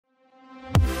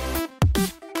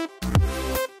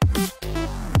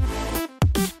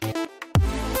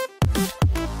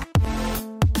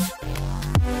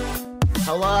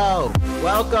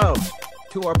Welcome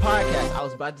to our podcast. I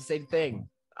was about to say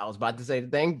the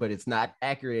thing, but it's not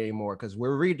accurate anymore because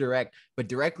we're redirect, but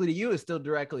directly to you is still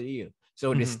directly to you.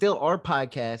 So it is still our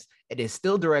podcast. It is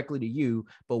still directly to you,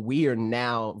 but we are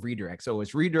now redirect. So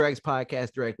it's Redirect's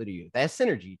podcast directly to you. That's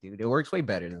synergy, dude. It works way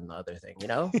better than the other thing, you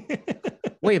know?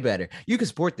 Way better. You can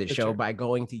support this show by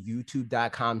going to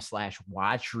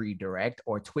youtube.com/watch redirect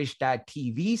or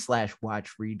twitch.tv/watch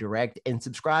redirect and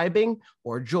subscribing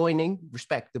or joining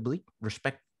respectively.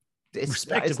 It's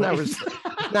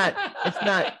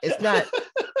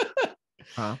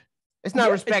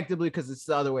not respectively because it's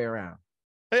the other way around.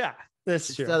 Yeah, that's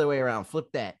it's true. The other way around.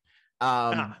 Flip that.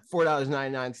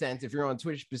 $4.99. If you're on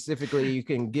Twitch specifically, you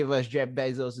can give us Jeff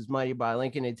Bezos' money by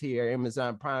linking it to your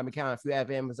Amazon Prime account. If you have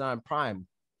Amazon Prime,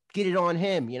 get it on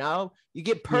him. You know, you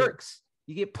get perks.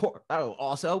 You get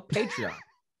also Patreon.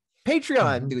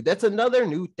 Patreon, dude, that's another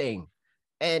new thing.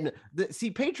 And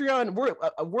Patreon,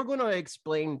 we're going to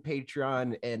explain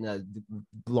Patreon in a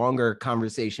longer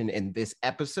conversation in this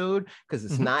episode because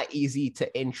it's not easy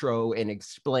to intro and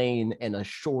explain in a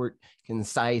short,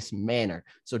 concise manner.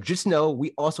 So just know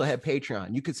we also have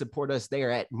Patreon. You can support us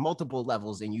there at multiple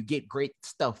levels and you get great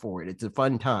stuff for it. It's a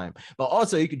fun time. But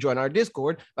also you can join our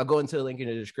Discord by going to the link in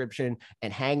the description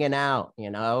and hanging out.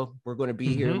 You know, we're going to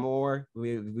be here more.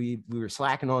 We were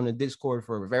slacking on the Discord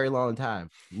for a very long time.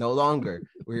 No longer.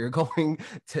 We're going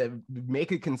to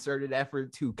make a concerted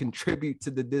effort to contribute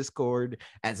to the Discord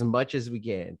as much as we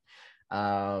can.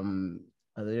 Other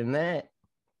than that,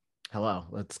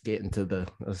 let's do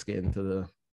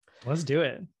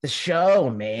it. The show,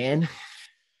 man.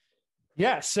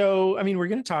 Yeah. So, I mean, we're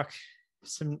going to talk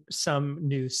some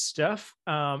new stuff.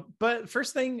 But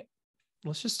first thing,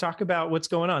 let's just talk about what's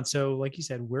going on. So like you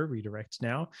said, we're Redirect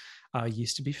now.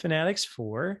 Used to be Fanatics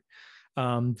 4.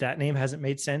 That name hasn't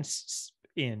made sense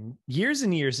in years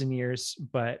and years and years,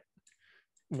 but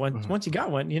once you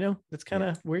got one, you know, that's kind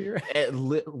of where you're at.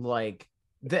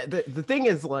 The thing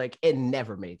is, like, it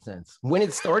never made sense when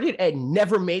it started. It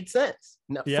never made sense.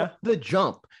 No, the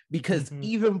jump, because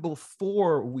even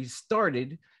before we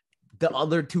started, the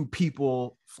other two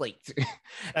people flaked.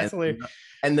 That's hilarious.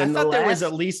 And then I thought there was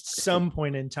at least some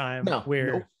point in time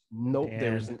where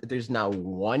there's not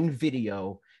one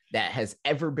video that has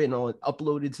ever been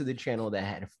uploaded to the channel that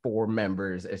had 4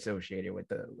 members associated with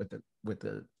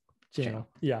the channel.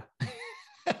 Yeah.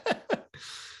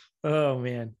 Oh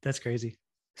man, that's crazy.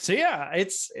 So yeah,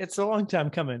 it's a long time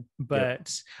coming,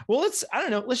 but let's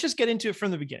just get into it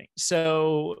from the beginning.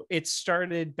 So it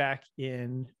started back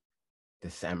in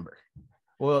December.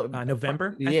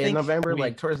 November.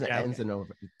 November, towards the end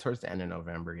of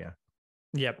November. Yeah.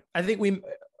 Yep. I think we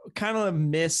kind of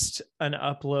missed an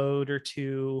upload or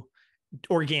two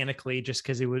organically just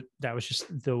because that was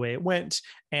just the way it went.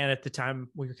 And at the time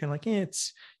we were kind of like,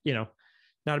 it's, not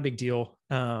a big deal.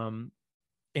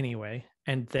 Anyway.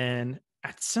 And then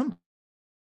at some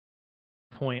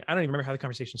point, I don't even remember how the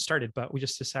conversation started, but we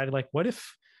just decided, like, what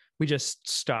if we just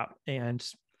stop and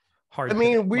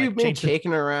we've been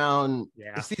kicking around.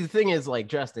 Yeah. See, the thing is, like,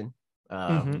 Justin,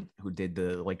 who did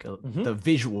the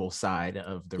visual side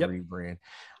of the rebrand,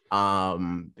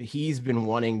 he's been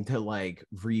wanting to like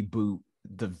reboot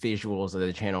the visuals of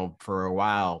the channel for a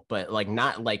while, but like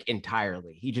not like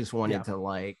entirely. He just wanted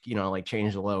to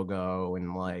change the logo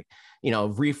and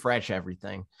refresh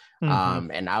everything.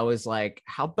 And I was like,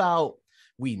 how about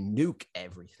we nuke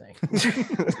everything?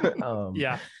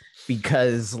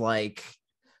 Because like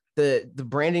the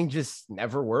branding just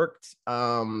never worked.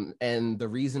 And the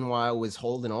reason why I was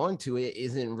holding on to it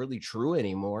isn't really true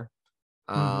anymore.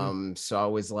 So I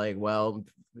was like, well,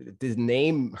 the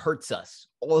name hurts us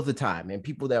all the time, and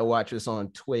people that watch us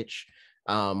on Twitch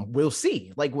will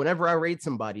see, like, whenever I raid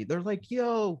somebody, they're like,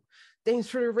 yo, thanks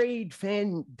for the raid,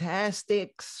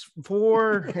 Fantastics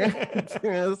 4.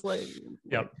 It's like,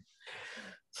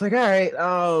 it's like, all right,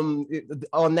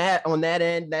 on that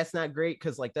end, that's not great,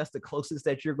 because like that's the closest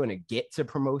that you're going to get to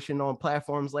promotion on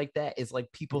platforms like that, is like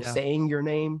people saying your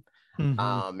name.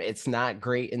 It's not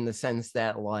great in the sense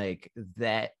that like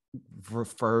that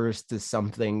refers to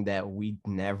something that we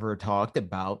never talked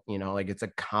about, like it's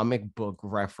a comic book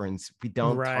reference. We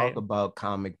don't talk about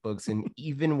comic books, and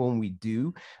even when we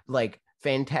do, like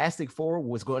Fantastic Four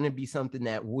was going to be something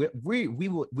that we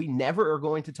never are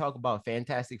going to talk about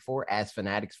Fantastic Four as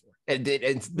Fanatics Four.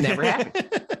 It's never happened.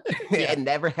 It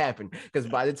never happened, because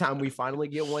by the time we finally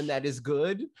get one that is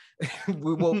good,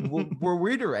 we're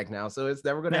Redirect now, so it's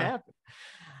never going to happen.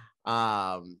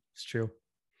 It's true.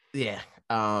 Yeah.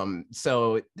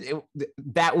 So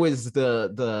that was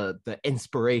the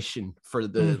inspiration for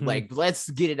the like, let's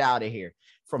get it out of here.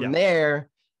 From there,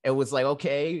 it was like,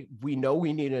 okay, we know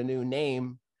we need a new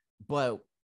name, but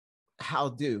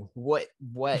what,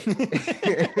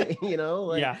 you know,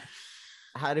 like, Yeah.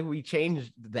 how do we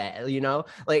change that, you know,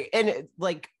 like, and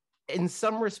like, in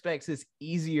some respects, it's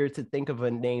easier to think of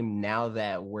a name now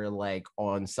that we're like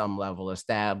on some level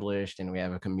established and we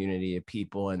have a community of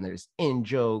people and there's in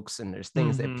jokes and there's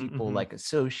things that people like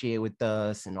associate with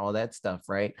us and all that stuff,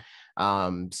 right?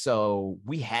 So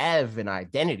we have an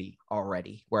identity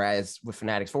already, whereas with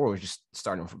Fanatics 4 it was just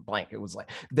starting from blank. It was like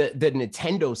the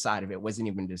Nintendo side of it wasn't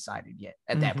even decided yet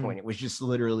at that point. It was just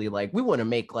literally like, we want to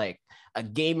make like a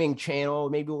gaming channel,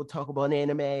 maybe we'll talk about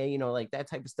anime, you know, like that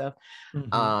type of stuff.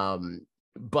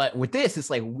 But with this, it's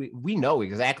like we know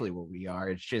exactly what we are.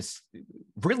 It's just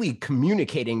really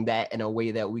communicating that in a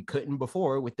way that we couldn't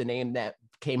before with the name that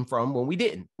came from when we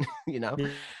didn't, you know.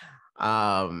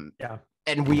 Yeah.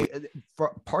 And we,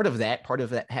 for part of that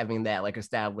having that like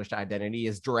established identity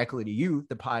is directly to you.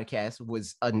 The podcast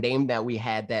was a name that we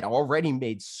had that already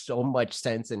made so much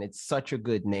sense, and it's such a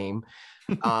good name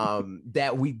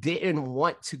that we didn't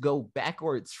want to go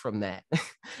backwards from that.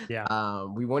 Yeah.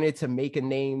 We wanted to make a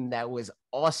name that was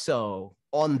also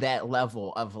on that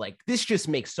level of like, this just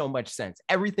makes so much sense.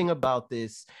 Everything about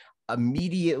this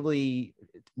immediately,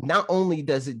 not only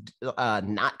does it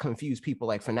not confuse people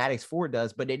like Fanatics 4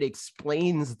 does, but it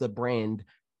explains the brand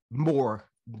more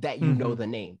that you know the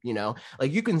name, you know,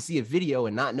 like you can see a video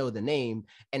and not know the name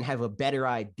and have a better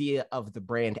idea of the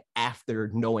brand after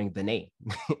knowing the name,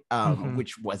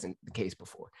 which wasn't the case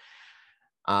before.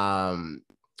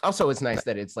 Also, it's nice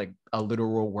that it's like a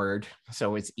literal word,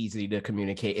 so it's easy to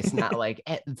communicate. It's not like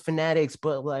Fanatics,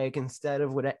 but like instead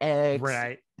of with an X,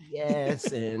 Right.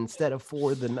 yes, and instead of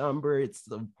 4 the number, it's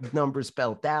the number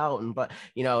spelled out, and but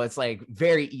you know, it's like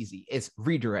very easy. It's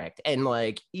redirect, and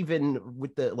like even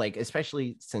with the like,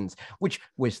 especially since which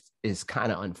is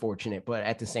kind of unfortunate, but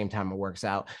at the same time it works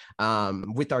out.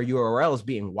 With our URLs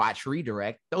being watch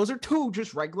redirect, those are 2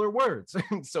 just regular words,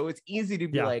 so it's easy to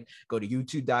be like, go to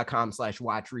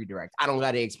youtube.com/watch redirect. I don't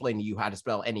got to explain to you how to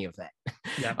spell any of that.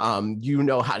 You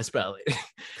know how to spell it.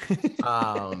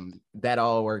 That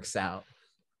all works out.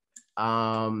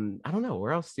 I don't know,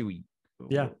 where else do we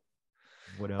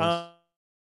what else?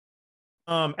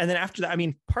 And then after that, I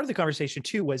mean, part of the conversation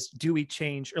too was, do we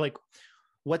change, or like,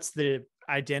 what's the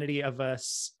identity of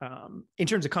us in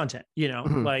terms of content, you know,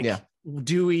 like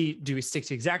do we stick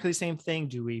to exactly the same thing?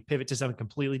 Do we pivot to something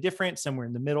completely different, somewhere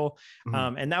in the middle?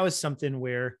 And that was something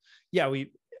where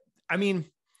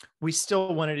we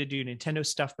still wanted to do Nintendo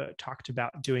stuff, but talked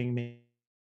about doing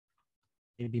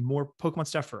maybe more Pokemon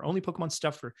stuff, or only Pokemon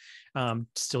stuff, or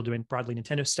still doing broadly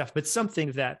Nintendo stuff. But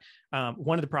something that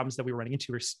one of the problems that we were running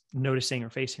into, or noticing or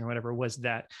facing or whatever, was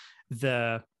that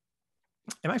am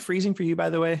I freezing for you, by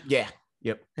the way? Yeah.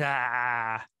 Yep.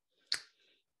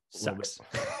 Sucks.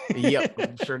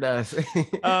 Yep, sure does.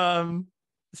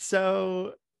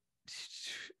 So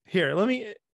here, let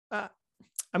me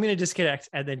I'm going to disconnect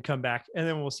and then come back, and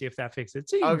then we'll see if that fixes it.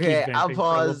 So okay, I'll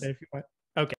pause. If you want.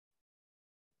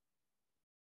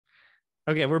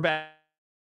 Okay, we're back.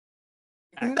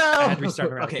 No. I had to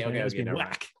restart around. Okay,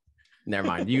 never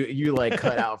mind. You like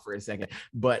cut out for a second,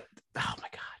 but oh my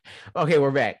god. Okay,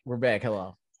 we're back.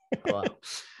 Hello.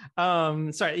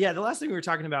 Sorry. Yeah, the last thing we were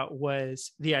talking about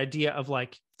was the idea of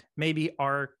like, maybe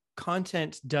our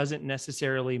content doesn't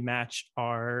necessarily match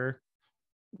the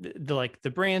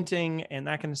branding and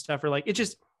that kind of stuff, or like it's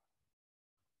just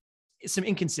some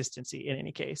inconsistency in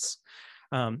any case.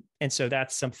 And so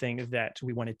that's something that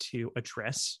we wanted to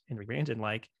address and rebrand, and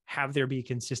like have there be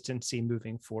consistency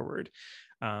moving forward.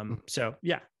 So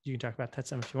yeah, you can talk about that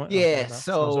some if you want. Yeah.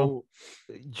 So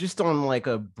just on like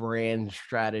a brand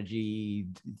strategy,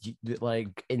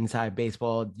 like inside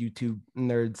baseball, YouTube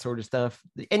nerd sort of stuff,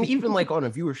 and even like on a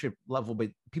viewership level, but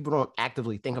people don't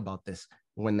actively think about this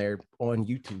when they're on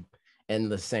YouTube in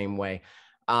the same way.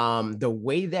 The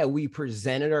way that we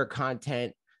presented our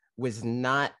content was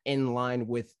not in line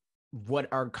with what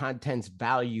our content's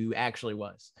value actually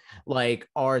was. Like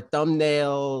our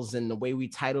thumbnails and the way we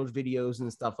titled videos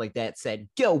and stuff like that said,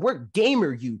 yo, we're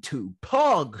gamer YouTube,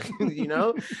 pug, you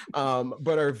know?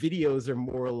 But our videos are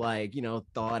more like, you know,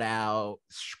 thought out,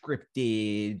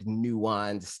 scripted,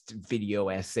 nuanced video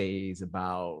essays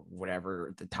about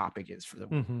whatever the topic is for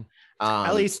them.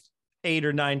 At least 8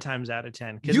 or 9 times out of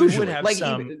 10, because usually we would have like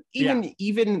some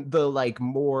even the like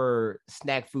more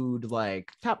snack food,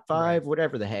 like top 5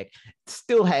 whatever the heck,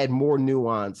 still had more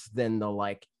nuance than the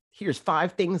like, here's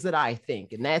 5 things that I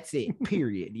think and that's it,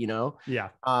 period, you know.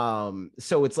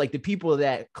 So it's like the people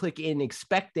that click in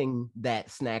expecting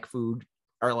that snack food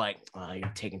are like, oh,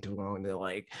 you're taking too long to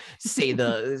like say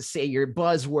your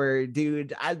buzzword,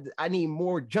 dude. I need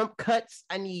more jump cuts.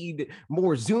 I need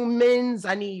more zoom ins.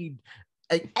 I need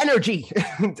energy.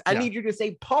 I need you to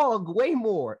say pog way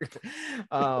more.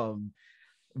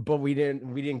 But we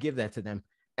didn't give that to them.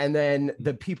 And then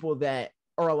the people that,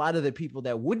 or a lot of the people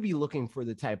that would be looking for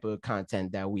the type of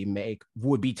content that we make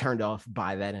would be turned off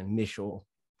by that initial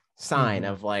sign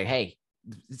of like, hey,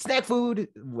 snack food,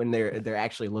 when they're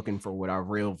actually looking for what our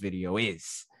real video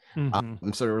is.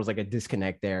 So there was like a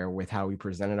disconnect there with how we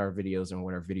presented our videos and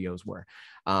what our videos were.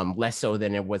 Less so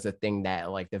than it was a thing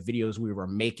that like the videos we were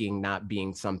making not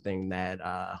being something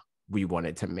that we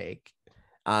wanted to make.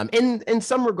 In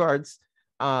some regards,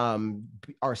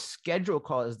 our schedule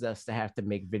caused us to have to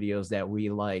make videos that we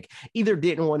like either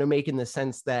didn't want to make, in the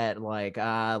sense that like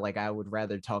I would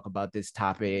rather talk about this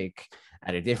topic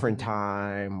at a different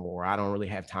time, or I don't really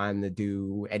have time to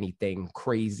do anything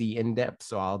crazy in depth,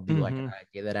 so I'll do like an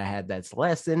idea that I had that's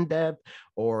less in depth,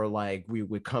 or like we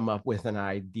would come up with an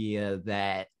idea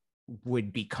that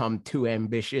would become too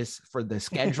ambitious for the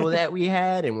schedule that we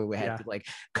had, and we would have to like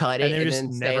cut it and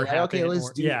then say like, okay, let's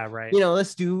do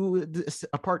let's do this,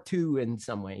 a part 2 in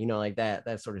some way, like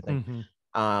that sort of thing.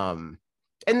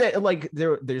 And then like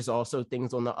there's also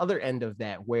things on the other end of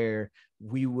that where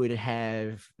we would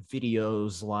have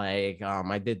videos like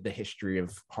I did the history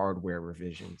of hardware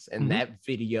revisions, and that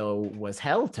video was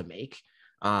hell to make.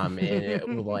 And it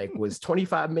like was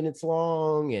 25 minutes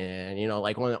long, and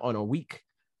like on a week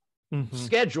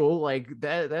schedule, like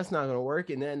that's not going to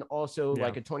work. And then also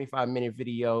like a 25-minute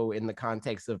video in the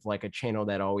context of like a channel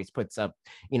that always puts up,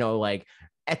 like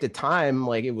at the time,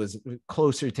 like it was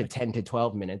closer to 10 to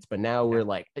 12 minutes, but now we're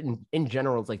like in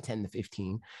general it's like 10 to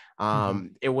 15.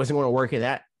 It wasn't going to work in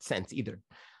that sense either.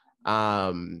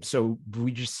 So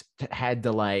we just had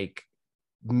to like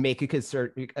make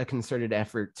a concerted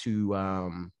effort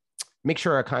to make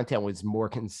sure our content was more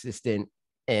consistent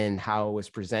in how it was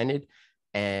presented,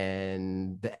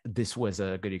 and this was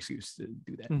a good excuse to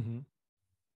do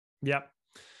that.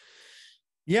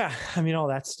 Yeah, I mean, all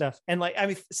that stuff. And like, I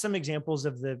mean, some examples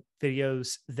of the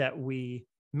videos that we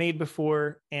made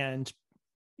before, and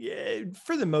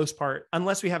for the most part,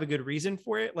 unless we have a good reason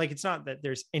for it, like it's not that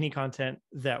there's any content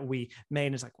that we made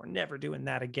and it's like we're never doing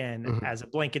that again as a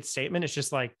blanket statement. It's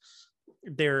just like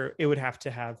it would have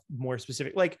to have more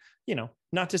specific, like,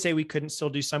 not to say we couldn't still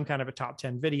do some kind of a top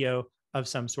 10 video of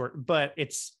some sort, but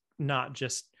it's not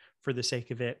just for the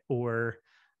sake of it, or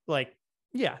like,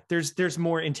 there's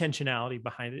more intentionality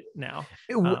behind it now.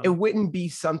 It wouldn't be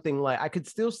something like, I could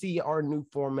still see our new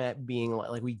format being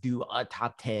like we do a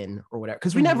top 10 or whatever,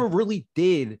 because we never really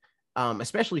did,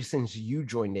 especially since you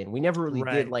joined in, we never really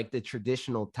did like the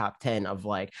traditional top 10 of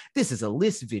like, this is a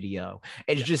list video.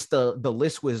 It's just the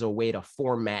list was a way to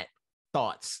format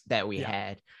thoughts that we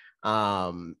had.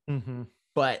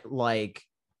 But like,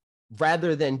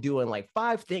 rather than doing like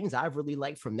 5 things I really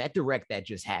like from that direct that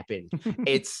just happened,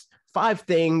 it's 5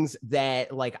 things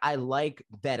that like I like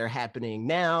that are happening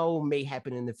now, may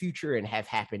happen in the future, and have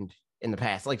happened in the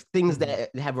past, like things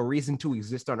that have a reason to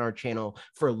exist on our channel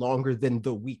for longer than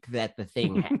the week that the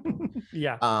thing happened.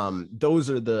 Those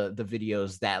are the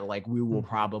videos that like we will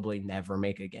probably never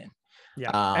make again.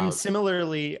 I mean,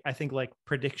 similarly, I think like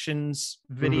predictions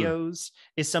videos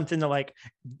is something that like,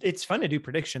 it's fun to do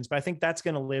predictions, but I think that's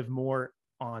going to live more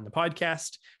on the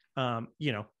podcast,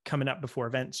 coming up before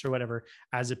events or whatever,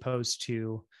 as opposed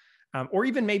to, or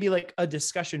even maybe like a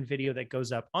discussion video that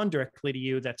goes up on directly to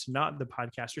you that's not the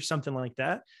podcast or something like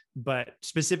that. But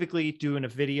specifically doing a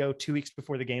video 2 weeks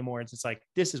before the Game Awards, it's like,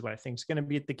 this is what I think is going to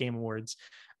be at the Game Awards.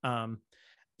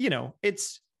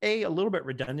 It's a little bit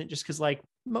redundant, just because like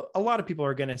a lot of people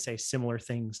are going to say similar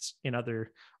things on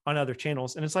other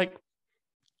channels, and it's like,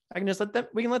 I can just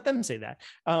we can let them say that.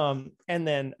 And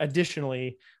then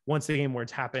additionally, once the Game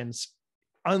Awards happens,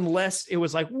 unless it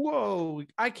was like, whoa,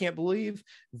 I can't believe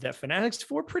that Fanatics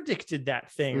 4 predicted that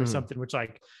thing or something, which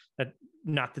like that,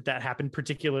 not that happened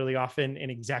particularly often in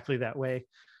exactly that way.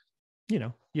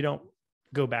 You don't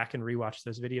go back and rewatch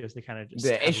those videos. They kind of just,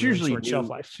 it's usually short shelf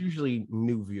life. It's usually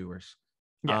new viewers.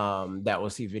 That will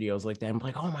see videos like that and be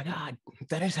like, oh my god,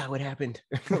 that is how it happened.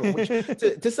 Which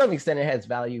to some extent it has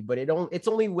value, but it's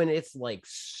only when it's like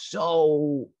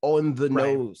so on the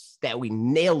nose that we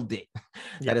nailed it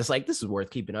that it's like, this is worth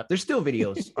keeping up. There's still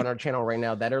videos on our channel right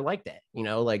now that are like that,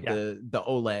 like the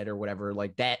OLED or whatever,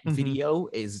 like that video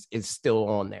is still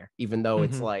on there, even though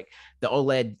it's like the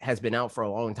OLED has been out for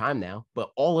a long time now,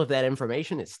 but all of that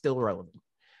information is still relevant.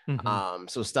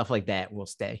 So stuff like that will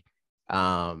stay.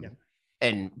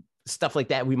 And stuff like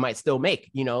that we might still make,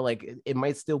 you know, like it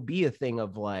might still be a thing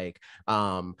of like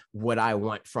what I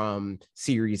want from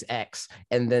series X,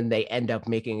 and then they end up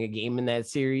making a game in that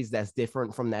series that's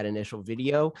different from that initial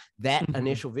video. That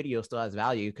initial video still has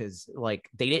value because like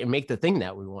they didn't make the thing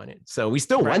that we wanted, so we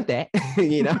still want that.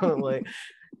 You know, like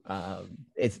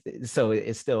it's still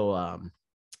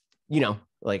you know,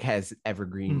 like has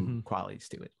evergreen qualities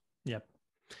to it. Yep.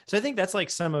 So I think that's like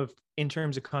some of, in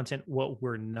terms of content, what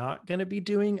we're not going to be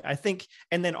doing, I think,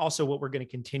 and then also what we're going to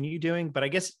continue doing. But I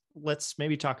guess let's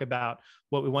maybe talk about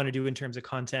what we want to do in terms of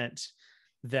content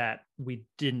that we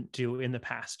didn't do in the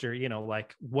past, or, you know,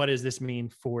 like, what does this mean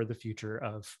for the future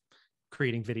of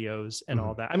creating videos and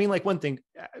all that? I mean, like one thing,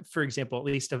 for example, at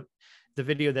least of the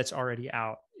video that's already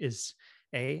out is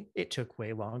it took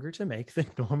way longer to make than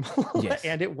normal. Yes.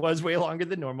 And it was way longer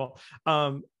than normal.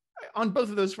 On both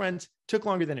of those fronts, took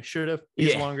longer than it should have,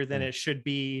 is longer than it should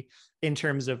be, in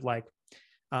terms of like,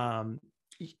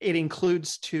 it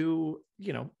includes 2,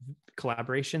 you know,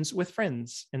 collaborations with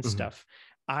friends and stuff.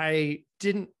 I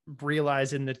didn't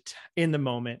realize in the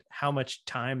moment how much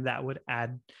time that would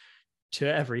add to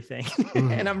everything.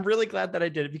 And I'm really glad that I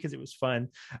did it because it was fun.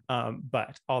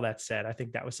 But all that said, I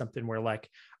think that was something where like,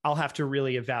 I'll have to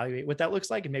really evaluate what that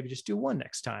looks like and maybe just do one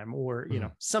next time, or, you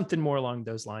know, something more along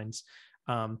those lines.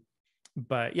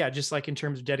 But yeah, just like in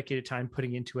terms of dedicated time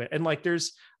putting into it. And like,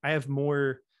 I have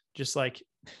more just like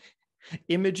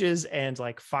images and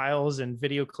like files and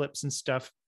video clips and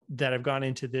stuff that have gone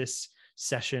into this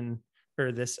session,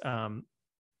 or this,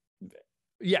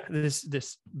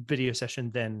 this video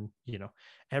session than, you know,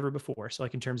 ever before. So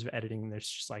like in terms of editing, there's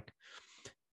just like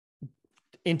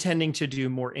intending to do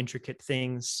more intricate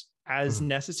things as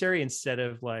necessary, instead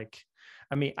of like,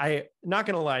 I mean, I not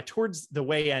going to lie, towards the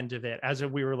way end of it, as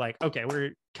we were like, okay,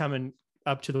 we're coming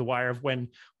up to the wire of when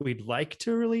we'd like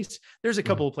to release, there's a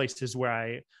couple of places where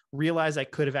I realized I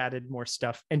could have added more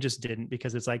stuff and just didn't,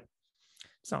 because it's like,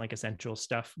 it's not like essential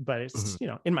stuff, but it's, you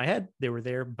know, in my head, they were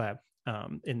there. But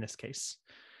in this case,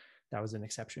 that was an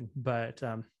exception. But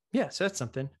yeah, so that's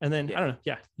something. And then I don't know.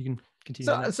 Yeah, you can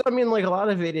continue. So I mean, like a lot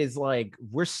of it is like,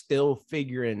 we're still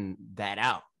figuring that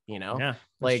out. You know,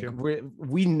 like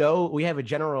we know, we have a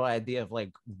general idea of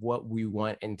like what we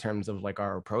want in terms of like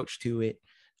our approach to it,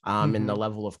 and the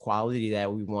level of quality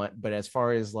that we want. But as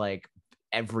far as like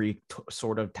every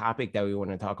sort of topic that we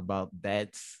want to talk about,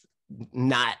 that's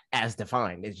not as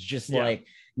defined. It's just like,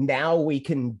 now we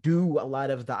can do a lot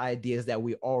of the ideas that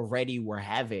we already were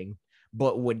having,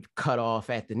 but would cut off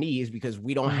at the knees because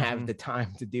we don't have the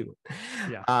time to do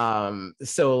it.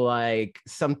 So like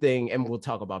something, and we'll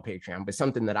talk about Patreon, but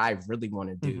something that I really want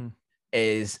to do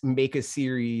is make a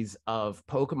series of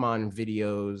Pokemon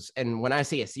videos. And when I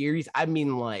say a series, I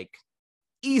mean like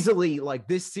easily, like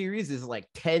this series is like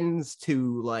tens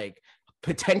to like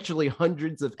potentially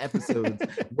hundreds of episodes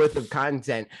worth of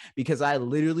content, because I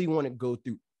literally want to go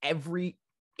through every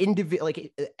individual,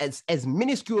 like as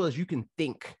minuscule as you can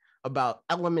think about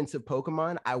elements of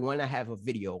Pokemon. I want to have a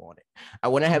video on it. I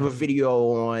want to have a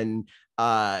video on,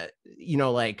 you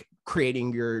know, like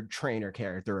creating your trainer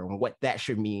character and what that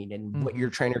should mean, and what your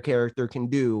trainer character can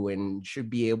do and should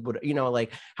be able to, you know,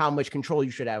 like how much control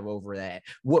you should have over that.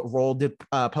 What role do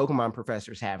Pokemon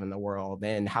professors have in the world,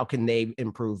 and how can they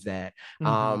improve that?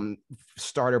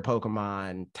 Starter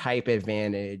Pokemon, type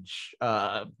advantage,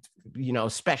 you know,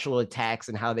 special attacks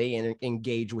and how they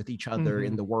engage with each other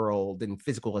in the world, and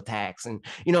physical attacks, and,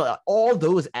 you know, all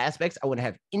those aspects I want to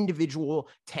have individual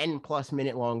 10+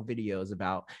 minute long videos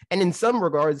about. And in some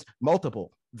regards,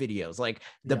 multiple videos. Like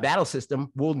the battle system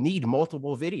will need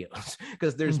multiple videos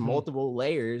because there's multiple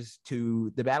layers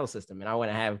to the battle system, and I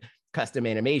want to have custom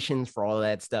animations for all of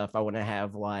that stuff. I want to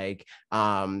have like,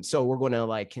 so we're going to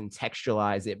like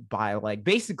contextualize it by like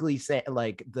basically say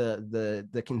like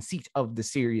the conceit of the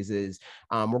series is,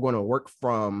 we're going to work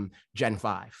from Gen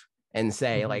 5 and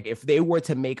say like, if they were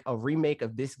to make a remake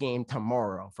of this game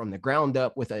tomorrow from the ground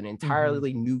up with an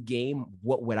entirely new game,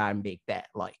 what would I make that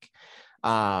like?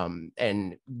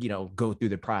 And, you know, go through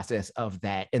the process of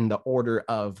that in the order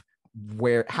of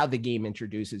how the game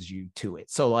introduces you to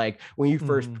it. So like when you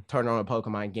first turn on a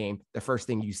Pokemon game, the first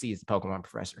thing you see is the Pokemon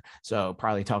professor. So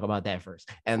probably talk about that first.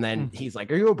 And then he's like,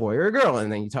 are you a boy or a girl?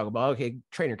 And then you talk about, okay,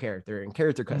 trainer character and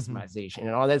character customization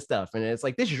and all that stuff. And it's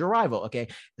like, this is your rival. Okay,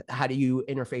 how do you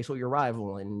interface with your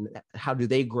rival, and how do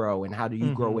they grow, and how do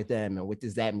you grow with them, and what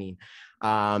does that mean?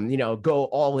 You know, go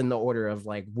all in the order of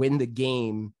like when the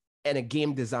game, in a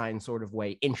game design sort of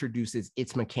way, introduces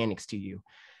its mechanics to you.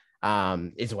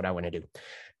 Is what I want to do.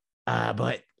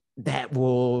 But that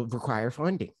will require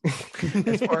funding.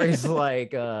 As far as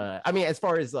like I mean, as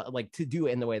far as like to do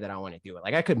it in the way that I want to do it.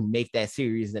 Like I could make that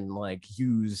series and like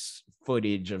use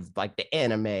footage of like the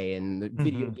anime and the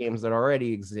video games that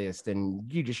already exist, and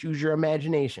you just use your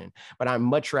imagination. But I'd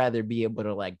much rather be able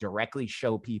to like directly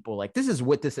show people like this is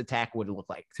what this attack would look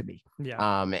like to me.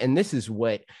 And this is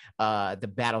what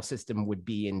the battle system would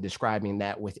be, in describing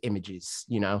that with images,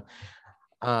 you know.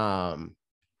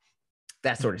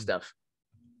 That sort of stuff.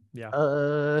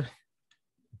 But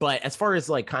as far as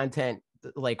like content,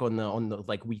 like on the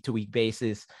like week to week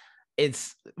basis,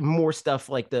 it's more stuff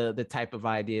like the type of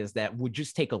ideas that would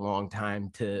just take a long time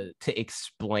to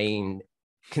explain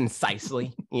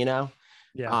concisely, you know.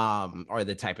 Are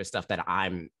the type of stuff that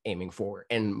I'm aiming for,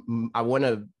 and I want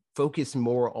to focus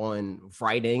more on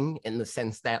writing, in the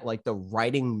sense that like the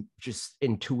writing just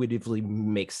intuitively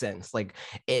makes sense, like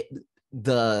it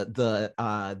the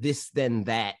this then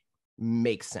that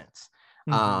makes sense.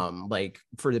 Like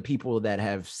for the people that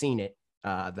have seen it,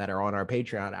 that are on our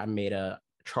Patreon, I made a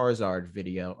Charizard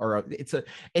video, or it's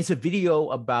a video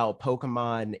about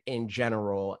Pokemon in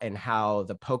general, and how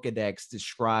the Pokedex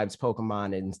describes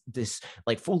Pokemon in this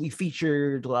like fully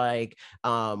featured like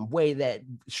way that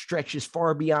stretches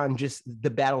far beyond just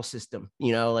the battle system,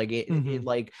 you know, like it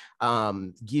like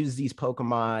gives these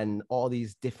Pokemon all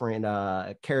these different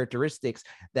characteristics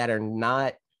that are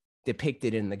not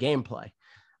depicted in the gameplay.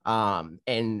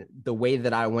 And the way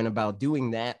that I went about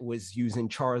doing that was using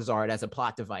Charizard as a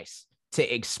plot device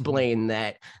to explain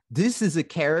that this is a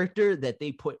character that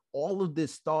they put all of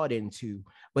this thought into,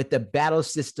 but the battle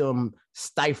system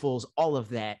stifles all of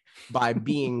that by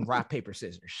being rock, paper,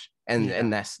 scissors.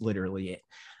 And that's literally it.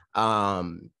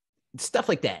 Stuff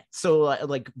like that. So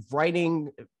like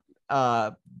writing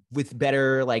with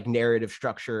better like narrative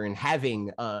structure, and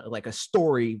having like a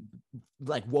story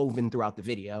like woven throughout the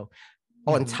video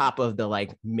on top of the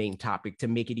like main topic, to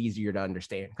make it easier to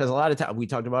understand. Because a lot of times, we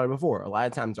talked about it before, a lot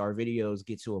of times our videos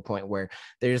get to a point where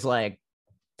there's like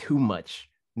too much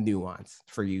nuance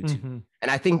for YouTube.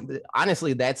 And I think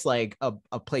honestly, that's like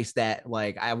a place that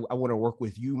like I want to work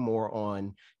with you more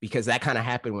on, because that kind of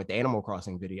happened with the Animal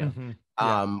Crossing video.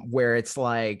 Where it's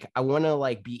like I want to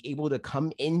like be able to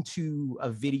come into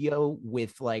a video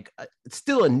with like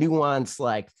still a nuanced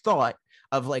like thought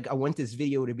of like, I want this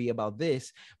video to be about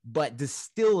this, but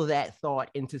distill that thought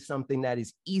into something that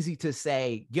is easy to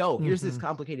say, yo, here's this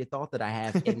complicated thought that I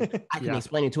have, and I can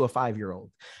explain it to a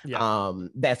 5-year-old.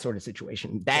 That sort of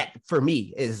situation. That for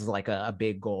me is like a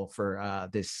big goal for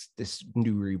this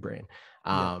new rebrand.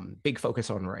 Big focus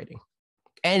on writing.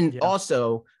 And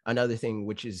also another thing,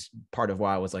 which is part of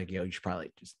why I was like, yo, you should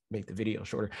probably just make the video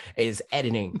shorter, is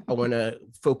editing. I want to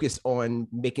focus on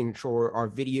making sure our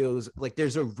videos, like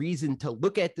there's a reason to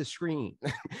look at the screen.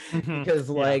 Because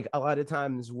like a lot of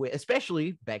times,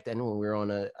 especially back then when we were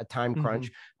on a time crunch,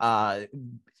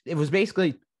 it was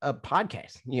basically a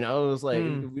podcast, you know. It was like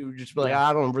we were just like,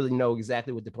 I don't really know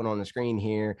exactly what to put on the screen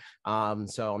here,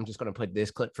 so I'm just going to put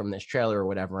this clip from this trailer or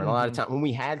whatever. And a lot of time when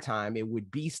we had time, it would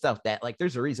be stuff that like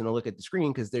there's a reason to look at the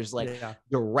screen, because there's like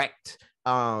direct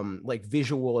like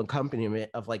visual accompaniment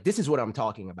of like, this is what I'm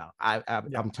talking about.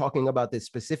 I'm talking about this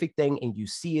specific thing, and you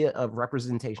see a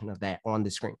representation of that on the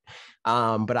screen.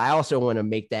 But I also want to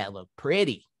make that look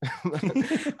pretty.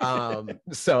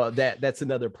 So that's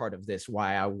another part of this,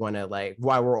 why I want to like,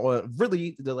 why we're on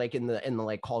really the like in the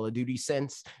like Call of Duty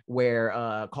sense, where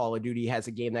Call of Duty has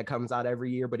a game that comes out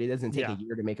every year, but it doesn't take a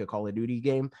year to make a Call of Duty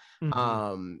game.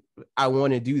 I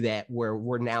want to do that where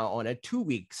we're now on a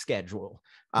 2-week schedule.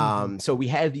 So we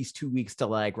have these 2 weeks to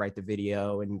like write the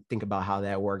video and think about how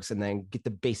that works, and then get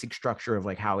the basic structure of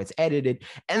like how it's edited,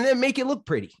 and then make it look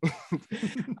pretty.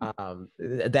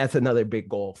 That's another big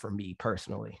goal for me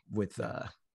personally with the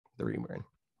rebrand.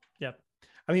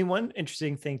 I mean, one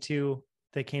interesting thing too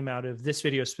that came out of this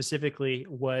video specifically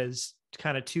was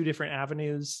kind of 2 different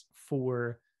avenues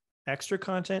for extra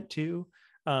content too,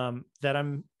 that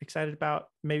I'm excited about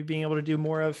maybe being able to do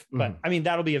more of. But I mean,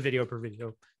 that'll be a video per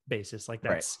video basis. Like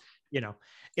that's, you know,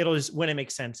 it'll just, when it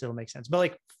makes sense, it'll make sense. But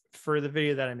like for the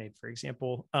video that I made, for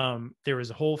example, there was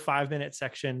a whole 5-minute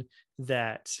section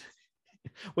that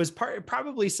was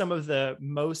probably some of the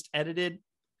most edited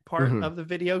part of the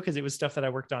video, because it was stuff that I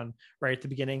worked on right at the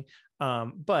beginning.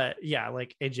 But yeah,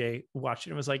 like AJ watched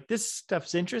it and was like, this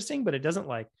stuff's interesting, but it doesn't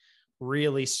like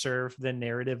really serve the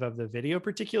narrative of the video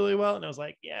particularly well. And I was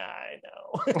like, yeah, I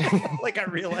know. Like I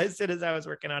realized it as I was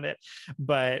working on it,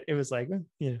 but it was like,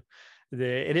 you know,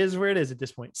 it is where it is at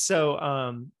this point.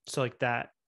 So so like that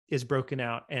is broken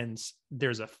out, and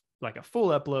there's a full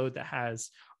upload that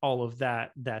has all of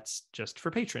that. That's just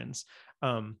for patrons.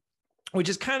 which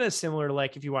is kind of similar to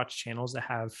like if you watch channels that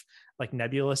have like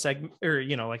Nebula segment, or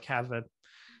like have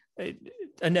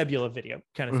a Nebula video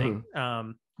kind of thing,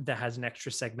 that has an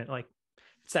extra segment. Like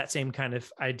it's that same kind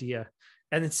of idea.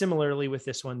 And then similarly with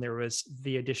this one, there was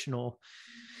the additional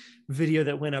video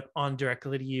that went up on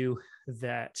Directly to You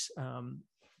that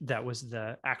that was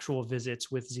the actual visits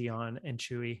with Xeon and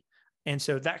Chewie. And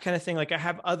so that kind of thing, like I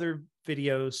have other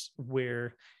videos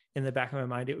where in the back of my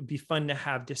mind, it would be fun to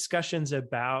have discussions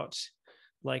about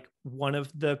like one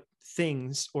of the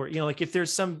things, or, like if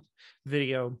there's some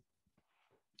video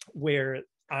where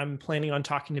I'm planning on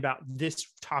talking about this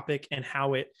topic and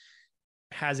how it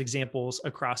has examples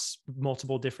across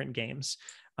multiple different games.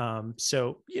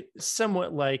 So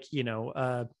somewhat like,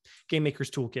 Game Maker's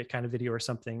Toolkit kind of video or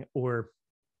something, or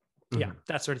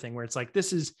that sort of thing where it's like,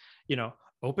 this is,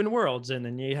 open worlds, and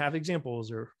then you have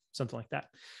examples or something like that.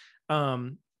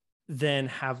 Then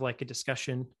have like a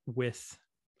discussion with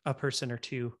a person or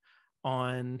two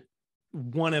on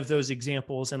one of those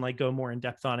examples and like go more in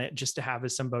depth on it, just to have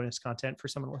as some bonus content for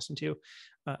someone to listen to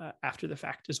after the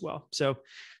fact as well. So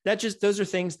those are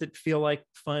things that feel like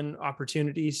fun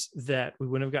opportunities that we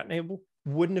wouldn't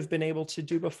have been able to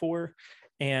do before.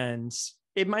 And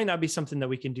it might not be something that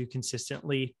we can do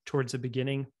consistently towards the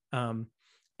beginning.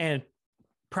 And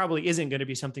probably isn't going to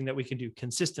be something that we can do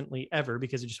consistently ever,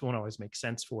 because it just won't always make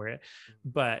sense for it.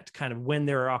 But kind of when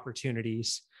there are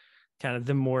opportunities, kind of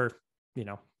the more,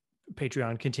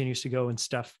 Patreon continues to go and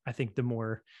stuff, I think the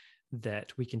more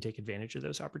that we can take advantage of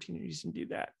those opportunities and do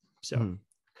that. So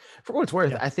for what it's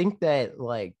worth, I think that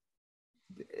like,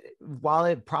 while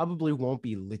it probably won't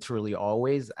be literally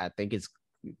always, I think it's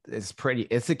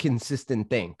a consistent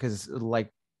thing. Cause like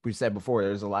we said before,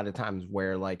 there's a lot of times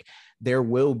where like there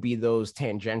will be those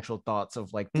tangential thoughts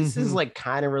of like, this is like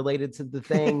kind of related to the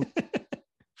thing,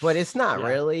 but it's not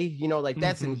really, like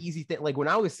that's an easy thing. Like when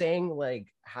I was saying like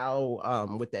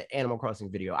how with the Animal Crossing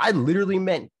video, I literally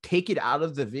meant take it out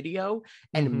of the video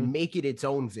and make it its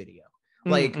own video.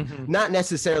 Like not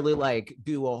necessarily like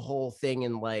do a whole thing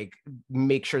and like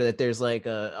make sure that there's like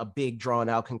a big drawn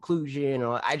out conclusion,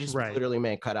 or I just literally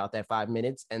meant cut out that 5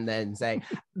 minutes and then say,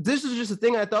 this is just a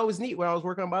thing I thought was neat when I was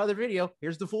working on my other video.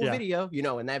 Here's the full video,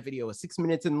 and that video is 6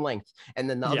 minutes in length. And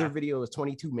then the other video is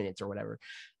 22 minutes or whatever.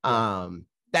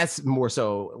 That's more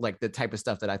so like the type of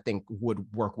stuff that I think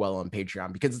would work well on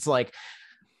Patreon, because it's like,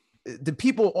 the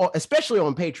people, especially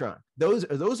on Patreon, those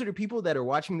are the people that are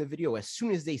watching the video as soon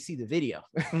as they see the video,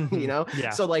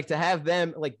 So like to have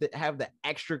them like have the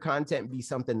extra content be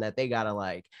something that they gotta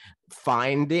like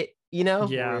find it,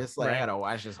 where it's like I gotta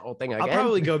watch this whole thing again. I'll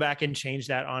probably go back and change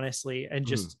that honestly and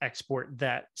just export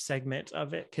that segment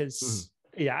of it, because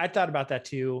I thought about that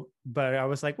too, but I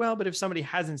was like, well, but if somebody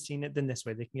hasn't seen it, then this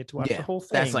way they can get to watch the whole thing.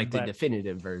 That's like the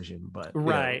definitive version, but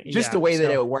just the way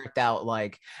that it worked out.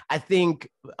 Like, I think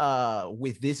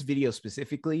with this video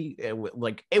specifically, it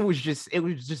was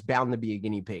just bound to be a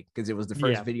guinea pig, because it was the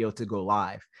first video to go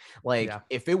live. Like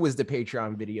if it was the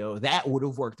Patreon video, that would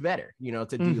have worked better,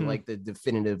 to do like the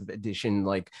definitive edition,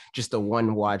 like just a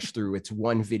one watch through. It's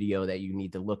one video that you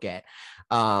need to look at.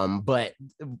 But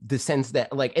the sense that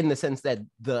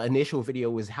the initial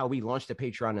video was how we launched the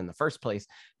Patreon in the first place,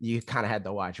 you kind of had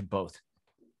to watch both.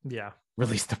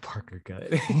 Release the Parker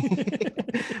cut.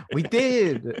 We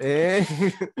did.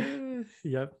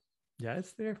 Yep. Yeah,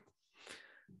 it's there.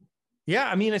 Yeah,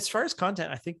 I mean, as far as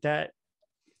content, I think that,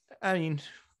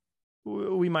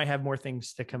 we might have more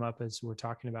things to come up as we're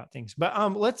talking about things,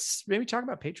 but let's maybe talk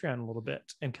about Patreon a little bit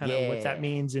and kind of what that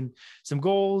means and some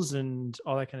goals and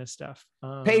all that kind of stuff.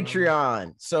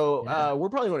 Patreon. So we're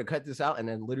probably going to cut this out and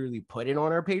then literally put it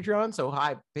on our Patreon. So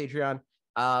hi, Patreon.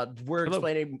 We're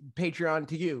explaining Patreon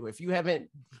to you. If you haven't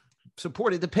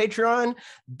supported the Patreon,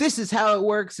 this is how it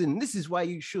works, and this is why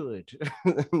you should.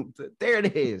 There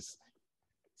it is.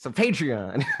 So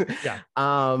Patreon.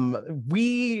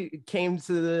 We came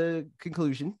to the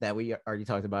conclusion that we already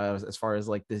talked about as far as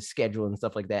like the schedule and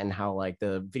stuff like that, and how like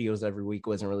the videos every week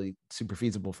wasn't really super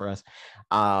feasible for us.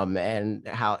 And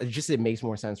how it makes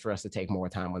more sense for us to take more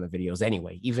time on the videos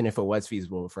anyway. Even if it was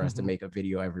feasible for us to make a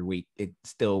video every week, it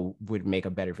still would make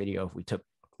a better video if we took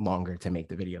longer to make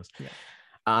the videos.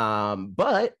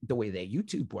 But the way that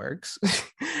YouTube works,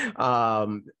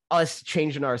 us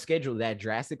changing our schedule that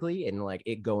drastically, and like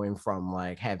it going from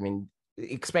like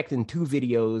expecting 2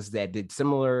 videos that did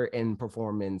similar in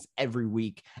performance every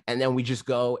week, and then we just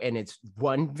go and it's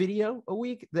 1 video a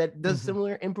week that does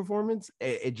similar in performance,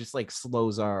 it just like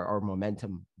slows our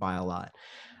momentum by a lot,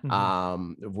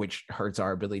 which hurts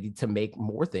our ability to make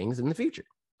more things in the future.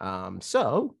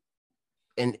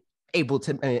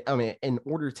 In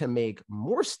order to make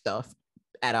more stuff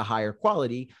at a higher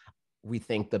quality, we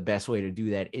think the best way to do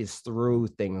that is through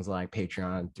things like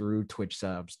Patreon, through Twitch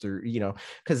subs, through,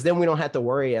 because then we don't have to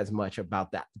worry as much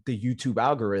about the YouTube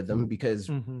algorithm, because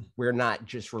we're not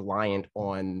just reliant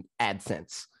on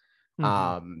AdSense,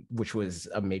 which was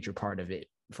a major part of it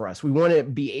for us. We want to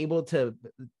be able to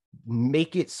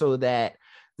make it so that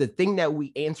the thing that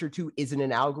we answer to isn't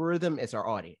an algorithm, it's our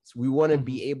audience. We want to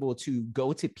be able to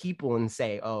go to people and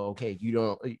say, oh, okay, you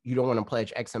don't want to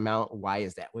pledge X amount. Why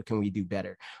is that? What can we do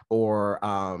better? Or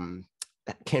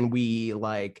can we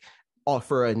like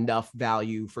offer enough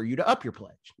value for you to up your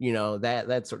pledge?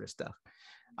 That sort of stuff.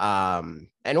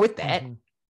 And with that,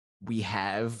 we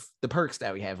have the perks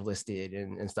that we have listed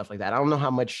and stuff like that. I don't know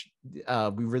how much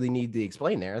we really need to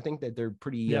explain there. I think that they're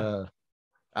pretty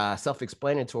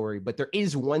self-explanatory, but there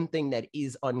is one thing that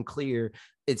is unclear.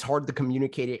 It's hard to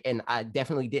communicate it, and I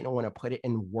definitely didn't want to put it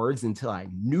in words until I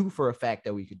knew for a fact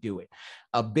that we could do it.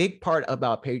 A big part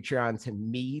about Patreon to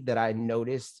me that I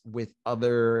noticed with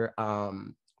other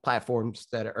platforms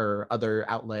that are other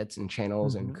outlets and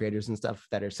channels and creators and stuff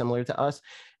that are similar to us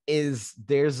is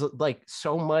there's like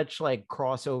so much like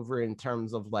crossover in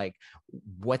terms of like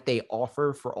what they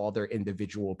offer for all their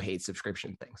individual paid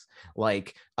subscription things,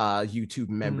 like YouTube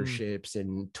memberships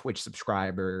and Twitch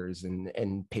subscribers and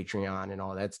Patreon and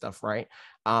all that stuff, right?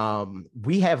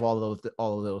 We have all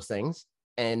of those things,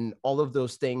 and all of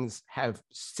those things have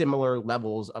similar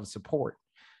levels of support.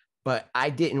 But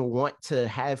I didn't want to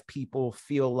have people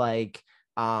feel like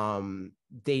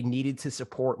they needed to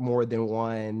support more than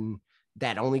one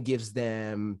that only gives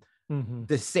them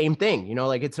the same thing,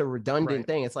 like it's a redundant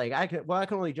thing. It's like I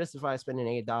can only justify spending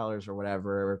 $8 or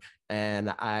whatever, and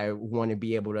I want to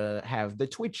be able to have the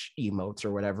Twitch emotes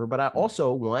or whatever, but I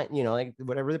also want, like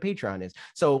whatever the Patreon is.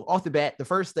 So off the bat, the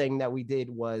first thing that we did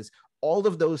was all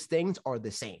of those things are the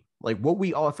same. Like what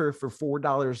we offer for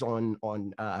 $4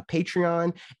 on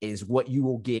Patreon is what you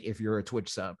will get if you're a Twitch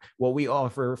sub. What we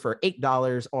offer for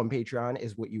 $8 on Patreon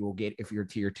is what you will get if you're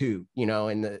tier 2,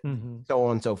 and so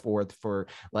on and so forth for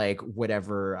like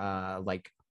whatever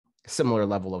like similar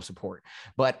level of support.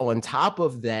 But on top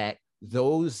of that,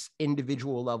 those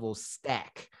individual levels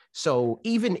stack. So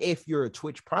even if you're a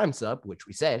Twitch Prime sub, which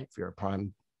we said, if you're a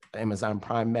Prime Amazon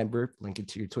Prime member, link it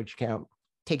to your Twitch account,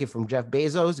 take it from Jeff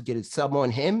Bezos, get a sub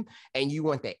on him, and you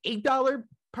want the $8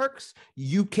 perks,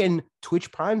 you can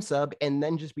Twitch Prime sub and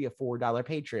then just be a $4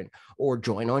 patron or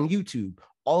join on YouTube.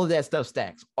 All of that stuff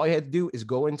stacks. All you have to do is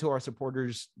go into our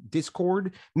supporters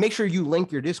Discord. Make sure you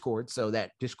link your Discord so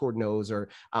that Discord knows, or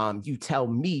you tell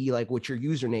me like what your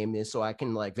username is so I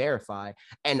can like verify,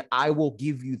 and I will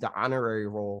give you the honorary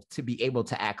role to be able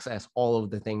to access all of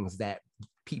the things that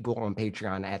people on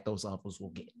Patreon at those levels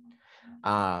will get.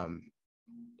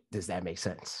 Does that make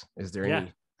sense? Is there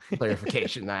any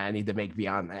clarification that I need to make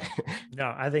beyond that?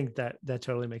 No, I think that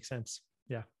totally makes sense.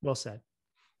 Yeah, well said.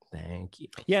 Thank you.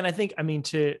 Yeah, and I think, I mean,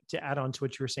 to add on to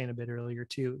what you were saying a bit earlier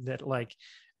too, that like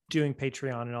doing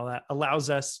Patreon and all that allows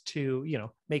us to,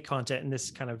 make content in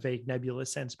this kind of vague,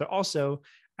 nebulous sense, but also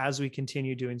as we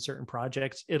continue doing certain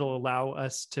projects, it'll allow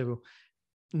us to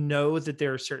know that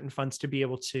there are certain funds to be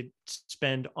able to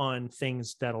spend on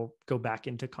things that'll go back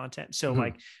into content. So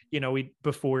like, we,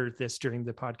 before this, during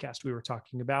the podcast, we were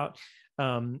talking about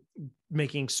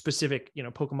making specific,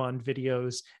 Pokemon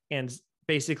videos, and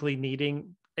basically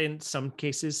needing, in some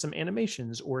cases, some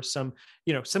animations or some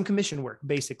commission work,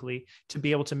 basically, to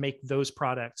be able to make those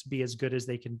products be as good as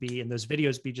they can be, and those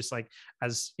videos be just like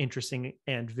as interesting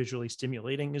and visually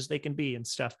stimulating as they can be and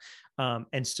stuff.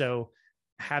 And so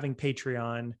having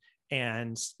Patreon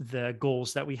and the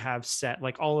goals that we have set,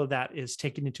 like all of that is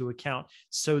taken into account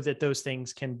so that those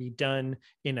things can be done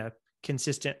in a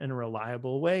consistent and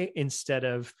reliable way, instead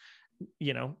of,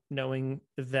 knowing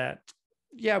that,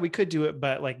 yeah, we could do it,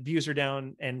 but like views are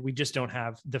down and we just don't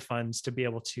have the funds to be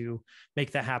able to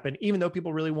make that happen, even though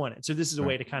people really want it. So this is a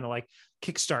way to kind of like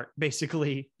kickstart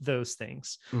basically those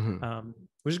things,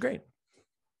 which is great.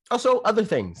 Also other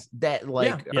things that are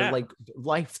like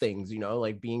life things,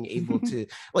 like being able to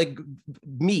like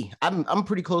me, I'm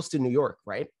pretty close to New York,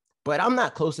 right? But I'm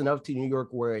not close enough to New York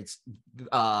where it's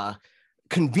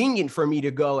convenient for me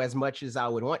to go as much as I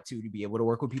would want to be able to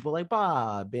work with people like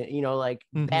Bob, like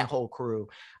that whole crew.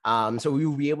 So we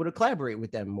will be able to collaborate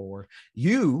with them more.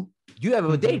 You have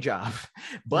a day job,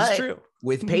 but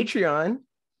with Patreon,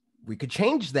 we could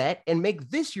change that and make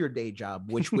this your day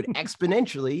job, which would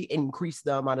exponentially increase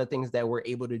the amount of things that we're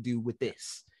able to do with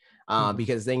this.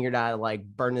 Because then you're not like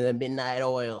burning the midnight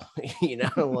oil,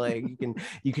 like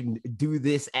you can do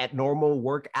this at normal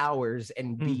work hours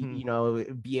and be,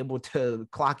 be able to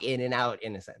clock in and out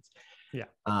in a sense. Yeah.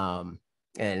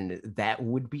 And that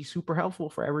would be super helpful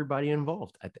for everybody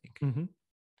involved, I think. Mm-hmm.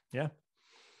 Yeah.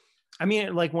 I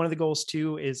mean, like one of the goals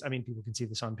too is, I mean, people can see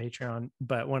this on Patreon,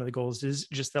 but one of the goals is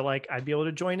just that like I'd be able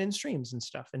to join in streams and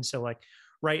stuff. And so like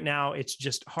right now it's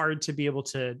just hard to be able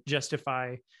to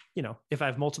justify, you know, if I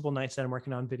have multiple nights that I'm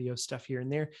working on video stuff here and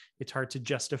there, it's hard to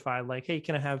justify like, hey,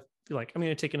 can I have like, I'm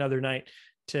going to take another night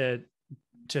to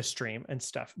stream and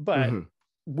stuff. But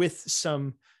with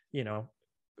some, you know,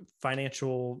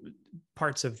 financial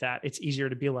parts of that, it's easier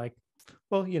to be like,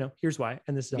 well, you know, here's why,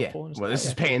 and this is helpful. Well, this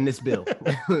is paying this bill.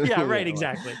 Yeah, right,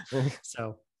 exactly.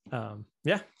 So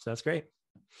yeah, so that's great.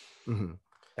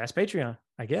 That's Patreon,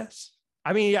 I guess.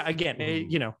 I mean, yeah, again,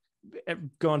 you know,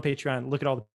 go on Patreon, look at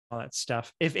all that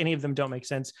stuff. If any of them don't make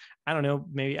sense, I don't know,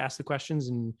 maybe ask the questions,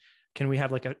 and can we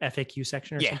have like a FAQ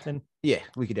section or something? Yeah,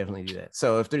 we could definitely do that.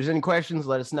 So if there's any questions,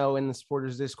 let us know in the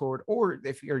supporters Discord, or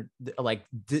if you're like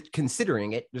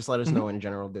considering it, just let us know in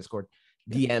general Discord.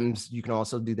 DMs, you can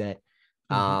also do that.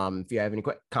 If you have any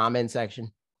comment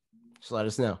section, just let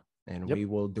us know, and we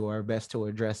will do our best to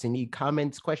address any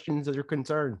comments, questions, or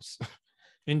concerns.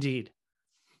 Indeed.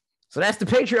 So that's the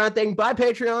Patreon thing. Bye,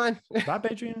 Patreon. Bye,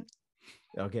 Patreon.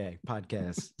 Okay,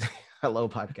 podcast. Hello,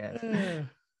 podcast.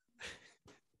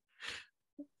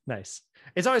 Nice.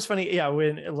 It's always funny, yeah,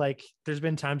 when like there's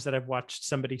been times that I've watched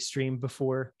somebody stream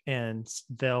before and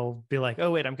they'll be like,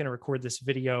 oh wait, I'm going to record this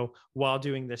video while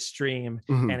doing this stream,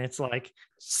 and it's like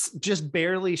just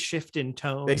barely shift in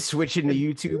tone. They switch into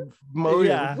YouTube mode.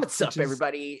 Yeah, what's up,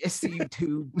 everybody? It's the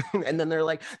YouTube. And then they're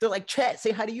like chat,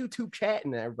 say hi to YouTube, chat,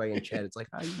 and then everybody in chat, it's like,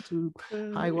 hi YouTube,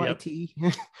 hi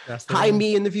YT, hi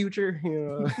me in the future.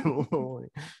 You know?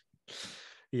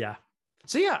 Yeah.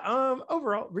 So yeah,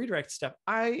 overall redirect stuff.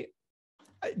 I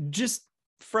just,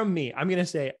 from me, I'm gonna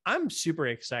say I'm super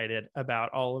excited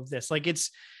about all of this. Like it's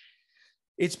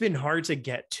been hard to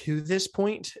get to this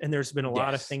point, and there's been a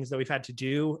lot of things that we've had to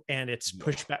do, and it's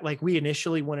pushed back. Like we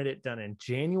initially wanted it done in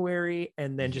January,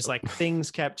 and then just like things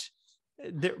kept,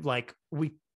 like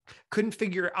we couldn't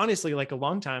figure, honestly, like a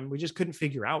long time, we just couldn't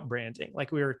figure out branding.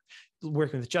 Like we were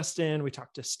working with Justin, we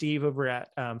talked to Steve over at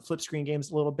Flip Screen Games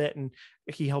a little bit, and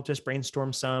he helped us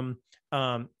brainstorm some,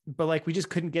 but like we just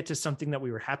couldn't get to something that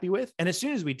we were happy with. And as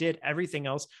soon as we did, everything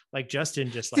else, like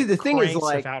Justin just like the thing is,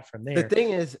 like out from there. The thing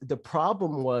is, the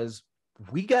problem was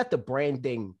we got the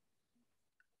branding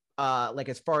like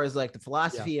as far as like the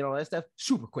philosophy and all that stuff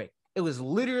super quick. It was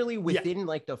literally within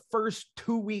like the first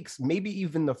 2 weeks, maybe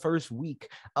even the first week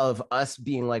of us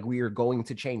being like, we are going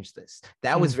to change this.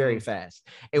 That was very fast.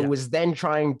 It was then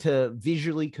trying to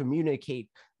visually communicate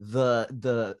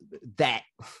that.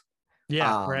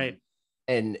 Right.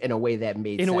 And in a way that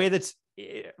made sense. A way that's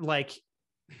like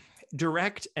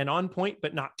direct and on point,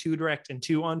 but not too direct and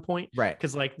too on point. Right.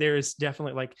 Because like there's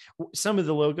definitely like some of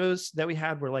the logos that we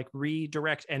had were like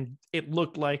redirect, and it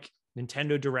looked like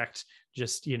Nintendo Direct,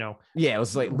 just, you know, it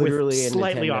was like literally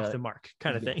slightly Nintendo, off the mark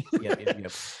kind of thing.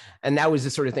 Yep. And that was the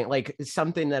sort of thing, like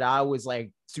something that I was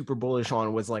like super bullish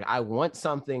on was like, I want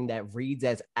something that reads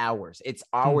as ours. It's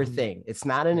our thing. It's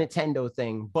not a Nintendo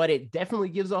thing, but it definitely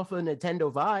gives off a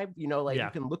Nintendo vibe, you know, like you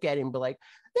can look at it and be like,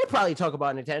 they probably talk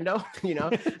about Nintendo, you know.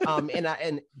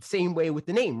 And same way with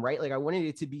the name, right? Like I wanted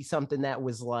it to be something that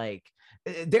was like,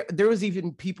 there was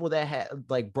even people that had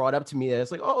like brought up to me that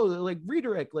it's like, oh, like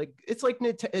redirect, like it's like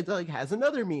it like has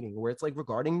another meaning where it's like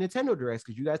regarding Nintendo Directs,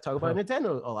 because you guys talk about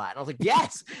Nintendo a lot. And I was like,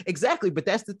 yes, exactly. But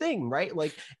that's the thing, right?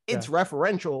 Like it's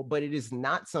referential, but it is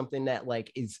not something that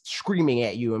like is screaming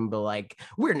at you and be like,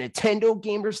 we're Nintendo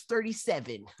Gamers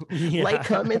 37. Like,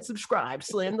 comment, subscribe,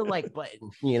 slam the like button,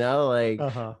 you know, like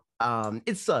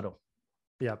it's subtle.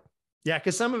 Yep. Yeah,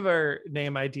 because some of our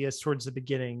name ideas towards the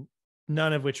beginning,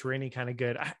 none of which were any kind of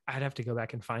good. I'd have to go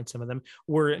back and find some of them,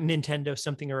 were Nintendo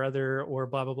something or other, or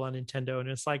blah blah blah Nintendo, and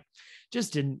it's like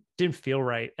just didn't feel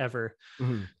right ever.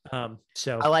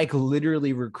 So I like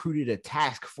literally recruited a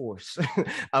task force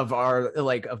of our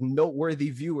like of noteworthy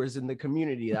viewers in the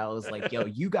community. I was like, yo,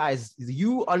 you guys,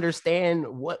 you understand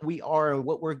what we are and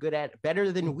what we're good at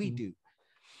better than we do.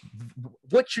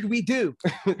 What should we do?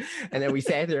 And then we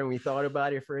sat there and we thought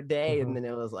about it for a day, and then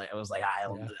I was like,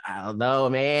 I don't know,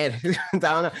 man. I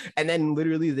don't know. And then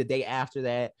literally the day after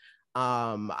that,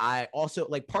 I also,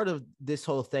 like, part of this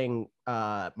whole thing,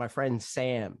 my friend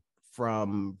Sam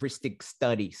from Ristic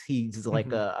Studies, he's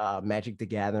like a Magic the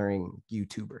Gathering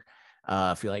YouTuber.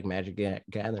 If you like Magic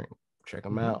Gathering, check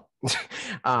him out.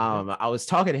 I was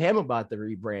talking to him about the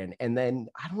rebrand, and then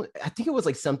I think it was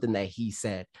like something that he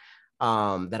said.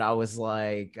 that I was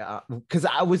like, because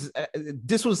I was,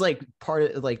 this was like part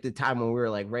of like the time when we were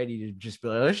like ready to just be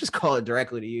like, let's just call it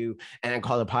directly to you and then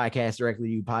call the podcast directly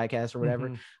to you podcast or whatever.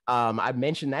 Mm-hmm. I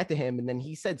mentioned that to him, and then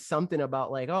he said something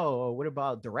about like, oh, what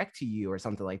about direct to you or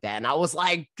something like that, and I was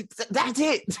like, that's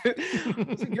it.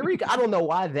 Like, Eureka. I don't know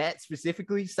why that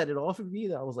specifically set it off of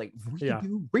me. I was like, we can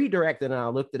do redirect, and I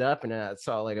looked it up and I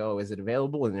saw like, oh, is it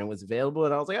available? And it was available,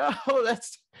 and I was like, oh,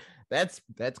 that's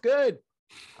good.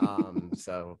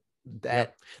 So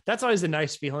that's always a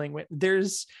nice feeling.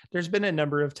 There's been a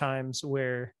number of times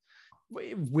where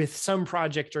with some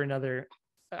project or another,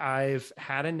 I've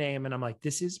had a name and I'm like,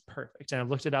 this is perfect. And I've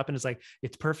looked it up and it's like,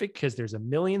 it's perfect because there's 1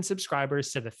 million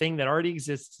subscribers to the thing that already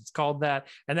exists. It's called that.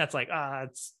 And that's like,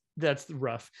 that's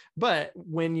rough. But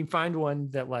when you find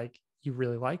one that like you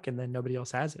really like and then nobody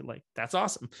else has it, like that's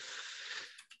awesome.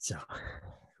 So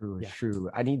true.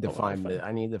 I need to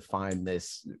find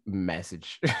this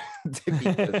message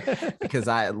because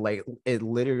I like it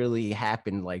literally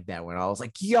happened like that when I was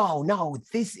like, yo, no,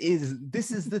 this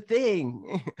is the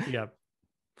thing.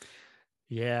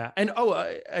 Yeah. And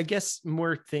I guess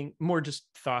more just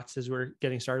thoughts as we're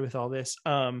getting started with all this.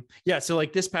 So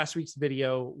like this past week's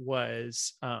video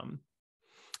was I'm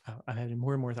having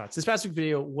more and more thoughts. This past week's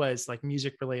video was like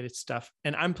music related stuff,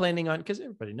 and I'm planning on, because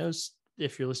everybody knows,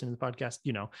 if you're listening to the podcast,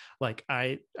 you know, like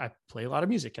I play a lot of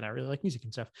music and I really like music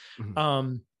and stuff.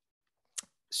 Mm-hmm.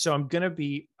 So I'm going to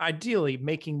be ideally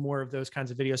making more of those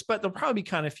kinds of videos, but they'll probably be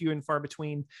kind of few and far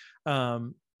between,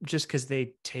 just because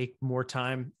they take more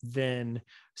time than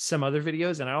some other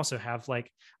videos. And I also have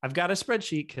like, I've got a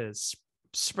spreadsheet because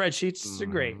spreadsheets are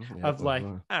great, of like,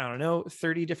 I don't know,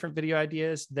 30 different video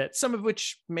ideas that some of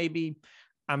which maybe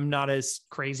I'm not as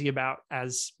crazy about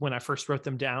as when I first wrote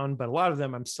them down, but a lot of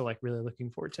them I'm still like really looking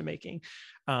forward to making.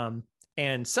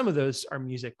 And some of those are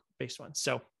music based ones.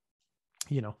 So,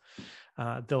 you know,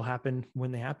 they'll happen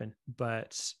when they happen,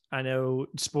 but I know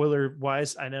spoiler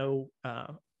wise, I know,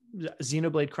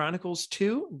 Xenoblade Chronicles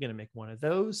 2, I'm going to make one of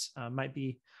those, might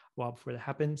be a while before that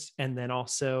happens. And then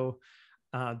also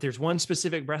there's one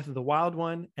specific Breath of the Wild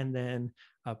one, and then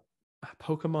a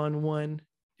Pokemon one,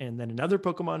 and then another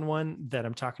Pokemon one that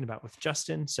I'm talking about with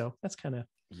Justin. So that's kind of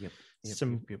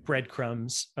some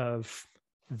breadcrumbs of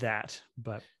that.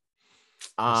 But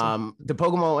the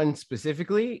Pokemon one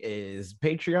specifically is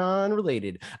Patreon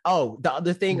related. Oh, the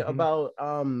other thing about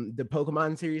the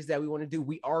Pokemon series that we want to do,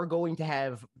 we are going to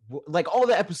have like all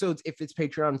the episodes, if it's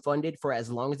Patreon funded, for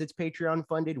as long as it's Patreon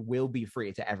funded, will be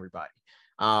free to everybody.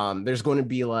 There's going to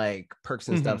be like perks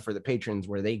and stuff for the patrons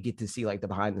where they get to see like the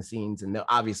behind the scenes, and they'll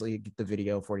obviously get the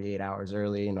video 48 hours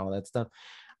early and all that stuff.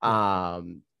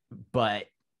 But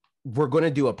we're going to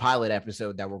do a pilot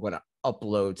episode that we're going to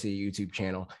upload to the YouTube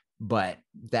channel, but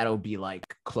that'll be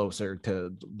like closer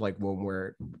to like when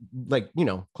we're like, you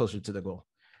know, closer to the goal.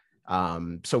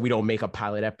 So we don't make a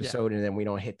pilot episode and then we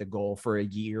don't hit the goal for a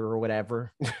year or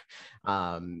whatever.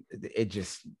 It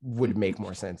just would make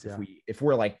more sense if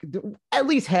we're like at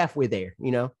least halfway there,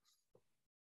 you know.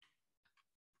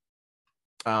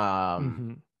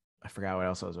 I forgot what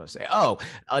else I was about to say. Oh,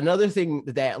 another thing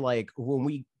that like when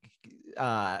we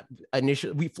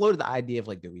initially we floated the idea of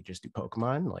like, do we just do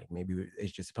Pokemon? Like maybe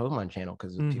it's just a Pokemon channel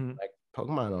because people like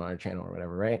Pokemon on our channel or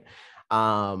whatever, right?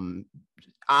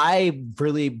 I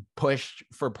really pushed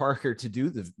for Parker to do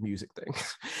the music thing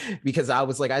because I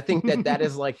was like, I think that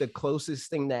is like the closest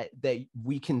thing that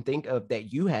we can think of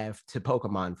that you have to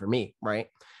Pokemon for me, right?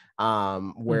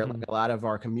 Where like a lot of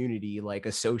our community like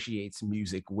associates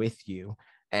music with you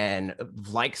and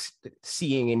likes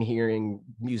seeing and hearing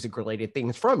music related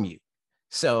things from you.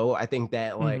 So I think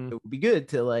that like it would be good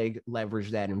to like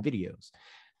leverage that in videos.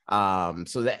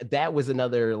 So that was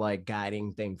another like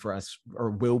guiding thing for us, or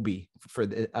will be for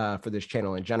this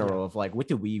channel in general, of like what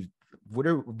do we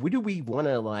want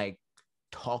to like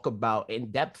talk about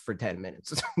in depth for 10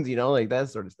 minutes, you know, like that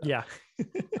sort of stuff.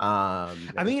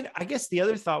 I mean, I guess the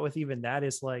other thought with even that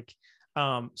is like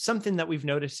something that we've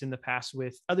noticed in the past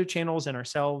with other channels and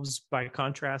ourselves by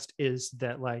contrast is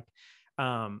that like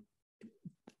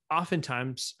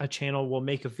oftentimes a channel will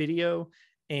make a video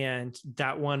and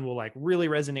that one will like really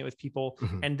resonate with people.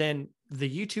 And then the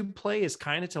YouTube play is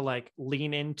kind of to like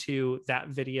lean into that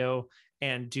video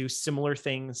and do similar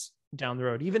things down the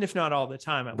road, even if not all the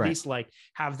time, at least like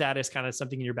have that as kind of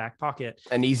something in your back pocket.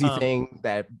 An easy thing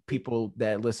that people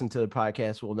that listen to the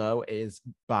podcast will know is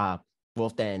Bob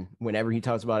Wolfden, whenever he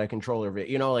talks about a controller,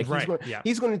 you know, like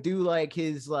he's going to do like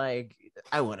his like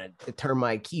I want to turn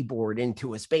my keyboard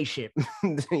into a spaceship.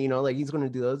 You know, like he's going to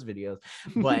do those videos,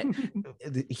 but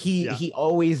he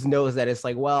always knows that it's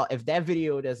like, well, if that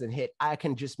video doesn't hit, I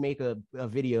can just make a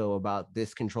video about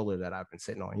this controller that I've been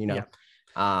sitting on, you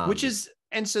know. Which is,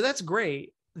 and so that's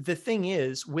great. The thing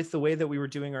is, with the way that we were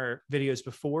doing our videos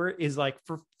before, is like,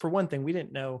 for one thing, we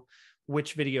didn't know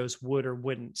which videos would or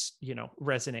wouldn't, you know,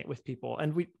 resonate with people,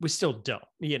 and we still don't,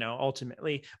 you know,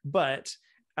 ultimately. But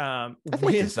I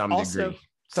think to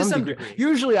some degree.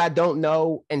 Usually I don't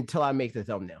know until I make the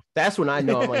thumbnail. That's when I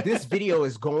know. I'm like, this video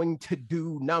is going to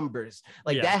do numbers.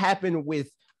 Like that happened with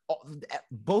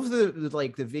both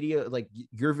the video, like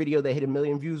your video that hit 1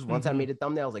 million views. Once I made a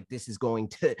thumbnail, I was like, this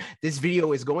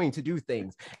video is going to do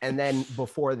things. And then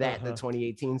before that, the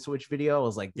 2018 Switch video, I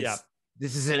was like,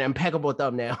 this is an impeccable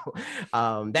thumbnail.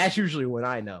 That's usually when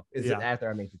I know, is after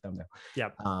I make the thumbnail.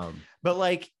 But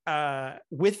like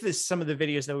with some of the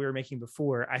videos that we were making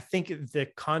before, I think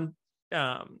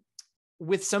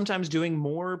with sometimes doing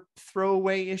more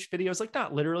throwaway-ish videos, like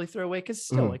not literally throwaway, because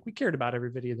still like we cared about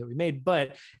every video that we made,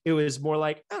 but it was more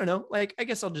like, I don't know, like, I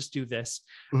guess I'll just do this.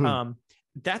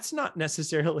 That's not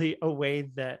necessarily a way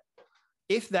that,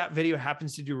 if that video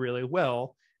happens to do really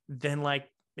well, then like,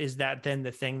 is that then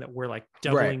the thing that we're like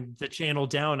doubling the channel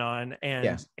down on,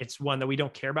 and it's one that we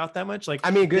don't care about that much? Like, I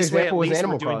mean, a good example was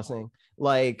Animal Crossing.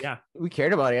 Like, we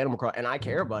cared about Animal Crossing, and I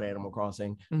care about Animal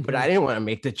Crossing, but I didn't want to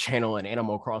make the channel an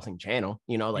Animal Crossing channel,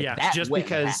 you know, like that just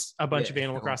because a bunch of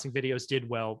Animal Crossing videos did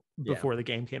well before the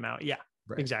game came out.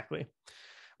 Exactly.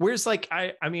 Whereas like,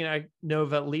 I mean, I know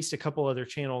of at least a couple other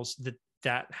channels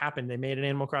that happened. They made an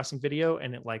Animal Crossing video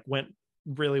and it like went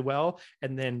really well,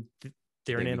 and then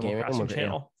they're an Animal Crossing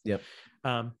channel.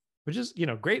 Which is, you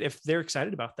know, great if they're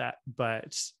excited about that.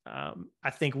 But I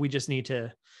think we just need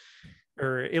to,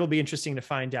 or it'll be interesting to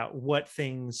find out what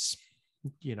things,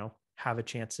 you know, have a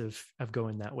chance of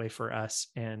going that way for us.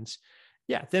 And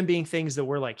them being things that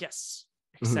we're like, yes,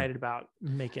 excited about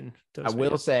making those. I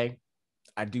will say,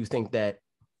 I do think that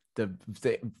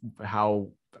how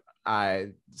I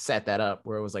set that up,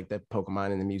 where it was like the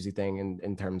Pokemon and the music thing, and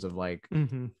in terms of like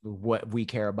what we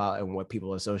care about and what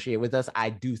people associate with us,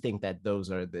 I do think that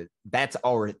that's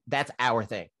our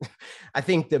thing. I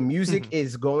think the music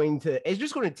it's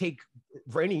just going to take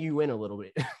reining you in a little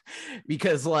bit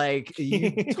because like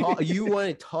you want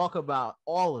to talk about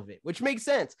all of it, which makes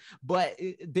sense, but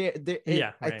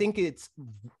I think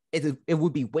it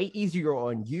would be way easier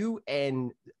on you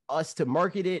and us to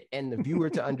market it and the viewer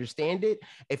to understand it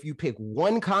if you pick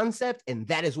one concept and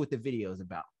that is what the video is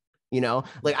about. You know,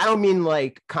 like, I don't mean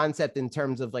like concept in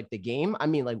terms of like the game. I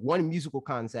mean like one musical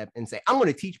concept and say, I'm going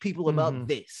to teach people about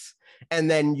this.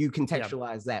 And then you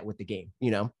contextualize that with the game,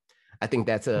 you know? I think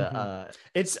that's I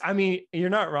mean, you're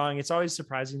not wrong. It's always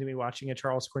surprising to me watching a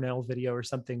Charles Cornell video or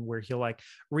something where he'll like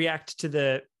react to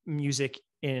the music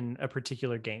in a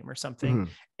particular game or something,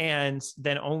 and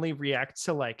then only react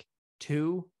to like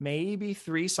 2, maybe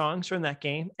 3 songs from that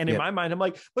game. And in my mind, I'm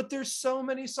like, but there's so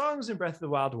many songs in Breath of the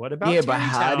Wild. What about but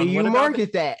how do you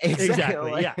market that?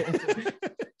 Exactly.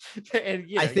 And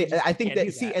I think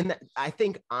that see, and I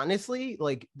think honestly,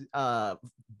 like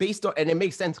based on, and it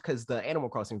makes sense because the Animal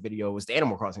Crossing video was the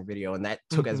Animal Crossing video, and that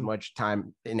took as much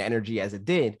time and energy as it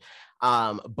did.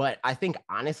 But I think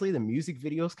honestly, the music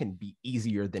videos can be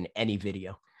easier than any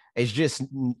video. It's just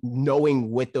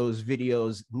knowing what those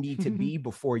videos need to be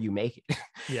before you make it.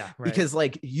 Because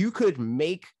like you could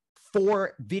make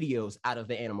 4 videos out of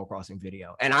the Animal Crossing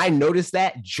video. And I noticed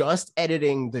that just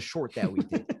editing the short that we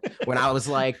did when I was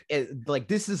like,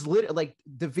 this is like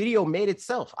the video made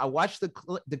itself. I watched the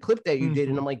clip that you did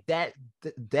and I'm like, that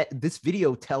this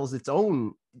video tells its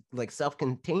own like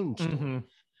self-contained story.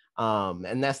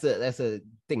 And that's a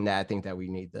thing that I think that we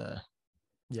need to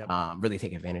really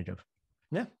take advantage of.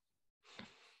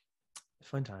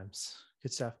 Fun times.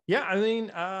 Good stuff. I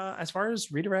mean, as far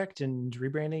as redirect and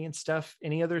rebranding and stuff,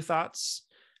 any other thoughts?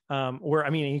 Or I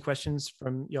mean, any questions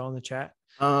from y'all in the chat?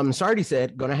 Sardi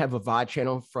said, gonna have a VOD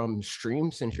channel from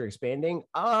stream since you're expanding.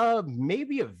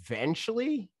 Maybe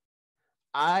eventually.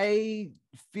 I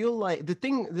feel like the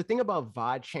thing about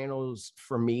VOD channels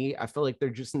for me, I feel like they're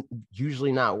just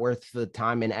usually not worth the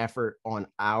time and effort on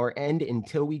our end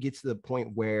until we get to the point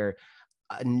where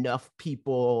enough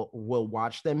people will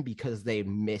watch them because they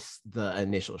missed the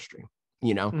initial stream,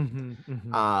 you know?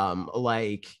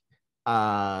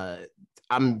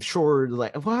 I'm sure,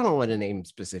 like, well, I don't want to name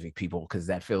specific people because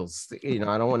that feels, you know,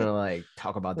 I don't want to like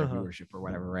talk about their viewership or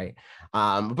whatever, right?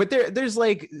 But there's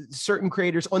like certain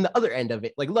creators on the other end of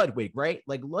it, like Ludwig, right?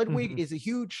 Like Ludwig is a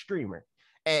huge streamer,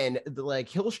 and like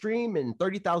he'll stream and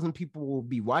 30,000 people will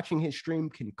be watching his stream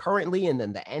concurrently, and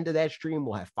then the end of that stream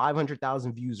will have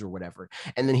 500,000 views or whatever,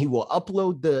 and then he will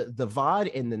upload the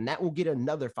VOD, and then that will get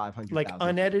another 500,000 like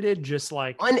unedited, just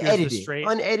like unedited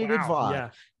wow, VOD. yeah.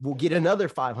 Will get another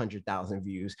 500,000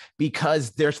 views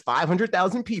because there's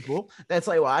 500,000 people that's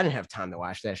like, well, I didn't have time to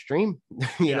watch that stream.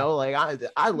 you know, like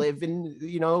I live in,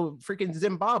 freaking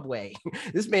Zimbabwe.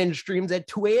 This man streams at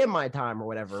 2 a.m. my time or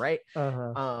whatever, right?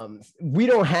 We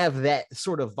don't have that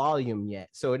sort of volume yet,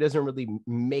 so it doesn't really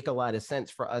make a lot of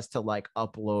sense for us to like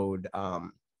upload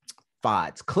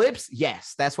VODs. Clips,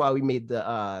 yes, that's why we made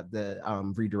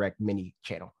the redirect mini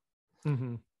channel.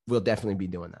 We'll definitely be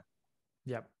doing that.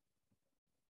 Yep.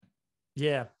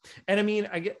 Yeah. And I mean,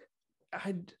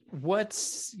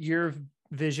 what's your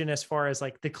vision as far as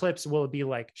like the clips? Will it be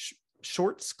like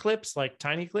shorts clips, like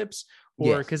tiny clips,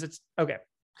 or because it's okay?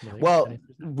 Well,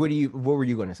 what were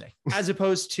you going to say? As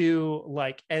opposed to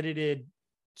like edited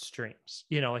streams,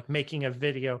 like making a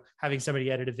video, having somebody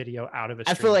edit a video out of a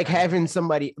stream. I feel like having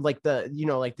somebody like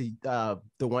the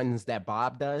ones that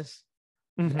Bob does,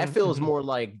 that feels more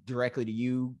like directly to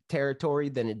you territory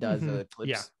than it does a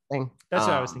clips thing. That's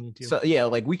what I was thinking too. So yeah,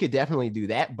 like we could definitely do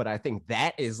that, but I think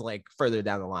that is like further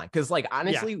down the line, because like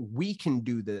honestly, we can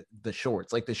do the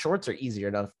shorts. Like the shorts are easy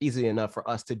enough for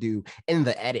us to do in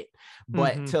the edit,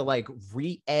 but to like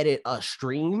re-edit a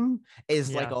stream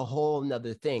is like a whole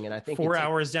nother thing. And I think 4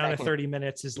 hours down to 30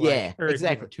 minutes is like,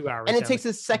 exactly 2 hours, and it takes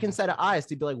a second set of eyes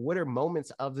to be like, what are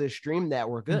moments of this stream that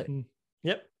were good?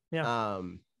 Yep. Yeah.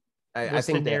 I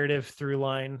think the narrative through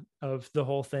line of the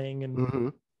whole thing,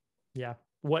 and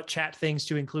what chat things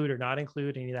to include or not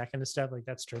include, any of that kind of stuff. Like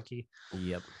that's tricky.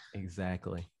 Yep,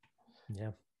 exactly.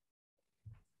 Yeah.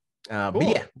 Cool. But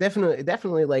yeah,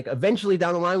 definitely like eventually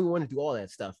down the line, we want to do all that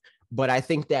stuff. But I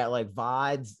think that like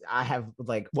VODs, I have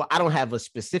like, well, I don't have a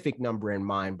specific number in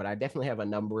mind, but I definitely have a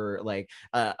number, like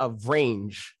a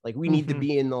range. Like we need to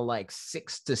be in the like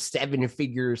 6 to 7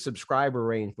 figure subscriber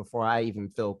range before I even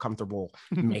feel comfortable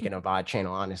making a VOD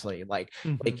channel, honestly. Like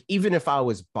even if I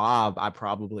was Bob, I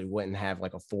probably wouldn't have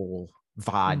like a full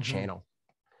VOD channel.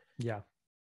 Yeah.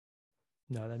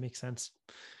 No, that makes sense.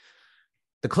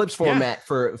 The clips format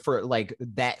for like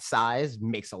that size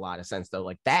makes a lot of sense though.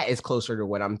 Like that is closer to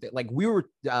what I'm like. We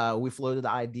floated the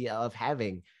idea of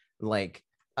having like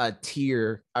a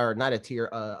tier, or not a tier,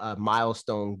 a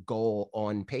milestone goal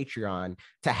on Patreon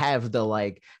to have the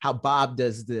like how Bob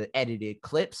does the edited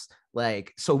clips,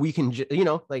 like so we can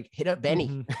like hit up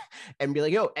Benny and be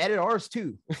like, yo, edit ours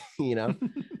too.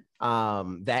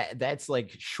 That's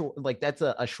like short, like that's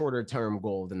a shorter term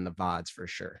goal than the VODs for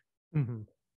sure.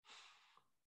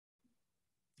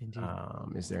 Indeed.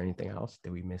 Is there anything else?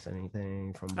 Did we miss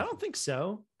anything from before? I don't think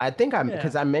so. I think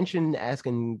because I mentioned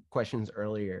asking questions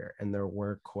earlier, and there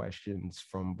were questions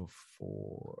from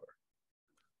before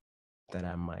that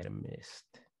I might have missed.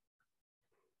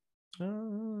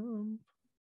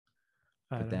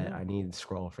 I need to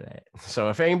scroll for that. So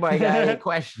if anybody got any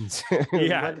questions,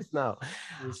 let us know.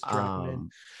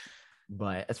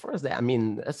 But as far as that, I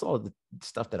mean, that's all the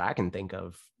stuff that I can think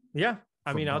of. Yeah.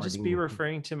 I mean, I'll just be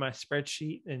referring to my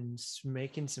spreadsheet and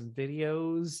making some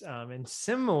videos. And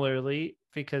similarly,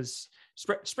 because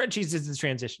spreadsheets is the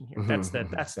transition here. That's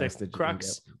the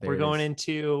crux. We're going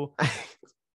into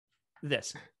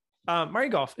this. Mario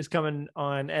Golf is coming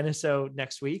on NSO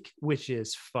next week, which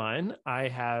is fun. I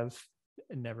have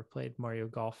never played Mario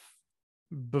Golf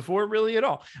before really at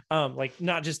all. Like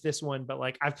not just this one, but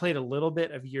like I've played a little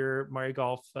bit of your Mario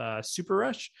Golf Super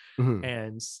Rush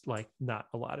and like not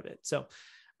a lot of it. So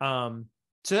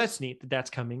that's neat that's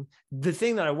coming. The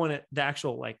thing that I want to, the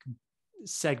actual like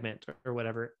segment or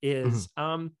whatever is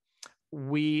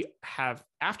we have,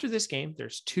 after this game,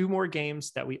 there's 2 more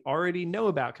games that we already know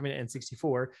about coming to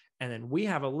N64. And then we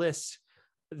have a list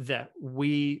that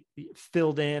we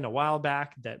filled in a while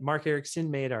back that Mark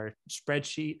Erickson made our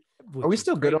spreadsheet. Are we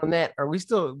still good on that?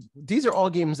 These are all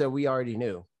games that we already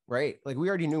knew, right? Like we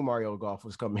already knew Mario Golf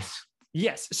was coming.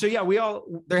 Yes. So yeah,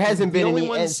 there hasn't been any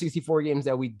N64 games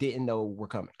that we didn't know were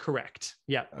coming. Correct.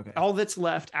 Yeah. Okay. All that's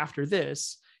left after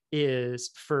this is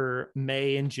for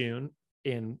May and June,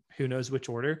 in who knows which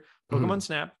order, Pokemon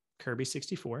Snap, Kirby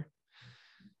 64.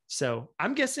 So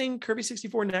I'm guessing Kirby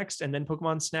 64 next, and then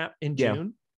Pokemon Snap in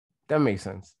June. That makes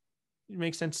sense. It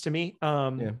makes sense to me.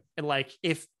 And like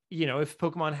if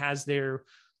Pokemon has their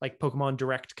like Pokemon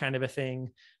Direct kind of a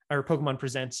thing, or Pokemon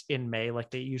Presents in May, like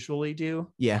they usually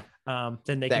do. Yeah.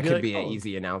 Then that could be an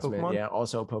easy announcement. Pokemon? Yeah.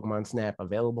 Also, Pokemon Snap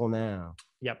available now.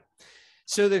 Yep.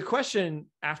 So the question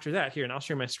after that here, and I'll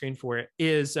share my screen for it,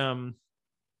 is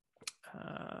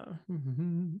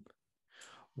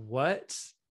what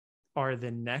are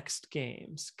the next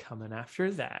games coming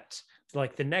after that?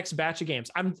 Like the next batch of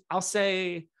games. I'll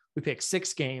say we pick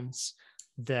 6 games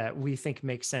that we think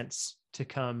make sense to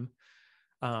come.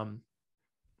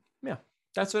 Yeah,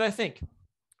 that's what I think.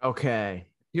 Okay.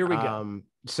 Here we go.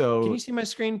 So can you see my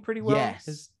screen pretty well?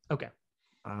 Yes. Okay.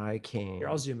 I can. Here,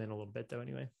 I'll zoom in a little bit though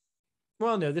anyway.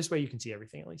 Well, no, this way you can see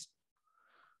everything at least.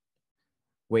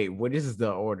 Wait, what is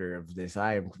the order of this?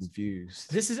 I am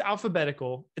confused. This is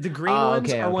alphabetical. The green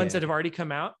ones are ones that have already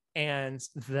come out, and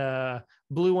the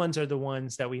blue ones are the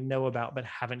ones that we know about but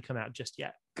haven't come out just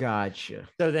yet. Gotcha.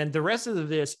 So then the rest of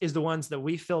this is the ones that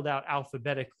we filled out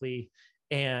alphabetically,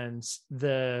 and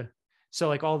so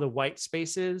like all the white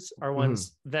spaces are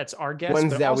ones that's our guess.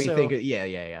 Ones that also, we think,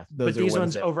 yeah. But these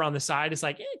ones over on the side, it's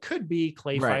like it could be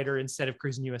Clay Fighter instead of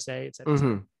Cruising USA,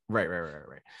 etc. Right.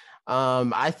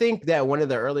 I think that one of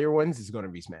the earlier ones is going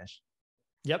to be Smash.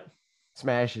 Yep.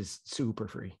 Smash is super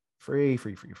free. Free.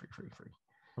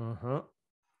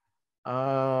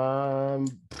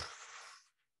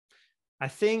 I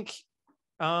think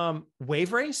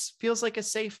Wave Race feels like a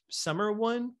safe summer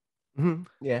one.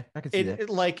 Yeah, I can see that.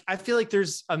 Like I feel like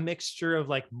there's a mixture of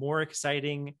like more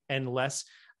exciting and less.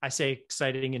 I say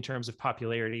exciting in terms of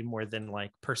popularity more than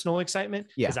like personal excitement,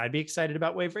 because I'd be excited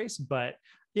about Wave Race, but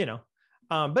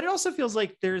but it also feels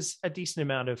like there's a decent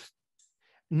amount of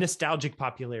nostalgic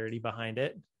popularity behind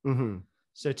it.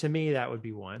 So to me, that would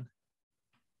be one.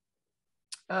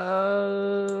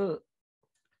 I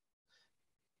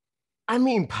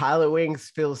mean, Pilot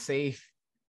Wings feels safe.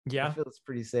 Yeah, it feels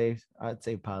pretty safe. I'd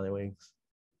say Pilot Wings.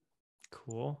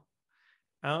 Cool.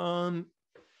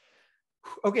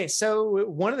 Okay, so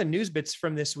one of the news bits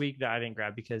from this week that I didn't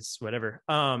grab because whatever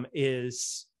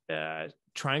is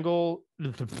Triangle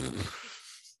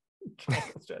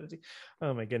Strategy.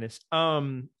 Oh my goodness.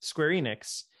 Square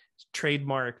Enix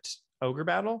trademarked Ogre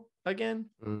Battle again.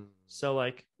 So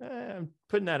like I'm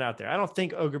putting that out there. I don't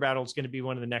think Ogre Battle is going to be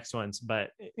one of the next ones,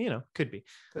 but could be.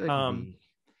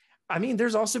 I mean,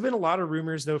 there's also been a lot of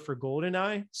rumors though for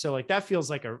GoldenEye. So like that feels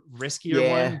like a riskier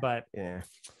one, but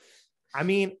I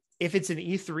mean, if it's an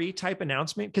E3 type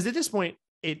announcement, because at this point,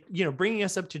 bringing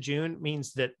us up to June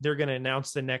means that they're going to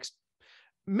announce the next,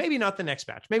 maybe not the next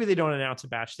batch. Maybe they don't announce a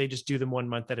batch. They just do them 1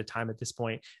 month at a time at this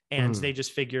point. And they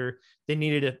just figure they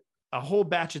needed a whole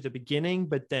batch at the beginning,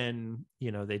 but then,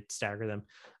 they'd stagger them.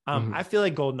 I feel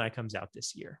like GoldenEye comes out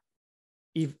this year,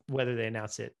 whether they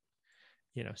announce it,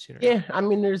 sooner. Yeah. I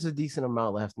mean, there's a decent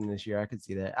amount left in this year. I could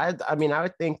see that. I mean, I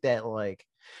would think that like,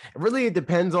 it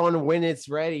depends on when it's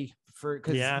ready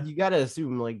because you got to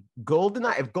assume like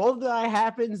GoldenEye, if GoldenEye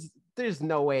happens, there's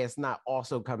no way it's not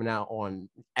also coming out on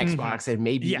Xbox and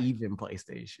maybe even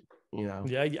PlayStation, Yeah.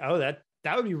 Oh, that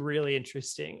would be really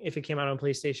interesting if it came out on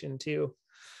PlayStation too.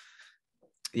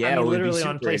 Yeah, I mean, literally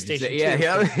on PlayStation. Yeah.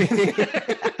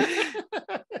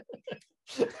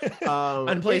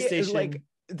 On PlayStation. Like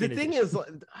the thing is,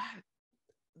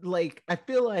 like I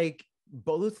feel like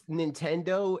both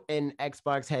Nintendo and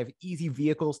Xbox have easy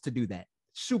vehicles to do that.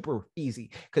 Super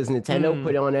easy because Nintendo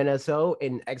put it on NSO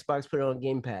and Xbox put it on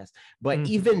Game Pass. But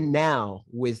even now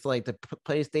with like the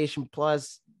PlayStation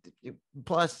Plus,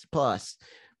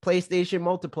 PlayStation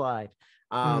multiplied,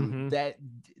 that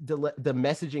the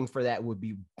messaging for that would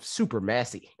be super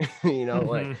messy.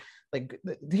 Like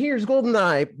here's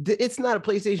GoldenEye. It's not a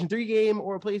PlayStation 3 game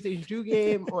or a PlayStation 2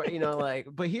 game, or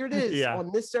but here it is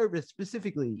on this service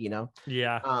specifically.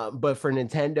 But for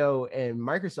Nintendo and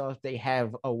Microsoft, they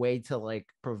have a way to like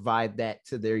provide that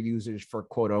to their users for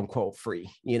quote unquote free.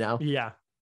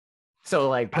 So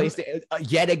like PlayStation,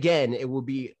 yet again, it will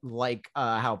be like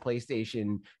how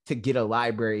PlayStation, to get a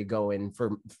library going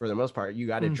for the most part, you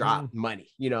got to drop money.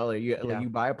 Like you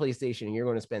buy a PlayStation and you're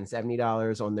going to spend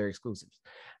 $70 on their exclusives.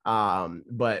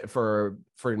 But for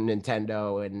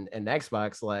Nintendo and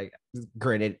Xbox, like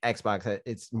granted, Xbox,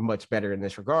 it's much better in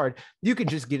this regard. You can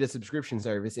just get a subscription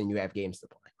service and you have games to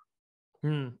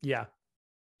play.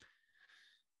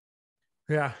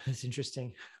 Yeah, that's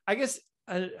interesting. I guess.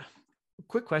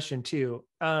 Quick question too.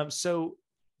 So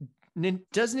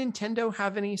does Nintendo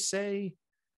have any say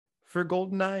for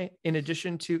GoldenEye in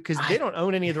addition to, because they don't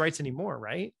own any of the rights anymore,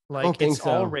 right? Like it's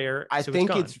all Rare. I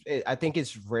think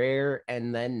it's Rare,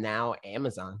 and then now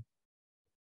Amazon.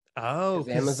 Oh,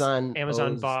 Amazon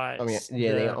bought.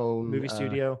 they own movie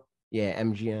studio.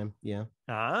 MGM. Yeah.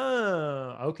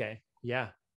 Oh, okay. Yeah.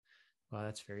 Wow,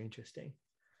 that's very interesting.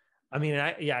 I mean,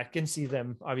 I can see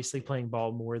them obviously playing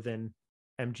ball more than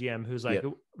MGM, who's like,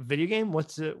 video game?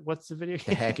 What's the video game?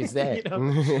 The heck is that?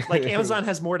 Like Amazon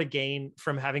has more to gain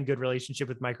from having good relationship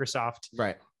with Microsoft,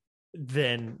 right?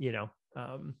 Than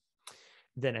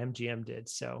than MGM did.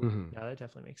 So Mhm. no, that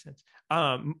definitely makes sense.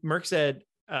 Merck said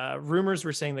rumors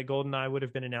were saying that GoldenEye would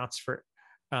have been announced for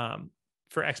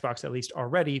Xbox at least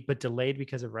already, but delayed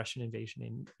because of Russian invasion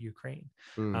in Ukraine.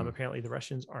 Mhm. Apparently, the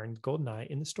Russians are in GoldenEye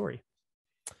in the story.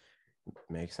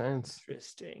 Makes sense.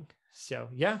 Interesting. So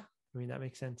yeah, I mean that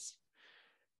makes sense.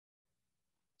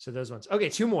 So those ones. Okay,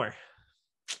 two more.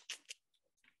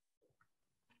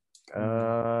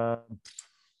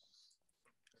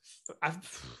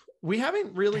 We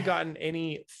haven't really gotten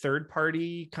any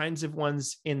third-party kinds of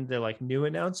ones in the like new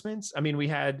announcements. I mean, we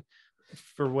had,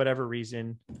 for whatever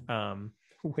reason,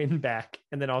 Win Back,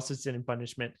 and then also Sin and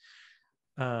Punishment.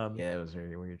 Yeah, it was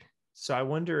very weird. So I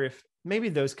wonder if maybe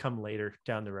those come later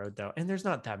down the road, though. And there's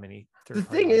not that many. The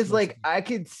thing is, like, I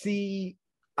could see.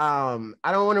 I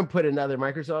don't want to put another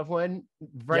Microsoft one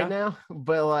right now,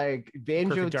 but like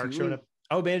Banjo Dark 2, showing up.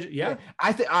 Oh, Banjo, yeah.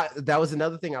 I think that was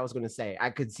another thing I was going to say.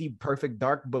 I could see Perfect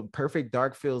Dark, but Perfect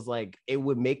Dark feels like it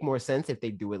would make more sense if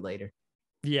they do it later.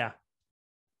 Yeah,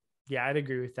 I'd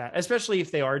agree with that. Especially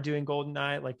if they are doing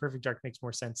GoldenEye, like Perfect Dark makes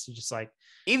more sense to just like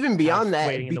even beyond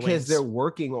that, because they're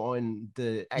working on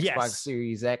the Xbox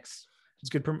Series X. It's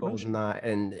good promotion.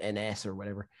 GoldenEye and S or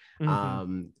whatever.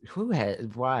 Mm-hmm.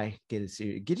 Why get a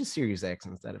Series X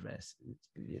instead of S?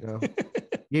 You know,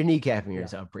 you're kneecapping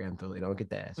yourself preemptively. Don't get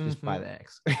the S, just buy the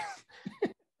X.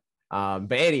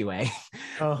 But anyway,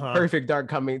 Perfect Dark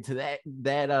coming to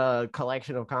that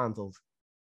collection of consoles.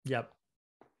 Yep.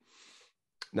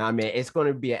 Nah, man, it's going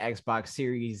to be an Xbox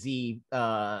Series Z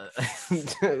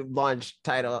launch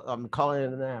title. I'm calling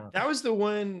it now. That was the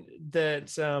one that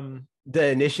the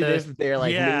initiative. They're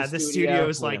like, the studio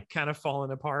is like kind of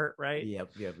falling apart, right? Yep.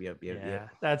 Yeah,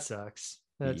 that sucks.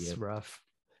 That's rough.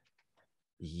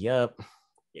 Yep.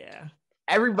 Yeah.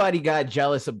 Everybody got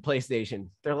jealous of PlayStation.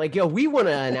 They're like, yo, we want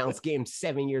to announce games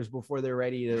 7 years before they're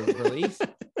ready to release.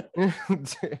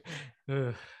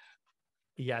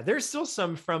 Yeah, there's still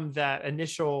some from that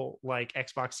initial like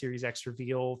Xbox Series X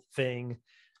reveal thing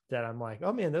that I'm like,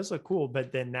 oh man, those look cool.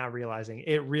 But then now realizing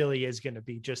it really is going to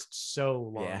be just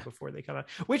so long before they come out,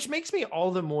 which makes me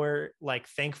all the more like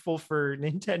thankful for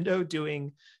Nintendo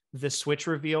doing the Switch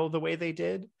reveal the way they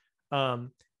did.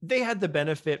 They had the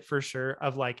benefit for sure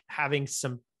of like having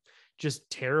some just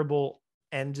terrible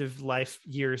end of life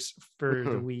years for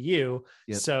the Wii U.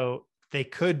 Yep. So they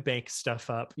could make stuff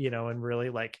up, you know, and really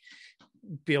like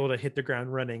be able to hit the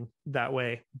ground running that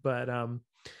way. But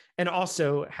and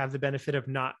also have the benefit of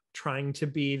not trying to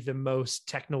be the most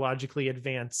technologically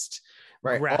advanced,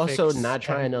 right? Also not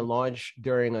trying to launch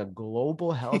during a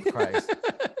global health crisis.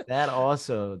 That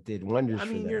also did wonders. I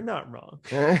mean, for you're not wrong.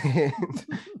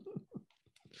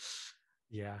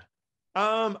 Yeah.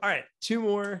 All right, two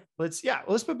more. Let's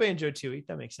put Banjo Tooie.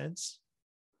 That makes sense.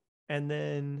 And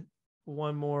then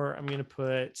one more. I'm gonna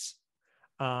put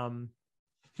I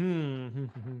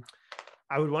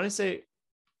would want to say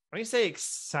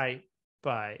Excite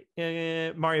by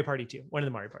Mario Party 2, one of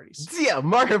the Mario parties. Yeah,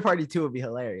 Mario Party 2 would be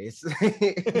hilarious.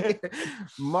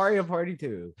 Mario Party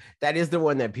 2. That is the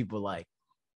one that people like.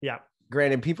 Yeah.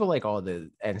 Granted, people like all the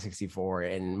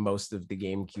N64 and most of the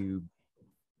GameCube.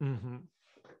 Mm-hmm.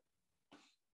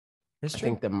 I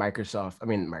think the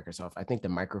I think the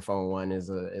microphone one is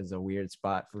a weird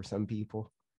spot for some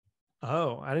people.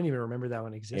 Oh, I didn't even remember that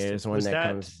one existed. There's one that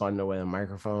comes bundled with a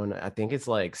microphone. I think it's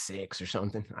like 6 or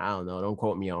something. I don't know. Don't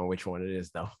quote me on which one it is,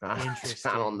 though. I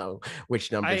don't know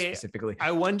which number specifically.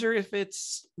 I wonder if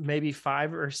it's maybe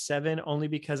 5 or 7, only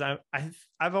because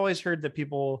I've always heard that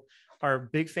people are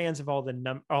big fans of all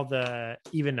the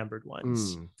even numbered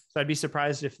ones. So I'd be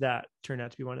surprised if that turned out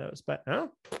to be one of those. But I don't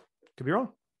know. Could be wrong.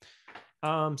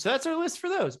 So that's our list for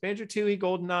those: Banjo Tooie,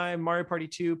 GoldenEye, Mario Party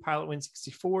 2, Pilot Wing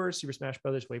 64, Super Smash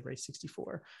Brothers, Wave Race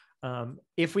 64.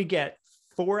 If we get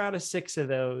 4 out of 6 of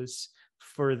those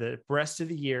for the rest of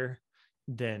the year,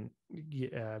 then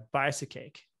buy us a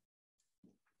cake.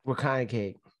 What kind of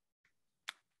cake?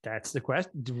 That's the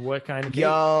question. What kind of cake?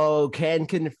 Yo, can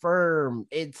confirm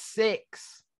it's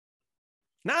 6.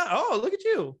 Oh, look at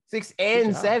you. 6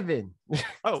 and 7.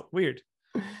 Oh, weird.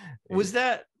 Was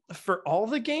that for all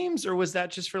the games, or was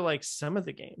that just for like some of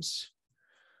the games?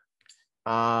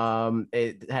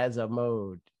 It has a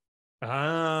mode.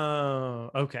 Oh,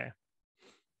 okay.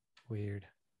 Weird.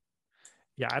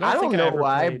 Yeah, I don't know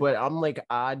why, but I'm like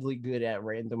oddly good at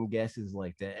random guesses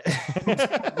like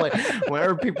that. Like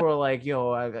whenever people are like, "Yo,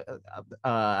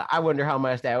 I wonder how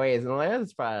much that weighs," and I'm like,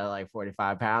 "It's probably like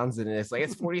 45 pounds," and it's like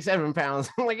it's 47 pounds.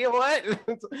 I'm like, "Yo, what?"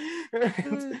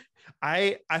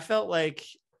 I felt like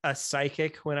a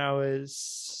psychic when I was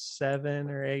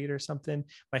 7 or 8 or something.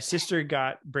 My sister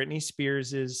got Britney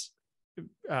Spears's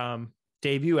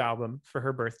debut album for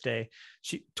her birthday.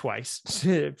 She twice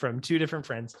from two different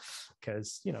friends,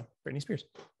 because Britney Spears.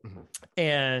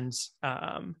 And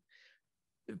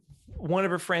one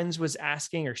of her friends was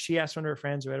asking, or she asked one of her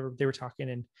friends, or whatever, they were talking,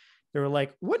 and they were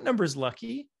like, "What number is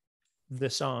Lucky?" The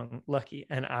song Lucky.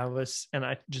 And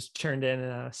I just turned in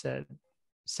and I said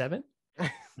 7.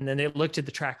 And then they looked at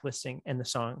the track listing, and the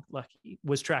song Lucky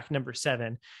was track number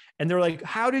 7. And they were like,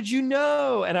 "How did you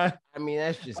know?" And I mean,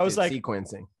 that's just I was like,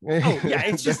 sequencing. Oh yeah,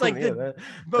 it's just like the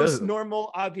most that-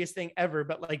 normal, obvious thing ever.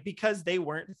 But like, because they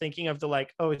weren't thinking of the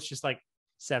like, oh, it's just like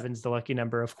 7's the lucky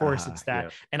number. Of course it's that.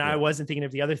 Yeah, and yeah. I wasn't thinking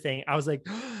of the other thing. I was like,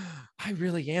 oh, I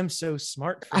really am so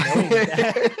smart for knowing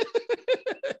that.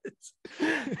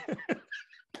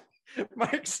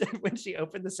 Mark said when she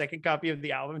opened the second copy of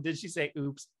the album, did she say,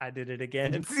 "Oops, I did it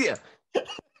again"? Yeah.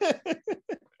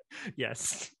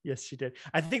 Yes, she did.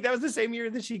 I think that was the same year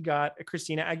that she got a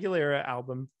Christina Aguilera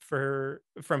album from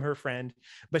her friend,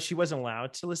 but she wasn't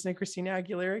allowed to listen to Christina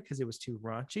Aguilera because it was too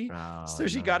raunchy. So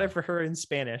she got it for her in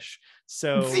Spanish.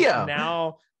 So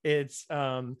now it's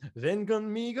ven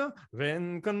conmigo,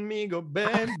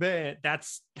 baby.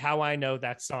 That's how I know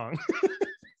that song.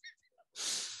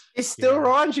 It's still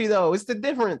raunchy though. What's the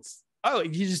difference? Oh,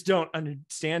 you just don't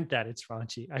understand that it's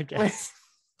raunchy, I guess.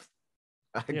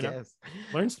 I guess.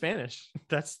 Learn Spanish.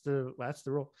 That's the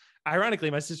rule. Ironically,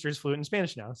 my sister is fluent in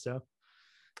Spanish now, so.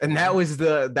 And that was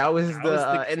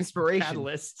the inspiration.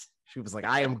 Catalyst. She was like,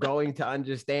 "I am going to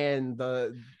understand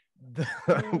the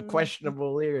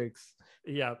questionable lyrics."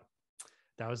 Yeah,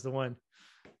 that was the one.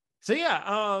 So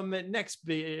yeah, next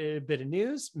bit of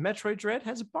news: Metroid Dread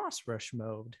has a boss rush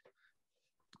mode.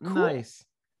 Cool. Nice.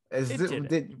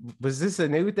 Was this a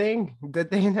new thing that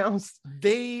they announced?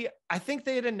 I think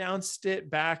they had announced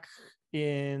it back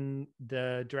in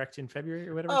the direct in February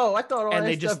or whatever. Oh, I thought all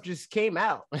that stuff just came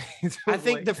out. I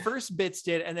think the first bits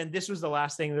did, and then this was the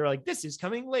last thing. They were like, "This is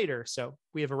coming later," so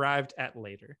we have arrived at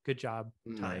later. Good job.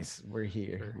 Nice. We're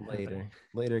here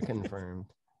later confirmed.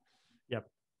 Yep.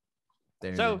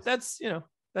 So that's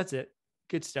it.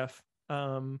 Good stuff.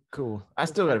 Cool. I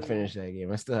still gotta finish that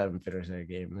game. I still haven't finished that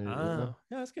game. Yeah,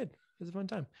 that's good. It's a fun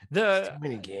time. Too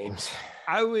many games.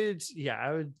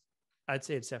 I'd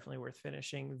say it's definitely worth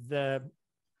finishing.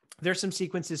 There's some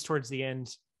sequences towards the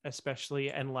end,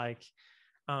 especially, and like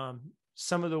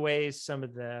some of the ways, I'm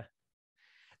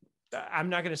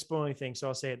not going to spoil anything, so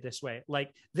I'll say it this way.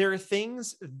 Like, there are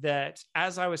things that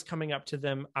as I was coming up to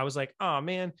them, I was like, oh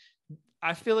man,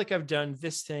 I feel like I've done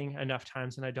this thing enough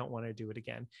times and I don't want to do it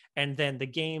again. And then the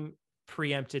game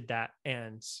preempted that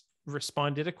and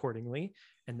responded accordingly.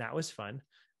 And that was fun.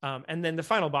 And then the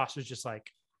final boss was just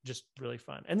really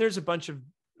fun. And there's a bunch of,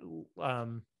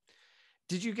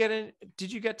 did you get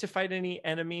to fight any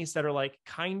enemies that are like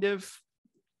kind of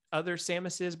other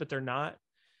Samuses, but they're not?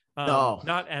 No.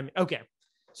 Okay.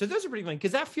 So those are pretty fun,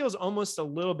 because that feels almost a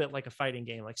little bit like a fighting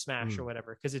game, like Smash or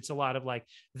whatever, because it's a lot of like,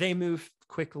 they move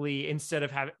quickly instead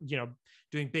of having,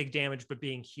 doing big damage, but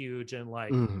being huge and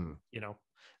like,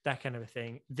 that kind of a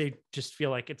thing. They just feel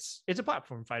like it's a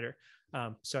platform fighter.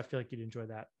 So I feel like you'd enjoy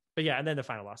that. But yeah, and then the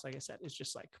final boss, like I said, is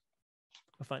just like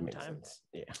a fun time. Sense.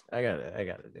 Yeah, I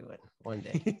gotta do it one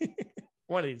day.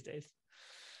 One of these days.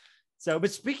 So,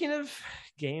 but speaking of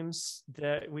games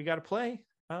that we got to play,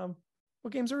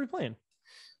 what games are we playing?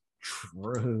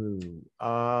 True.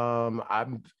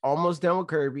 I'm almost done with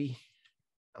Kirby.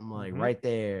 I'm like right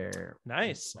there.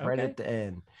 Nice. Right at the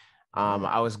end.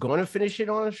 I was going to finish it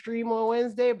on a stream on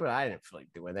Wednesday, but I didn't feel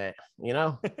like doing that,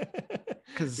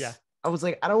 because I was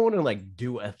like, I don't want to like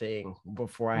do a thing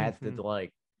before I had to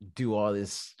like do all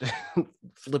this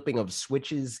flipping of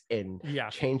switches and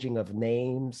changing of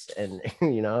names, and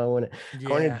I want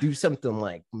to do something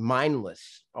like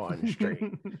mindless on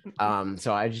stream.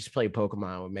 So I just played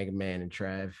Pokemon with Mega Man and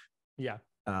Trev,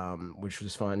 which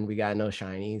was fun. We got no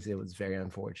shinies. It was very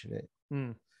unfortunate.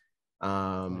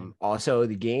 Also,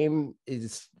 the game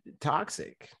is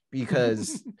toxic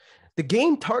because the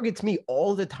game targets me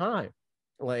all the time.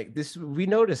 Like this, we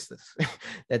noticed this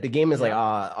that the game is like,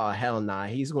 hell nah,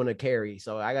 he's going to carry,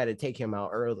 so I got to take him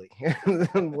out early.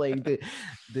 Like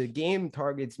the game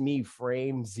targets me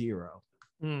frame 0,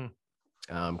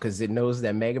 because it knows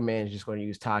that Mega Man is just going to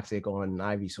use toxic on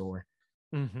Ivysaur.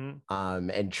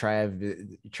 And Trev,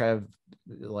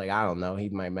 like, I don't know, he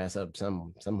might mess up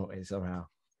some way somehow.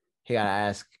 He got to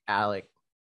ask Alec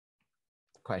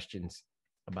questions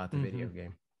about the video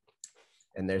game.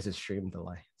 And there's a stream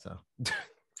delay, so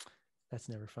that's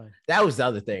never fun. That was the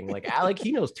other thing. Like Alec,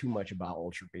 he knows too much about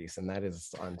Ultra Beast, and that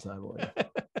is unsettling.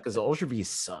 because the Ultra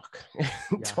Beasts suck. Yeah.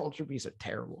 Ultra Beasts are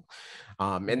terrible.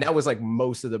 And that was like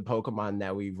most of the Pokemon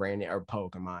that we ran, or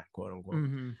Pokemon, quote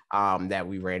unquote, that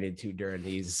we ran into during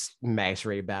these max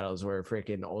raid battles were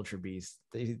freaking Ultra Beasts.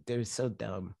 They're so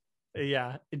dumb.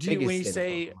 Yeah. When you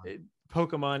say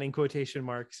Pokemon in quotation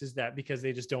marks, is that because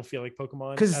they just don't feel like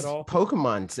Pokemon at all?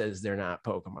 Pokemon says they're not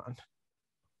Pokemon.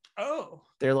 Oh,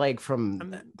 they're like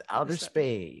from outer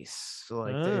space. So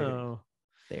like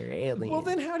they're aliens. Well,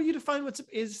 then how do you define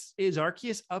is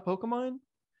Arceus a Pokemon?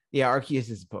 Yeah, Arceus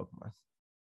is a Pokemon.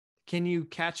 Can you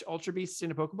catch Ultra Beasts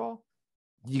in a Pokeball?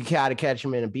 You gotta catch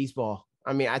them in a Beast Ball.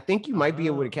 I mean, I think you might be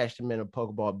able to catch them in a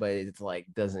Pokeball, but it's like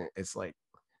it's like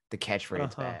the catch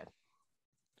rate's bad.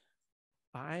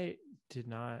 I did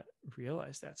not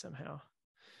realize that somehow.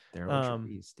 They're Ultra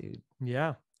Beasts, dude.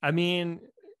 Yeah. I mean,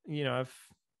 I've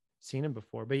seen them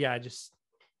before, but yeah, I just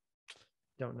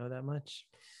don't know that much.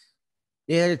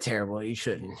 Yeah, they're terrible. You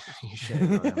shouldn't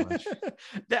know that much.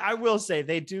 I will say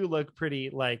they do look pretty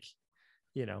like,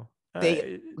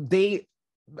 they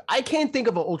I can't think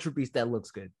of an Ultra Beast that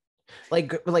looks good. Like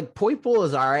Poipole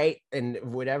is all right, and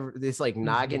whatever this like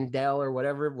Naggandel or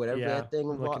whatever that thing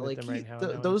about,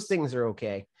 like those things are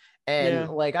okay. And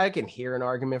like I can hear an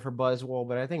argument for Buzzwole,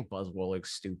 but I think Buzzwole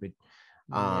looks stupid.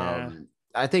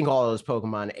 I think all those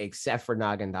Pokemon except for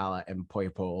Nagandala and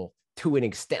Poipole, to an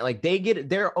extent, like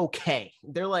they're okay.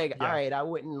 They're like, all right, I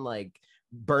wouldn't like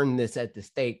burn this at the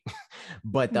stake,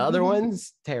 but the other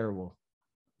ones, terrible.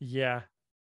 Yeah.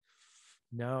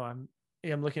 No, I'm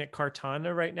looking at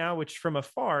Kartana right now, which from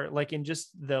afar, like in just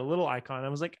the little icon, I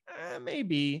was like,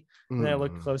 maybe. And then I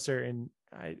looked closer and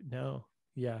I know.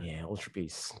 Yeah. Yeah, Ultra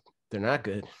Beasts. They're not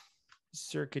good.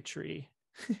 Circuitry.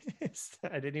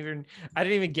 I didn't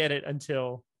even get it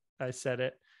until I said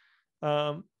it.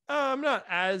 I'm not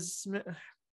as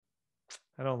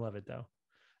I don't love it though.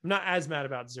 I'm not as mad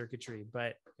about Circuitry,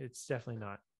 but it's definitely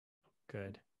not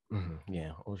good.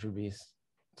 Yeah, Ultra Beast,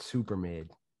 super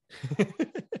mid.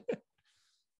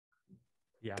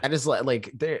 Yeah, I just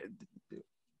like they're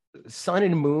Sun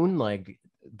and Moon, like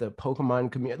the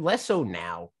Pokemon community, less so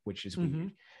now, which is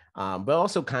weird, but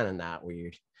also kind of not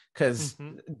weird because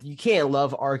you can't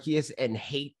love Arceus and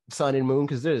hate Sun and Moon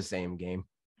because they're the same game.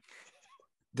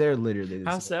 They're literally the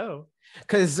how same. so?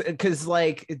 Because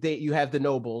like you have the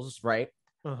nobles, right?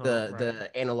 The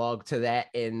analog to that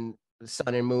in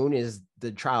Sun and Moon is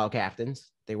the trial captains.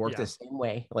 They work the same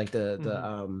way, like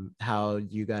the how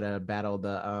you gotta battle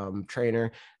the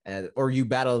trainer, or you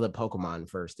battle the Pokemon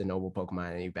first, the noble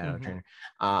Pokemon, and you battle the trainer.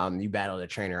 You battle the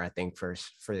trainer, I think,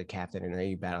 first for the captain, and then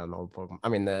you battle an old Pokemon. I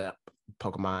mean the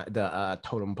Pokemon, the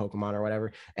totem Pokemon or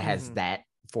whatever. It has that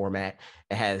format.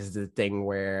 It has the thing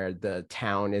where the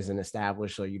town isn't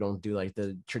established, so you don't do like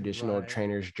the traditional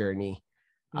trainer's journey.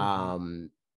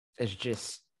 It's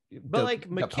just but like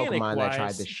mechanic Pokemon that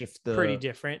tried to shift the pretty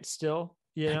different still,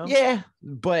 yeah,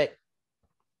 but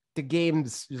the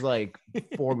game's like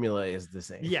formula is the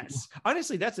same. Yes,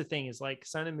 honestly, that's the thing, is like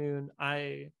Sun and Moon,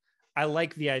 I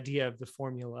like the idea of the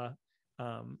formula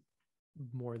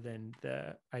more than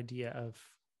the idea of,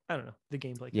 I don't know, the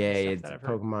gameplay. Yeah, it's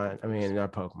Pokemon. I mean,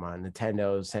 not Pokemon.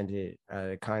 Nintendo sent it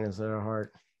kindness of their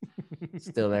heart.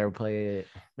 Still never play it.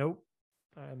 Nope.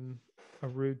 I'm a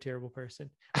rude, terrible person.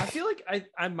 I feel like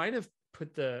I might have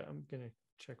put I'm gonna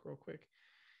check real quick.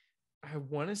 I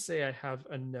want to say I have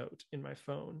a note in my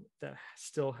phone that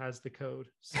still has the code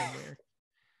somewhere.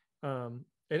 And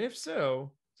if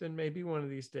so, then maybe one of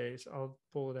these days I'll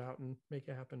pull it out and make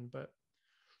it happen. But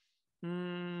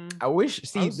I wish.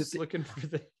 I was looking for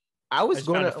the. I was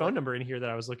going to a phone number in here that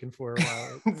I was looking for a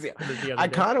while. I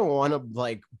kind of want to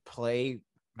like play.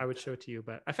 I would show it to you,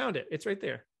 but I found it. It's right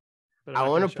there. I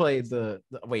want to play the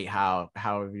wait. How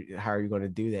are you going to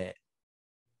do that?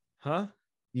 Huh?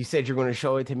 You said you're going to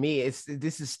show it to me.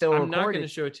 This is still I'm recorded. not going to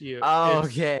show it to you. Oh,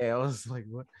 okay. I was like,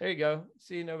 what? There you go.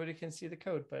 See, nobody can see the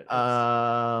code, but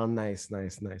nice.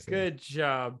 Good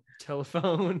job,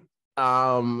 telephone.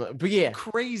 But yeah,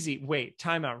 crazy. Wait,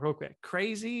 time out real quick.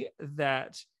 Crazy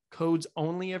that codes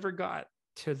only ever got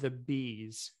to the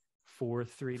B's for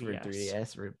 3DS. For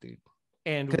 3DS, dude.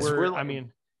 And we're like, I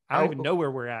mean, I don't even know where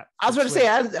we're at. I was going to say,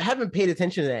 I haven't paid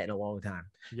attention to that in a long time.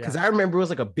 Because I remember it was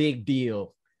like a big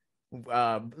deal.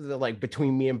 Like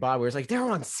between me and Bob, where it's like, they're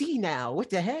on C now. What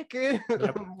the heck? Yep.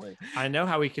 I know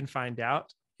how we can find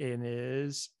out. It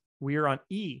is we're on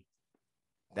E.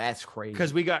 That's crazy.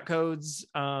 Because we got codes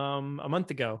a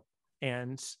month ago,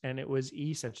 and it was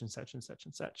E such and such and such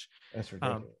and such. That's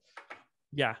ridiculous.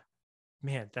 Yeah,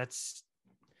 man, that's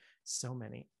so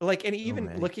many. Like, and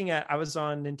even looking at, I was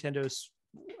on Nintendo's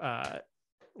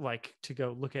like to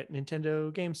go look at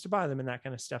Nintendo games to buy them and that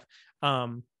kind of stuff.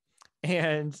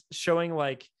 and showing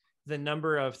like the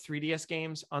number of 3DS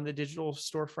games on the digital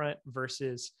storefront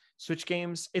versus Switch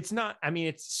games. It's not, I mean,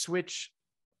 it's Switch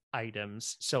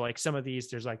items. So like some of these,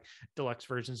 there's like deluxe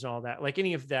versions and all that. Like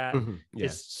any of that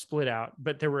is split out,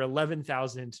 but there were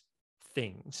 11,000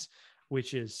 things,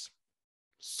 which is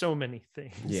so many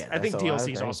things. Yeah, I think that's a lot of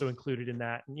DLC is things. also included in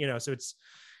that, you know, so it's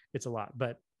a lot,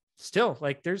 but still,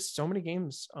 like there's so many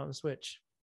games on the Switch,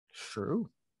 True.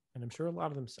 and I'm sure a lot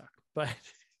of them suck, but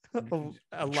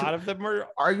a lot of them are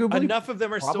Arguably, enough of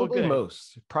them are still good.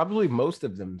 Probably most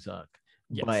of them suck.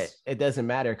 Yes. But it doesn't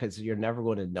matter because you're never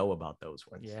going to know about those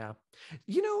ones. Yeah.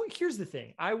 You know, here's the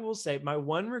thing. I will say my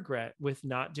one regret with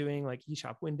not doing like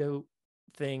eShop window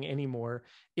thing anymore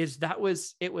is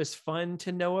it was fun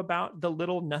to know about the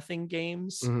little nothing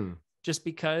games just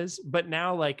because, but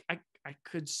now like I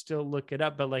could still look it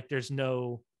up, but like there's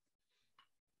no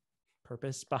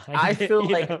purpose behind it. I feel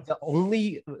like the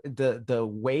only the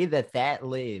way that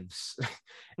lives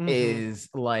is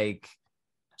like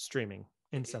streaming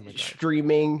in some regard.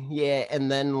 Streaming, yeah,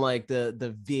 and then like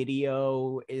the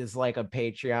video is like a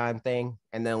Patreon thing,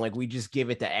 and then like we just give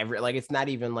it to like it's not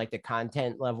even like the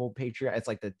content level Patreon, it's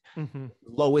like the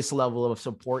lowest level of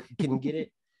support you can get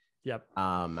it. Yep.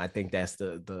 I think that's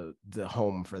the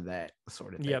home for that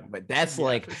sort of thing. Yep. But that's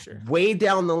like way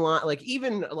down the line, like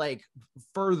even like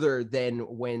further than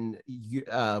when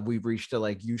we've reached a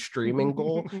like you streaming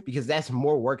goal, because that's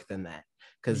more work than that.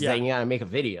 Because then you gotta make a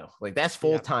video. Like that's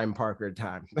full-time Parker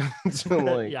time. So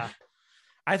like, yeah.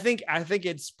 I think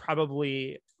it's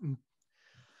probably,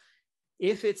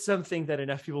 if it's something that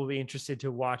enough people will be interested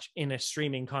to watch in a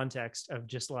streaming context of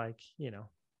just like, you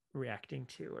know, reacting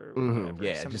to or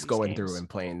whatever, just going through and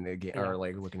playing the game or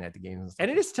like looking at the games and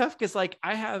it is tough because like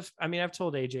I've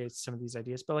told AJ some of these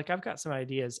ideas, but like I've got some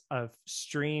ideas of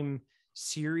stream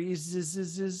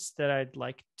series that I'd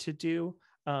like to do,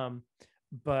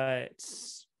 but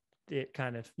it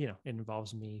kind of, you know, it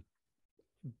involves me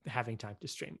having time to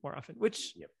stream more often,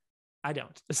 which I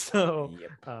don't. So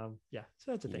so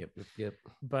that's a thing.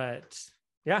 But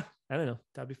yeah, I don't know,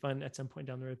 that'd be fun at some point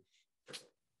down the road.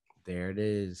 There it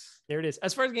is.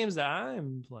 As far as games that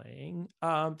I'm playing,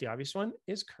 the obvious one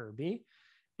is Kirby.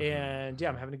 And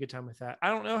I'm having a good time with that. I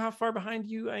don't know how far behind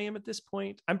you I am at this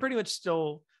point. I'm pretty much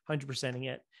still 100%ing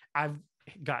it. I've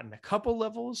gotten a couple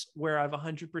levels where I've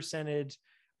 100%ed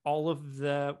all of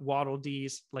the Waddle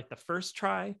Dees like the first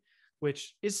try,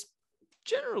 which is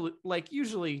generally like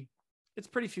usually it's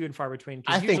pretty few and far between.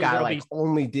 I think I like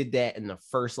only did that in the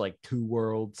first like 2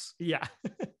 worlds. Yeah.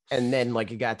 And then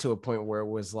like it got to a point where it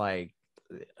was like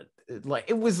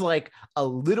it was like a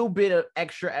little bit of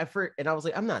extra effort, and I was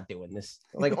like, I'm not doing this.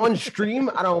 Like on stream,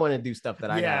 I don't want to do stuff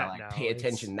that I gotta like pay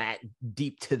attention that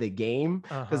deep to the game,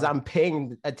 because I'm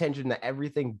paying attention to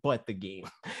everything but the game.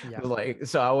 Like,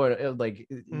 so I want like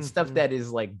stuff that is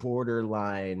like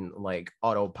borderline like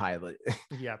autopilot.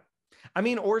 I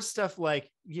mean, or stuff like,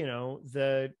 you know,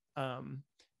 the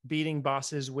beating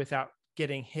bosses without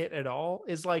getting hit at all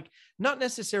is like not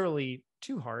necessarily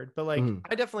too hard, but like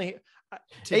I definitely I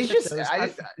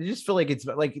just feel like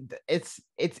it's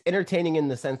entertaining in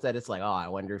the sense that it's like, oh, I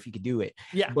wonder if you could do it.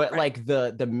 But like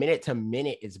the minute to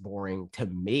minute is boring to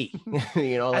me.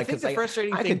 You know, like it's the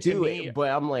frustrating thing. I could do it, but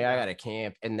I'm like, I gotta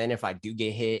camp, and then if I do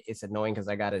get hit, it's annoying because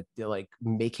I gotta like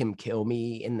make him kill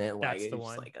me, and then like that's the it's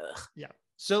one. Like, ugh.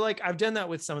 So like I've done that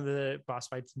with some of the boss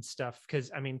fights and stuff because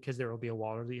there will be a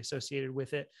Waddle Dee associated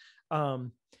with it.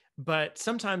 But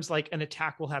sometimes like an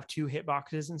attack will have 2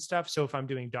 hitboxes and stuff. So if I'm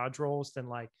doing dodge rolls, then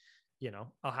like, you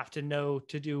know, I'll have to know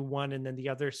to do one and then the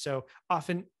other. So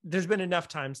often there's been enough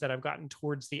times that I've gotten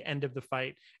towards the end of the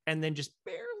fight and then just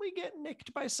barely get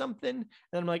nicked by something. And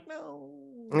I'm like,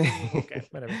 no, okay,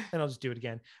 whatever. And I'll just do it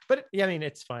again. But yeah, I mean,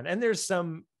 it's fun. And there's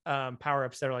some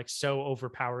power-ups that are like so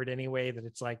overpowered anyway that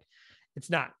it's like,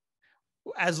 it's not,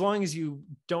 as long as you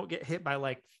don't get hit by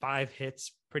like 5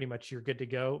 hits, pretty much you're good to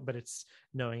go, but it's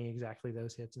knowing exactly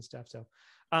those hits and stuff. So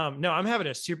no, I'm having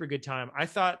a super good time. I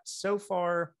thought so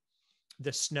far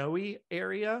the snowy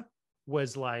area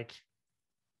was like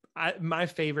my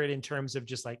favorite in terms of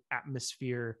just like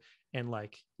atmosphere and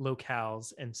like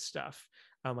locales and stuff.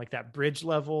 Like that bridge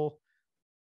level,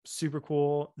 super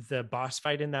cool. The boss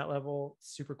fight in that level,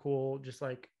 super cool. Just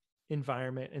like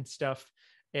environment and stuff.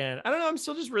 And I don't know, I'm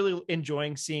still just really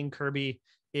enjoying seeing Kirby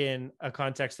in a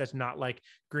context that's not like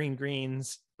green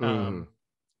greens. Even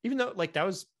though like that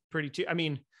was pretty too, I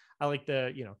mean, I like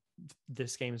the, you know,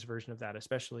 this game's version of that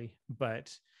especially,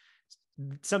 but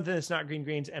something that's not green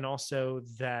greens. And also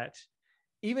that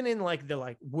even in like the,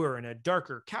 like we're in a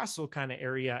darker castle kind of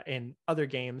area in other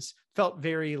games felt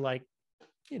very like,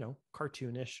 you know,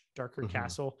 cartoonish, darker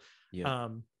castle.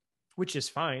 which is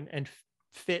fine and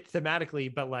fit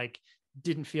thematically, but like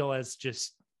didn't feel as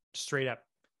just straight up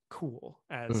cool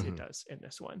as it does in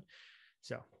this one.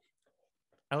 So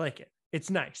I like it.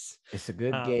 It's nice. It's a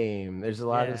good game. There's a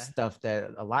lot of stuff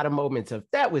a lot of moments of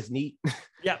that was neat.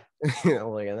 Yeah.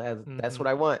 Like, that's what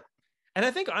I want. And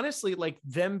I think honestly, like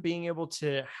them being able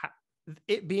to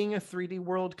it being a 3D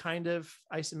world, kind of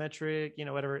isometric,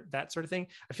 whatever, that sort of thing.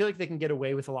 I feel like they can get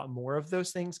away with a lot more of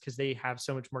those things because they have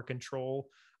so much more control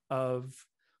of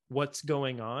what's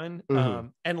going on.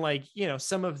 And like,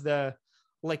 some of the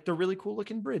really cool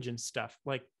looking bridge and stuff,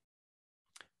 like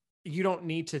you don't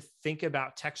need to think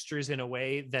about textures in a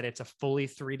way that it's a fully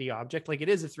 3D object. Like it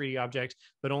is a 3D object,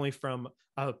 but only from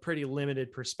a pretty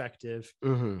limited perspective.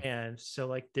 And so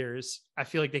like I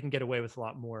feel like they can get away with a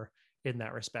lot more in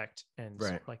that respect and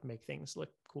like make things look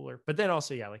cooler. But then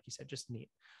also, like you said, just neat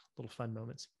little fun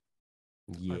moments.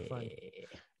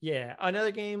 Yeah.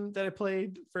 Another game that I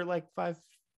played for like 5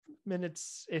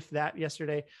 minutes, if that,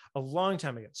 yesterday, a long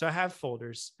time ago. So I have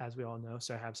folders, as we all know.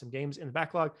 So I have some games in the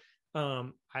backlog.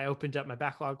 I opened up my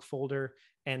backlog folder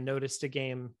and noticed a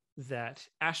game that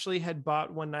Ashley had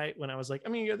bought one night when I was like,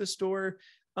 I'm gonna go to the store,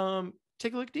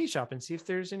 take a look at eShop and see if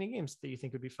there's any games that you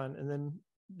think would be fun, and then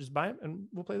just buy them and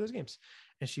we'll play those games.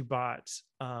 And she bought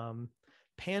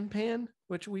Pan,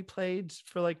 which we played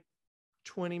for like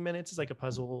 20 minutes. It's like a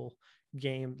puzzle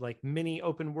game, like mini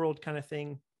open world kind of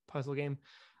thing, puzzle game.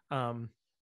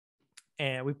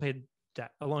 And we played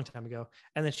that a long time ago.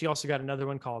 And then she also got another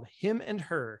one called Him and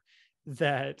Her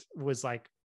that was like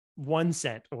 1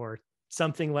 cent or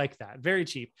something like that, very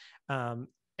cheap.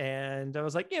 And I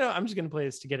was like, I'm just going to play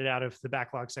this to get it out of the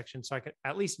backlog section so I could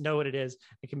at least know what it is.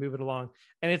 I can move it along.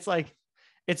 And it's like,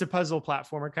 it's a puzzle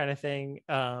platformer kind of thing.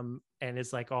 And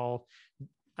it's like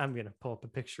I'm going to pull up a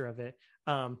picture of it.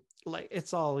 Like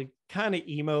it's all like kind of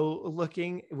emo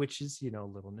looking, which is, a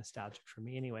little nostalgic for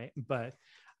me anyway. But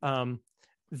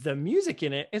the music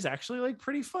in it is actually like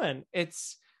pretty fun.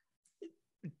 It's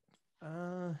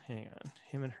hang on,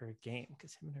 Him and Her game,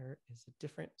 because Him and Her is a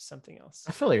different something else.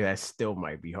 I feel like that still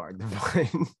might be hard to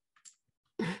find.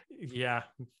 Yeah.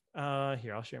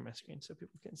 Here, I'll share my screen so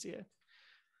people can see it.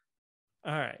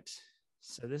 All right.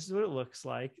 So this is what it looks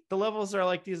like. The levels are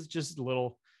like these just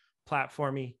little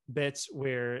platformy bits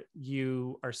where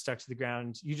you are stuck to the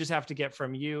ground. You just have to get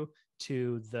from you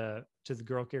to the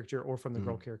girl character, or from the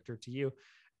girl character to you,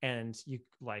 and you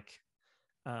like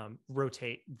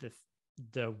rotate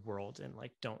the world and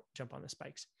like don't jump on the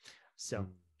spikes. So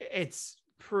it's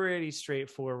pretty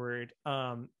straightforward.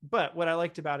 But what I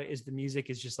liked about it is the music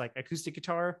is just like acoustic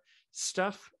guitar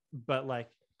stuff, but like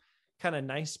kind of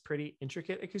nice, pretty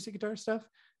intricate acoustic guitar stuff.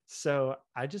 So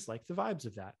I just like the vibes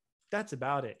of that. That's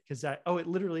about it. Because it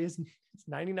literally is, it's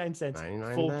 99 cents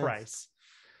 99 full cents. price.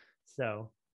 So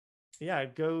yeah,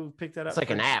 go pick that up. It's like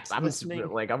an app. I'm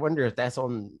like, I wonder if that's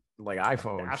on like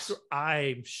iPhones.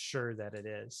 I'm sure that it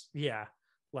is. Yeah.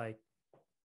 Like,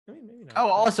 I mean, maybe not. Oh,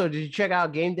 also, did you check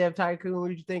out Game Dev Tycoon? What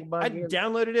did you think about it? I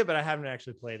downloaded it, but I haven't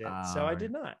actually played it. So I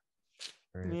did not.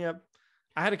 Right. Yep.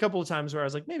 I had a couple of times where I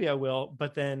was like, maybe I will,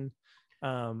 but then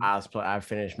I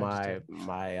finished my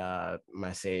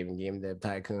save in Game Dev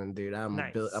Tycoon, dude. I'm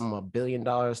a $1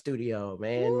 billion studio,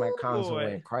 man. Ooh, my console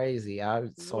went crazy. I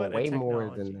sold way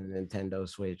more than the Nintendo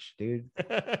Switch, dude.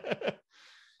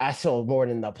 I sold more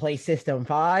than the PlayStation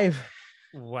 5.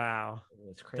 Wow,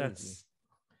 it's crazy. That's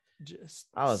just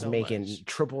I was making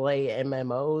AAA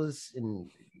MMOs,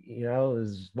 and it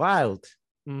was wild.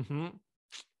 Man,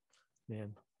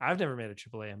 I've never made a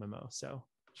AAA MMO, so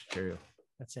it's true.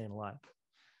 That's saying a lot.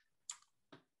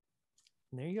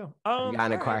 And there you go. You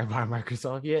got acquired by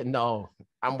Microsoft yet? No,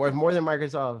 I'm worth more than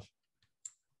Microsoft.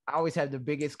 I always have the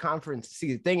biggest conference.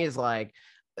 See, the thing is, like,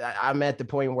 I'm at the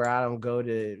point where I don't go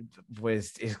to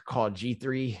it's called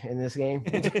G3 in this game.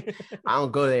 I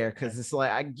don't go there because it's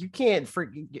like you can't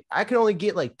I can only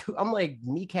get like I'm like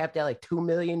kneecapped at like 2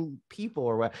 million people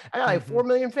or what. I got like 4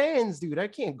 million fans, dude. I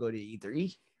can't go to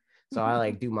E3, so I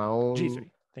like do my own G3.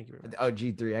 Thank you very much. Oh,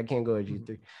 G3. I can't go to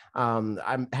G3.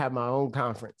 I have my own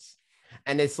conference,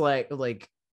 and it's like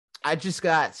I just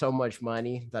got so much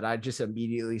money that I just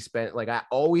immediately spent. Like I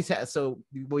always had. So,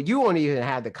 well, you won't even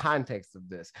have the context of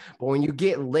this, but when you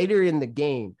get later in the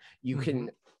game, you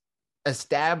can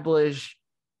establish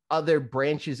other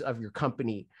branches of your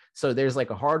company. So there's like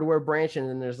a hardware branch, and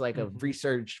then there's like a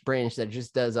research branch that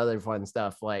just does other fun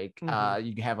stuff. Like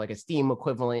you have like a Steam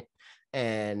equivalent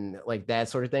and like that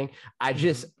sort of thing. I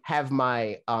just have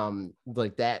my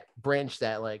like that branch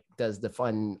that like does the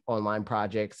fun online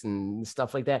projects and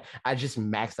stuff like that. I just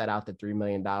max that out to $3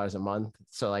 million a month.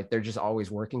 So like they're just always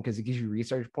working because it gives you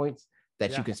research points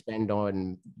that you can spend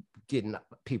on getting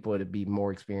people to be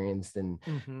more experienced and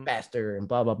Mhm. faster and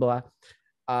blah blah blah.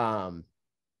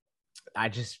 I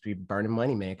just be burning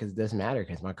money, man, because it doesn't matter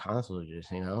because my console just,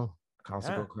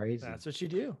 console Yeah, go crazy. that's what you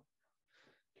do.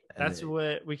 And That's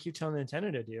what we keep telling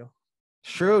Nintendo to do.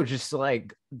 true, just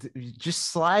like just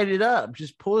slide it up,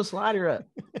 just pull a slider up.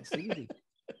 It's easy.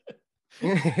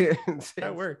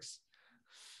 That works.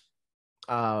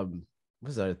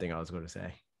 What's the other thing I was going to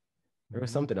say? There was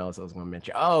Mhm. something else I was going to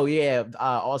mention. Oh yeah,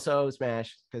 also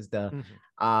Smash because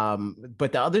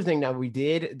but the other thing that we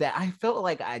did that I felt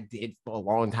like I did a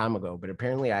long time ago, but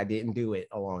apparently I didn't do it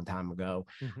a long time ago.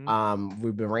 Mhm.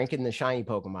 We've been ranking the shiny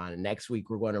Pokemon, and next week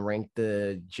we're going to rank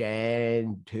the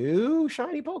Gen 2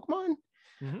 shiny Pokemon.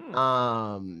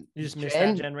 Mhm. You just missed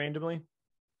that gen randomly?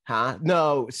 Huh?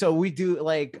 No. So we do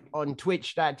like on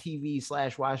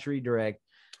twitch.tv/watch redirect.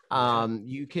 Yeah.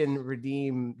 You can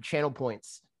redeem channel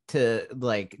points to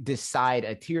like decide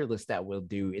a tier list that we'll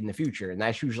do in the future. And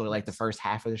that's usually like the first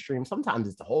half of the stream. Sometimes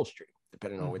it's the whole stream,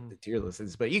 depending on what the tier list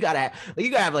is. But you gotta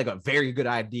have like a very good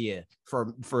idea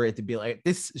for it to be like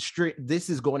this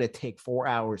is going to take 4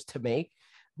 hours to make.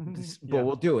 But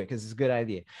we'll do it because it's a good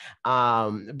idea.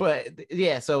 But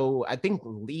yeah, so I think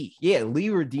Lee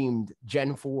redeemed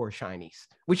Gen 4 shinies,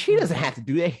 which he doesn't have to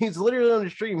do that. He's literally on the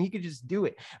stream, he could just do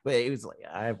it. But it was like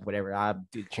I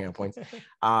did channel points.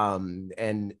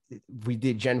 And we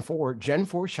did Gen 4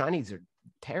 shinies are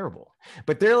terrible,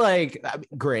 but they're like,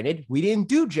 granted, we didn't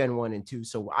do Gen 1 and 2,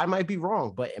 so I might be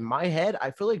wrong, but in my head I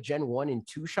feel like Gen 1 and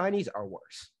 2 shinies are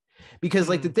worse. Because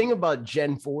like the thing about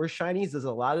Gen 4 shinies is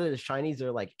a lot of the shinies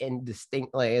are like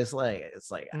indistinct. Like it's like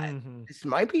this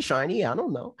might be shiny. I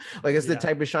don't know. Like it's the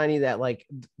type of shiny that like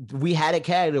we had a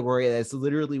category that's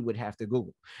literally would have to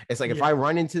Google. It's like if I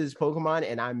run into this Pokemon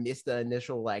and I miss the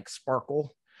initial like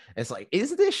sparkle, it's like,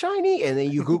 is this shiny? And then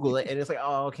you Google it and it's like,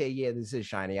 oh, okay, yeah, this is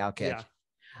shiny. I'll catch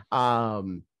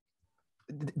it.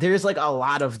 There's like a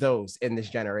lot of those in this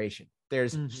generation.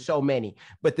 There's so many.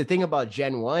 But the thing about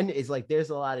Gen 1 is like there's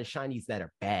a lot of shinies that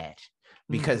are bad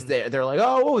because they're like,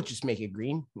 oh, we'll just make it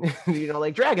green.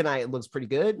 Like Dragonite looks pretty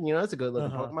good. It's a good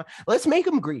looking Pokemon. Let's make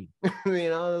them green.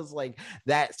 It's like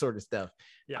that sort of stuff.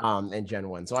 In Gen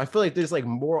 1. So I feel like there's like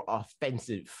more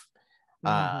offensive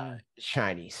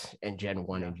shinies in Gen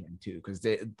 1 and Gen 2 because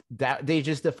they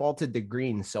just defaulted to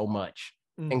green so much.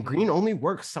 And green only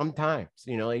works sometimes.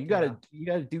 You gotta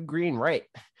do green right.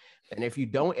 And if you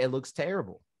don't, it looks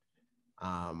terrible.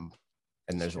 And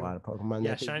there's a lot of Pokemon.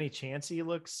 Yeah, shiny Chansey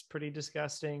looks pretty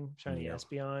disgusting. Shiny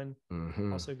Espeon,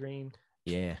 also green.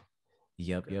 Yeah.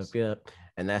 Yep.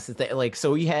 And that's the thing. Like,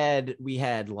 so we had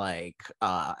like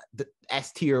the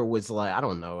S tier was like, I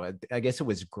don't know, I guess it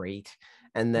was great.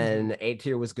 And then A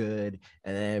tier was good,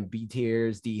 and then B tier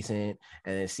is decent,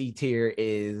 and then C tier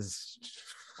is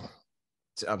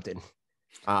something.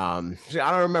 I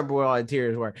don't remember what all the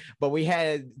tiers were, but we had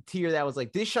a tier that was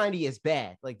like, this shiny is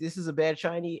bad, like this is a bad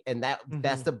shiny, and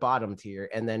that's the bottom tier.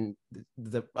 And then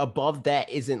the above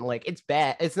that isn't like it's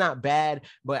bad, it's not bad,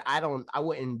 but I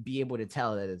wouldn't be able to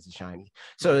tell that it's a shiny.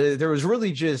 So there was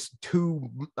really just two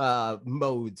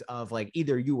modes of like,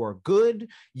 either you are good,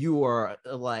 you are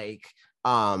like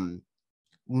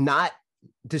not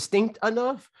distinct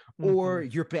enough, or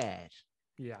you're bad.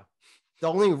 The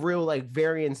only real like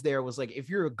variance there was like, if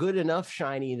you're a good enough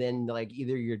shiny, then like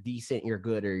either you're decent, you're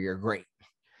good, or you're great.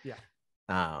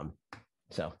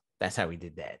 So that's how we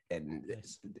did that. And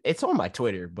it's on my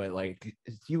Twitter, but like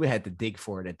you had to dig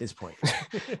for it at this point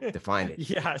to find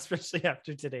it. Especially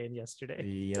after today and yesterday.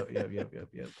 Yep.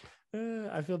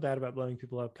 I feel bad about blowing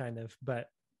people up kind of,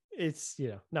 but it's,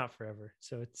 not forever.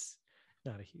 So it's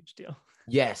not a huge deal.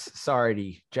 Yes,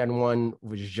 sorry. Gen 1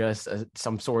 was just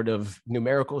some sort of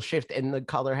numerical shift in the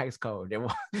color hex code.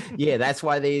 That's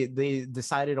why they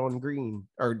decided on green,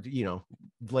 or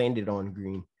landed on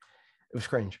green. It was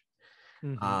cringe.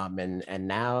 And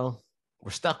now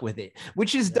we're stuck with it,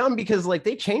 which is dumb because like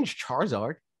they changed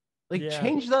Charizard,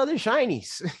 changed the other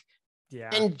shinies.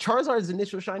 And Charizard's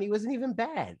initial shiny wasn't even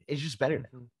bad. It's just better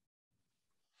now.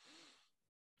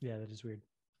 Yeah, that is weird.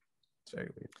 It's very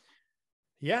weird.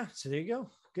 Yeah, so there you go.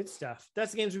 Good stuff.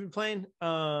 That's the games we've been playing.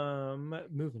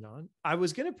 Moving on. I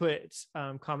was gonna put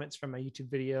comments from my YouTube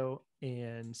video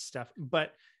and stuff,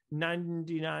 but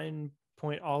 99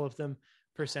 point all of them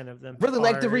percent of them really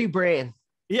like the rebrand.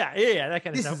 Yeah, that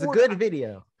kind of stuff. This is a good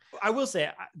video. I will say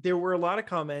there were a lot of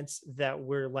comments that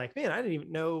were like, man, I didn't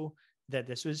even know that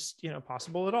this was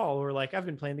possible at all, or like I've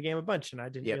been playing the game a bunch and I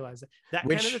didn't realize that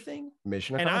kind of a thing.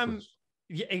 Mission accomplished.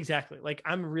 Yeah, exactly. Like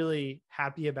I'm really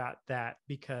happy about that,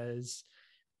 because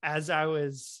as I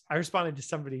responded to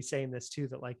somebody saying this too,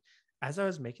 that like, as I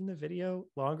was making the video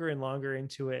longer and longer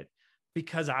into it,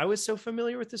 because I was so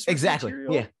familiar with this Exactly.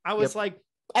 material, Yeah. I was like,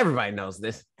 everybody knows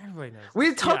this. everybody knows.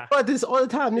 We talk about this all the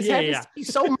time. This happens to me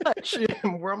so much.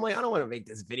 Where I'm like, I don't want to make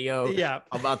this video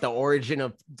about the origin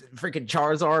of freaking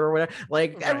Charizard or whatever.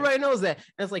 Like everybody knows that.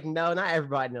 And it's like, no, not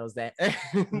everybody knows that.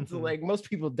 So, like most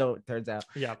people don't, turns out.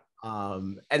 Yeah.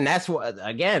 And that's what,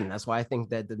 again, that's why I think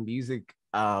that the music,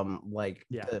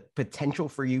 the potential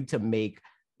for you to make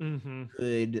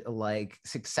good, like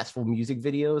successful music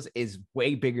videos is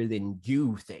way bigger than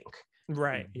you think.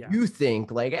 Right. Yeah. You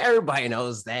think like everybody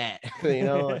knows that, you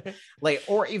know, like,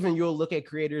 or even you'll look at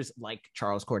creators like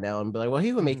Charles Cornell and be like, well,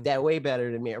 he would make that way better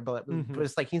than me. But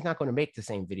it's like, he's not going to make the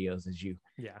same videos as you.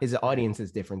 Yeah. His audience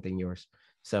is different than yours.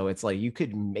 So it's like, you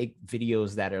could make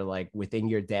videos that are like within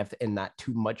your depth and not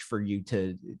too much for you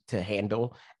to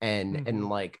handle and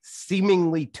like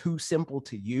seemingly too simple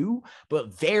to you,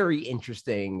 but very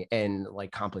interesting and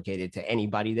like complicated to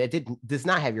anybody that does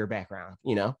not have your background,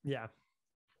 you know? Yeah.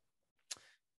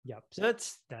 Yep. So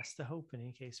that's the hope in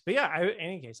any case. But yeah, in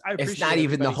any case, I appreciate it's not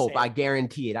even the hope. saying, I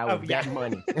guarantee it. I would bet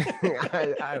money.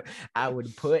 I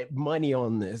would put money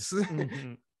on this.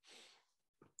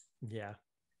 Yeah,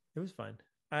 it was fun.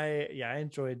 I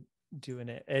enjoyed doing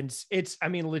it, and it's I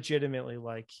mean, legitimately,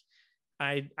 like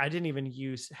I didn't even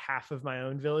use half of my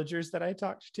own villagers that I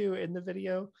talked to in the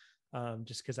video,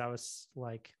 just because I was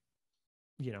like,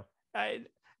 you know,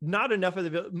 not enough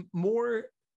of the more.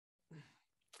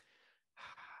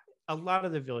 A lot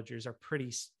of the villagers are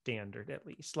pretty standard, at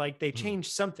least. Like they change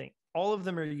something. All of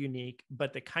them are unique,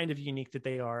 but the kind of unique that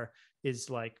they are is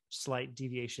like slight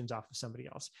deviations off of somebody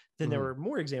else. Then there were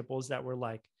more examples that were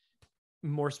like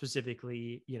more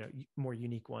specifically, you know, more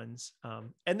unique ones.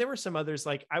 And there were some others,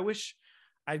 like I wish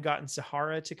I'd gotten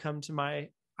Sahara to come to my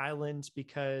island,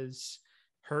 because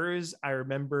hers, I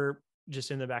remember just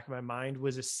in the back of my mind,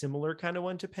 was a similar kind of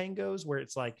one to Pango's, where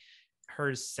it's like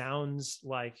hers sounds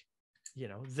like, you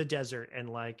know, the desert and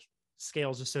like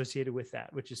scales associated with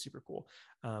that, which is super cool.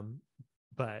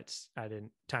 But I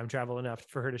didn't time travel enough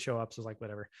for her to show up. So I was like,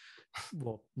 whatever,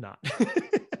 well, not.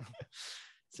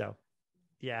 So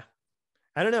yeah,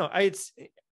 I don't know.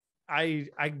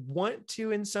 I want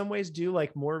to in some ways do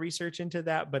like more research into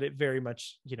that, but it very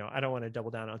much, you know, I don't want to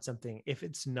double down on something if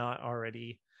it's not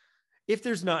already, if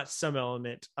there's not some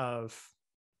element of,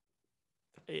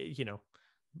 you know,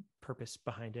 purpose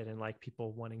behind it and like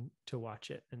people wanting to watch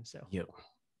it. And so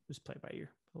just play by ear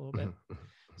a little bit.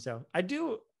 So I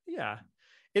do,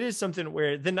 it is something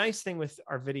where the nice thing with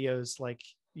our videos, like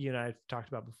you and I've talked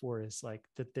about before, is like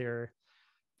that they're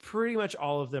pretty much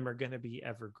all of them are going to be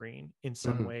evergreen in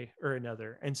some way or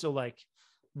another. And so like,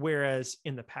 whereas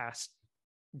in the past,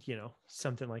 you know,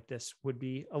 something like this would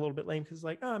be a little bit lame because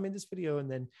like, oh, I made this video, and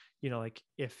then, you know, like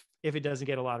if it doesn't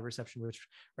get a lot of reception, which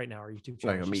right now our YouTube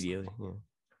channel like immediately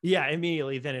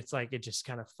immediately, then it's like it just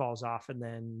kind of falls off, and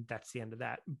then that's the end of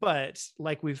that. But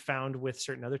like we've found with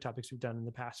certain other topics we've done in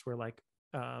the past, where like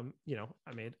you know,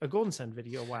 I made a Golden Sun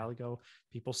video a while ago,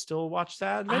 people still watch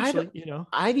that eventually, you know.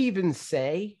 I'd even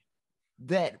say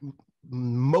that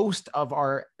most of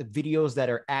our videos that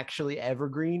are actually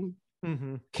evergreen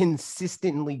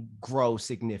consistently grow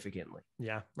significantly.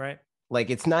 Yeah, right. Like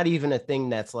it's not even a thing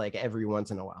that's like every once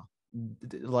in a while.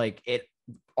 Like it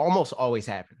almost always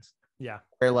happens. Yeah.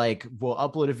 Where like we'll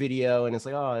upload a video and it's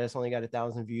like, oh, it's only got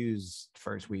 1,000 views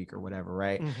first week or whatever,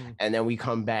 right? And then we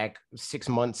come back 6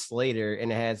 months later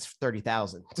and it has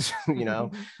 30,000. You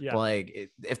know, like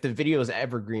if the video is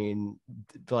evergreen,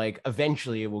 like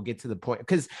eventually it will get to the point,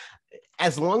 because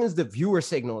as long as the viewer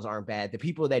signals aren't bad, the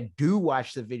people that do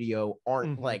watch the video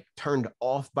aren't like turned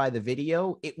off by the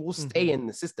video, it will stay in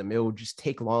the system. It will just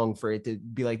take long for it to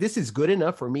be like, this is good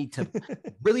enough for me to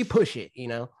really push it, you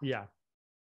know? Yeah.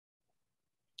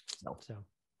 So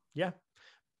yeah,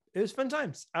 it was fun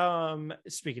times.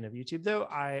 Speaking of YouTube though,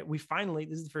 we finally,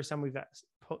 this is the first time we've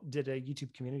did a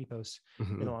YouTube community post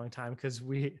in a long time, because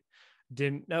we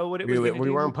didn't know what it was.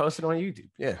 We weren't posted on YouTube.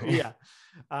 Yeah.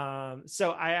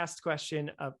 So I asked a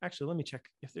question of, actually, let me check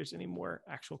if there's any more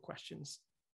actual questions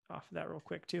off of that real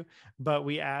quick too. But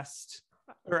I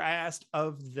asked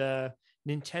of the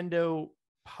Nintendo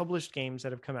published games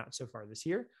that have come out so far this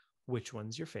year, which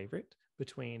one's your favorite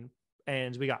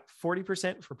and we got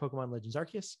 40% for Pokemon Legends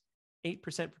Arceus, 8%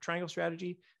 for Triangle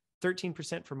Strategy,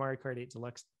 13% for Mario Kart 8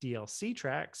 Deluxe DLC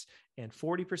tracks, and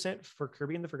 40% for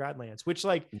Kirby and the Forgotten Lands, which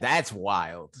like, that's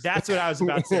wild. That's what I was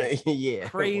about to say. Yeah.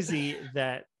 Crazy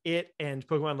that it and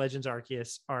Pokemon Legends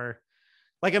Arceus are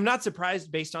like, I'm not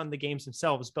surprised based on the games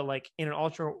themselves, but like in an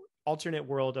alternate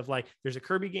world of like there's a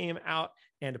Kirby game out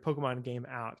and a Pokemon game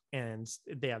out, and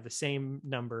they have the same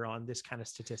number on this kind of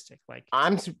statistic. Like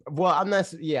I'm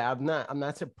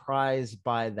not surprised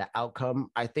by the outcome.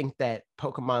 I think that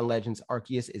Pokemon Legends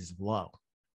Arceus is low.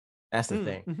 That's the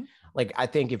thing. Mm-hmm. Like, I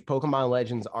think if Pokemon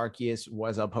Legends Arceus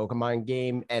was a Pokemon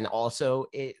game and also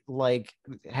it like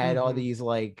had all these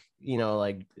like,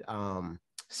 like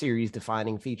series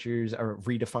defining features or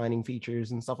redefining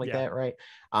features and stuff like that, right?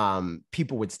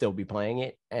 People would still be playing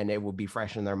it and it would be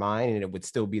fresh in their mind, and it would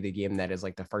still be the game that is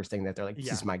like the first thing that they're like, this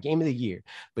is my game of the year.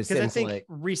 But since I think like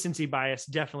recency bias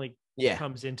definitely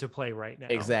comes into play right now.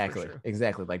 Exactly.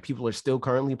 Like people are still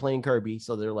currently playing Kirby,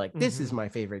 so they're like, this is my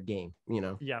favorite game,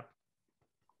 Yeah.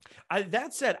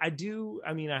 That said, I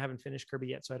haven't finished Kirby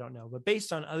yet, so I don't know. But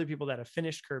based on other people that have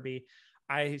finished Kirby,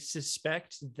 I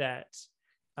suspect that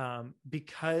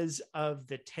because of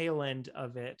the tail end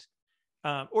of it,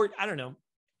 or I don't know,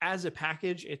 as a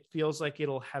package, it feels like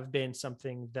it'll have been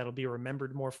something that'll be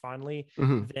remembered more fondly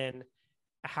than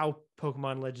how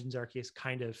Pokemon Legends Arceus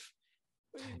kind of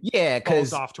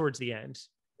falls off towards the end.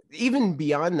 Even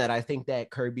beyond that, I think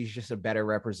that Kirby's just a better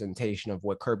representation of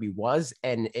what Kirby was,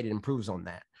 and it improves on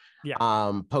that. Yeah.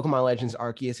 Pokemon Legends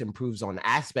Arceus improves on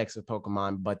aspects of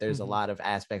Pokemon, but there's a lot of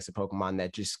aspects of Pokemon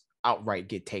that just outright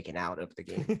get taken out of the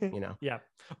game, Yeah.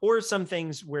 Or some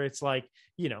things where it's like,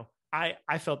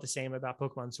 I felt the same about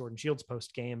Pokemon Sword and Shield's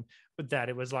post game, but that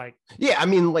it was like, I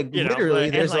mean, like literally,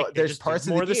 there's parts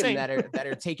of the game that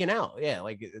are taken out. Yeah,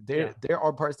 like there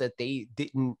are parts that they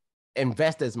didn't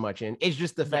invest as much in. It's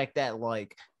just the fact that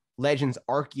like Legends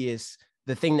Arceus,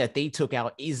 the thing that they took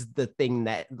out is the thing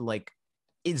that like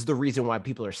is the reason why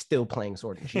people are still playing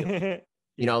Sword and Shield.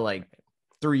 Like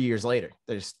 3 years later,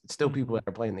 there's still people that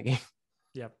are playing the game.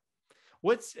 Yep.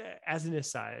 What's as an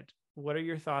aside, what are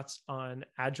your thoughts on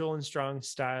agile and strong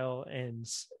style? And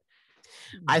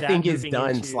I think it's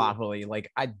done sloppily.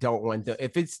 Like I don't want to,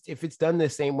 if it's done the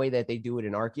same way that they do it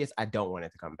in Arceus, I don't want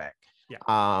it to come back.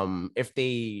 If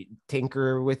they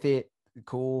tinker with it,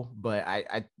 cool, but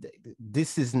I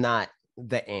this is not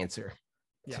the answer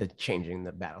to changing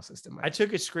the battle system. I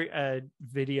took a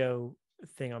video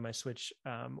thing on my Switch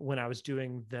when I was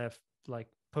doing the like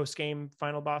post game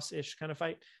final boss ish kind of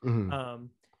fight,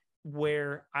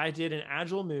 where I did an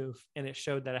agile move and it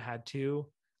showed that I had two.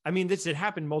 I mean, this had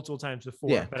happened multiple times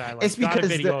before, but I got a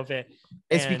video of it.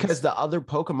 It's because the other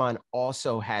Pokemon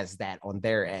also has that on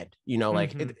their end.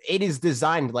 Like it is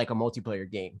designed like a multiplayer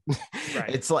game.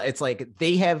 Right. It's like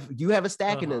you have a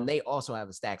stack and then they also have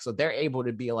a stack. So they're able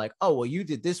to be like, oh, well, you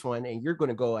did this one and you're going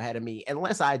to go ahead of me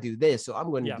unless I do this. So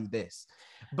I'm going to do this.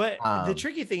 But the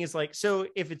tricky thing is like, so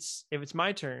if it's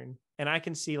my turn and I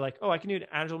can see like, oh, I can do an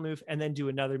agile move and then do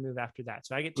another move after that.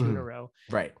 So I get two in a row.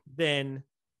 Right. Then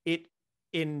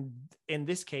in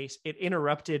this case, it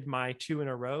interrupted my 2 in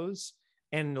a rows.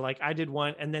 And like I did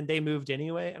one and then they moved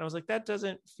anyway. And I was like, that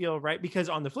doesn't feel right. Because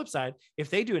on the flip side, if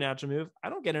they do an agile move, I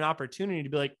don't get an opportunity to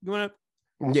be like, you want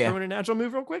to throw in an agile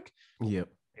move real quick? Yep.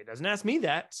 It doesn't ask me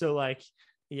that. So like,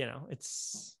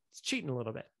 it's cheating a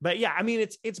little bit. But yeah, I mean,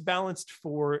 it's balanced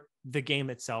for the game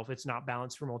itself. It's not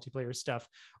balanced for multiplayer stuff,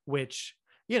 which,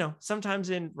 sometimes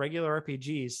in regular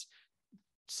RPGs,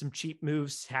 some cheap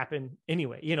moves happen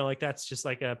anyway, like that's just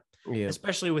like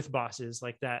especially with bosses,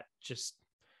 like that just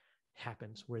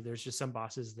happens where there's just some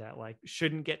bosses that like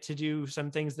shouldn't get to do some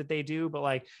things that they do, but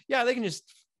like, they can just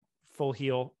full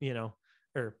heal,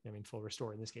 or I mean, full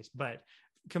restore in this case, but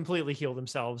completely heal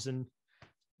themselves and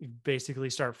basically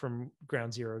start from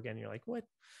ground zero again. You're like, what?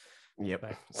 Yep.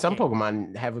 But some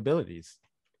Pokemon have abilities.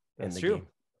 That's true. Game.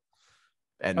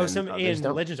 And some in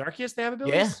Legends Arceus, they have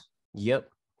abilities? Yeah. Yep.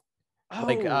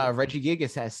 Like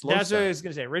Regigigas has slow. That's what I was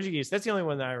gonna say. Regigigas. That's the only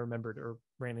one that I remembered or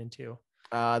ran into.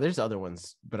 There's other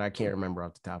ones, but I can't remember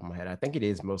off the top of my head. I think it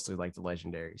is mostly like the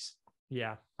legendaries.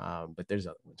 Yeah. But there's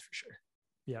other ones for sure.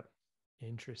 Yep.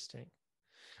 Interesting.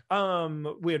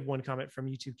 We had one comment from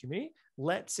YouTube community.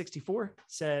 Let64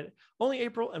 said, only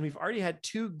April, and we've already had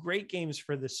 2 great games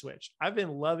for the Switch. I've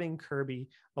been loving Kirby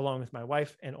along with my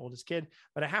wife and oldest kid,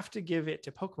 but I have to give it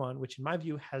to Pokemon, which in my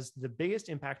view has the biggest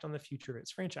impact on the future of its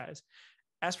franchise.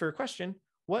 As for a question,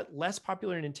 what less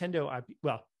popular Nintendo IP?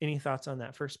 Well, any thoughts on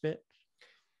that first bit?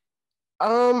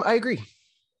 I agree.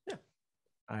 Yeah,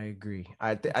 I agree.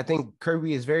 I think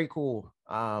Kirby is very cool.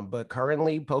 But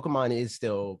currently Pokemon is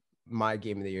still my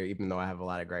game of the year, even though I have a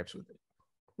lot of gripes with it.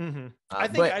 I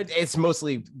think it's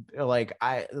mostly like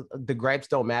the gripes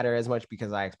don't matter as much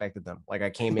because I expected them. Like I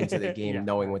came into the game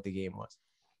knowing what the game was.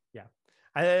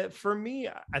 Yeah. For me,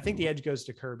 I think the edge goes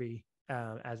to Kirby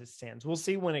as it stands. We'll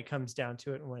see when it comes down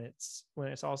to it, when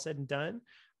it's all said and done.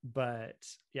 But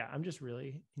yeah, I'm just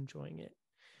really enjoying it.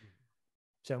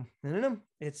 So I don't know.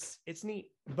 It's neat,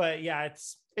 but yeah,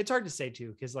 it's hard to say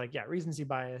too, because like recency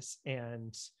bias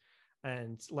and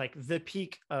like the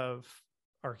peak of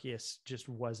Arceus just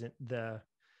wasn't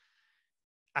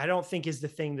I don't think is the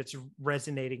thing that's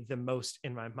resonating the most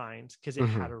in my mind, because it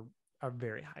had a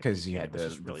very high because peak, you and had it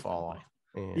was just the really fall fun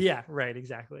to off. play. Yeah, right,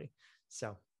 exactly.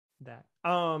 So that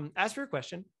as for your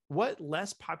question, what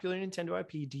less popular Nintendo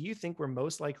IP do you think we're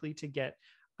most likely to get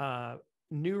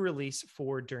new release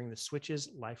for during the Switch's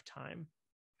lifetime?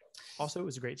 Also, it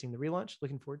was great seeing the relaunch.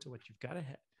 Looking forward to what you've got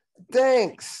ahead.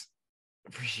 Thanks.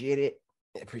 Appreciate it.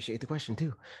 Appreciate the question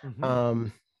too.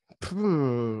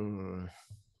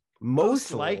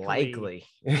 Most likely.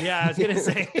 Yeah, I was gonna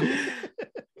say.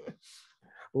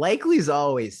 Likely is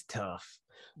always tough.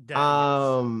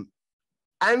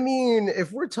 I mean,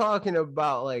 if we're talking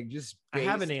about like just I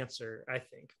have an answer, I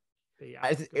think. But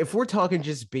yeah, if we're talking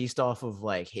just based off of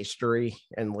like history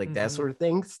and like that sort of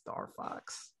thing, Star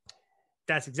Fox.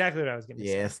 That's exactly what I was going to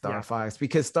say. Yeah, Star Fox,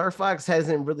 because Star Fox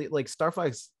hasn't really like Star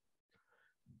Fox.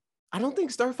 I don't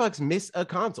think Star Fox missed a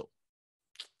console.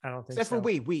 I don't think except so. for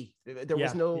Wii.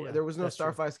 There was no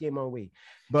Star Fox game on Wii.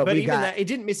 But we even got that, it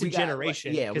didn't miss a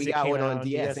generation. We got one on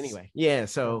DS anyway. Yeah,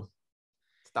 so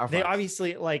Star Fox. They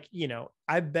obviously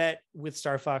I bet with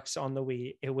Star Fox on the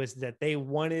Wii, it was that they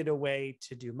wanted a way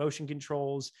to do motion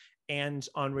controls and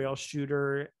on-rail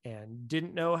shooter and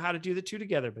didn't know how to do the two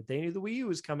together, but they knew the Wii U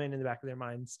was coming in the back of their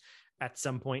minds at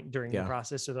some point during the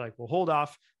process. So they're like, we'll hold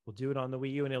off. We'll do it on the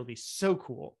Wii U and it'll be so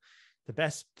cool. The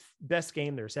best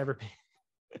game there's ever been.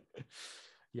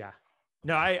 Yeah.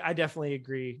 No, I definitely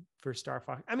agree for Star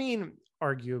Fox. I mean,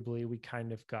 arguably we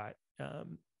kind of got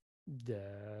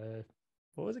the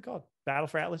what was it called? Battle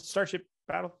for Atlas? Starship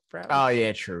Battle for Atlas? Oh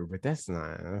yeah, true, but that's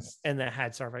not. And that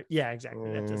had Star Fox. Yeah,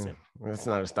 exactly. That doesn't. That's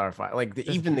not a Star Fox. Like the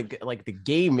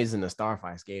game isn't a Star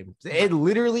Fox game. It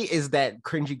literally is that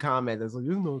cringy comment that's like,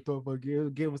 "There's no Star Fox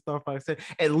game with Star Fox."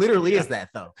 It literally is that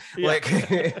though. Yeah. Like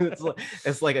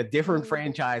it's like a different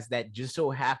franchise that just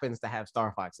so happens to have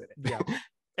Star Fox in it. Yeah.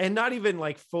 And not even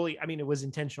like fully. I mean, it was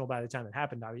intentional by the time it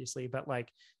happened, obviously, but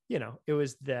like it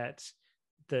was that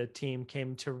the team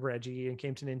came to Reggie and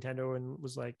came to Nintendo and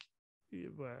was like,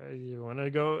 you want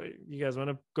to go? You guys want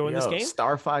to go in this game?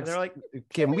 Star Fox. And they're like,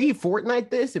 can we Fortnite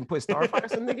this and put Star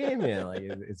Fox in the game? Yeah, like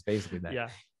it's basically that.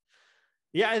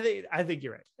 Yeah. I think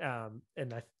you're right.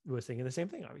 And I was thinking the same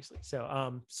thing, obviously.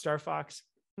 So, Star Fox.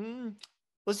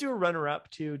 Let's do a runner-up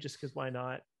too, just because why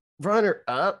not?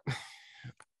 Runner-up,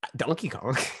 Donkey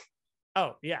Kong.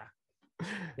 Oh yeah.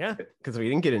 Because we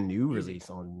didn't get a new release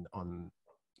on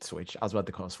Switch. I was about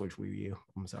to call Switch Wii U.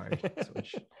 I'm sorry.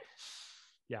 Switch.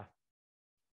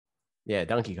 Yeah,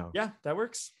 Donkey Kong. Yeah, that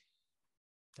works.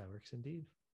 That works indeed.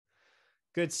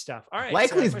 Good stuff. All right.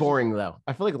 Likely is boring though.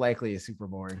 I feel like Likely is super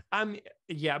boring.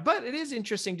 Yeah, but it is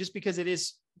interesting just because it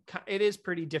is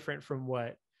pretty different from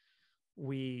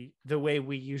the way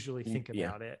we usually think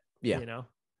about it. Yeah.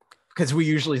 Because we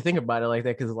usually think about it like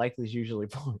that, because Likely is usually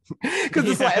boring. Because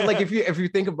it's like if you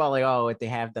think about like, oh, what they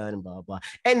have done and blah blah,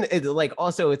 and it's like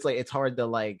also it's like it's hard to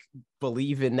like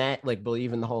believe in that, like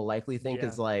believe in the whole Likely thing,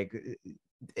 because like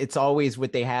it's always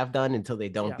what they have done until they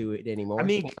don't do it anymore. I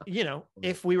mean,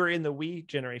 if we were in the Wii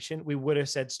generation, we would have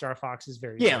said Star Fox is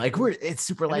very like it's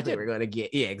super likely we're going to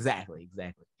get exactly.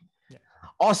 Yeah.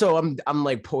 Also, I'm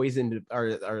like poisoned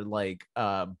or like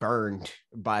burned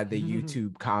by the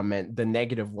YouTube comment, the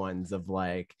negative ones of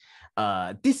like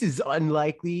this is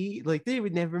unlikely, like they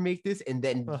would never make this, and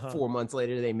then 4 months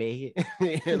later they make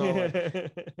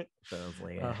it. So I was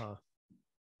like,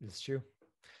 It's true.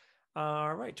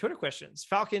 All right, Twitter questions.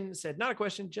 Falcon said, not a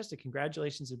question, just a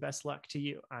congratulations and best luck to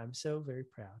you. I'm so very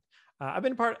proud. I've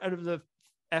been a part of the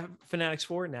Fanatics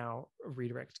 4 now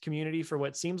redirect community for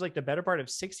what seems like the better part of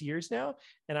 6 years now,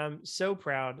 and I'm so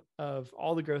proud of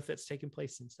all the growth that's taken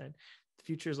place since then. The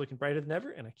future is looking brighter than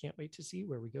ever, and I can't wait to see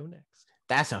where we go next.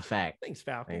 That's a fact. Thanks,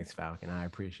 Falcon. I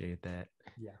appreciate that.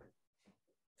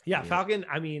 Yeah. Falcon,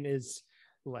 I mean, is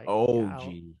like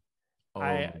OG.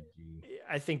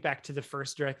 I think back to the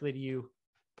first Directly to You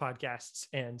podcasts,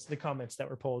 and the comments that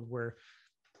were pulled were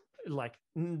like,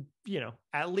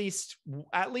 at least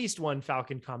one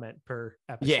Falcon comment per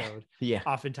episode. Yeah.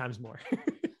 Oftentimes more.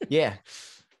 Yeah.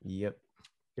 Yep.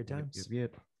 Good times.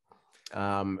 Yep.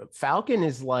 Falcon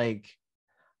is like,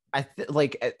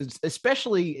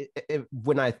 especially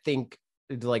when I think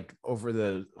like over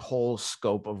the whole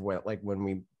scope of what, like when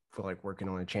we feel like working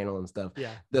on a channel and stuff,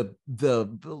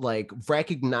 the like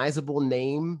recognizable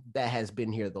name that has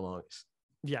been here the longest.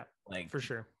 Yeah, like for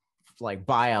sure. like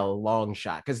by a long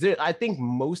shot, because I think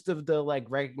most of the like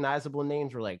recognizable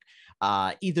names were like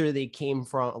either they came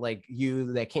from like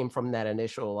that came from that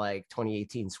initial like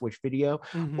 2018 Switch video,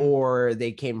 or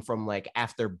they came from like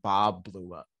after Bob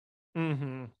blew up.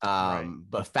 Right.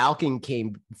 But Falcon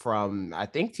came from, I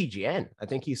think, TGN. I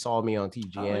think he saw me on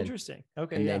TGN. Oh, interesting.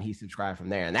 Okay. And then he subscribed from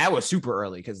there. And that was super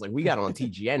early because like we got on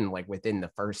TGN like within the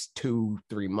first 2-3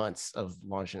 months of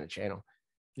launching the channel.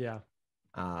 Yeah.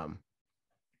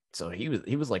 So he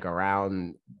was like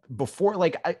around before,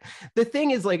 like the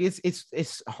thing is like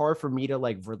it's hard for me to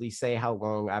like really say how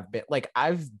long I've been like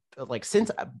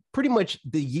since pretty much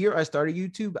the year I started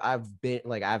YouTube,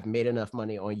 I've made enough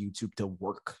money on YouTube to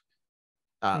work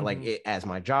like it as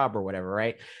my job or whatever,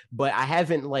 right? But I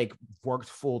haven't like worked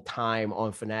full time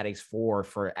on Fanatics 4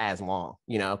 for as long,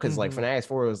 you know, because like Fanatics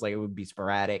 4 was like, it would be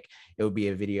sporadic. It would be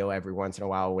a video every once in a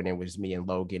while when it was me and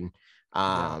Logan.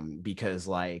 Because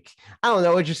like I don't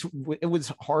know, it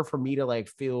was hard for me to like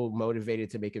feel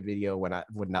motivated to make a video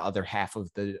when the other half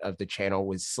of the channel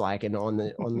was slacking on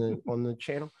the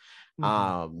channel.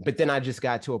 But then I just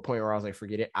got to a point where I was like,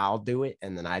 forget it, I'll do it.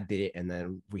 And then I did it, and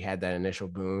then we had that initial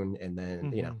boon, and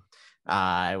then you know,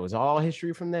 it was all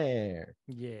history from there.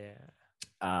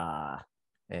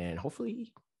 And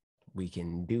hopefully we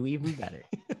can do even better.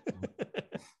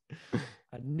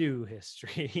 A new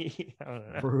history. I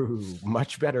don't know. True.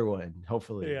 Much better one,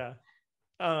 hopefully. Yeah.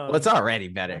 Well, it's already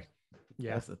better.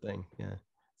 Yeah, that's the thing. Yeah,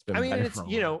 it's been. I mean, it's,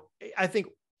 you know, I think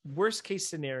worst case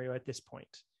scenario at this point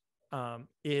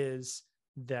is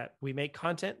that we make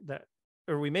content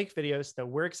we make videos that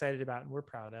we're excited about and we're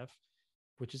proud of,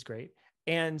 which is great.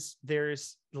 And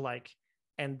there's like,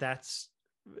 and that's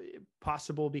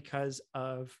possible because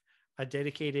of a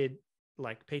dedicated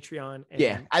like Patreon.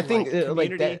 And I think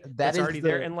like that's already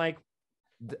there. And like,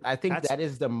 I think that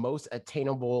is the most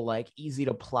attainable, like easy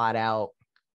to plot out,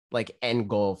 like end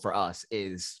goal for us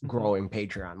is growing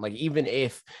Patreon. Like even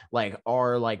if like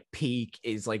our like peak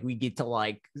is like we get to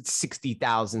like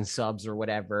 60,000 subs or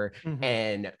whatever,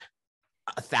 and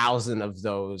 1,000 of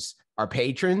those are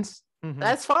patrons,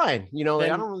 that's fine. You know,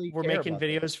 like, I don't really. We're making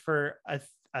videos for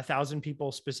 1,000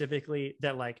 people specifically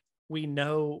that like we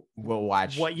know we'll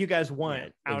watch what you guys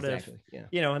want out of,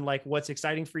 you know, and like what's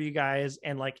exciting for you guys.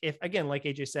 And like, if again, like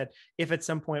AJ said, if at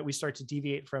some point we start to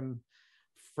deviate from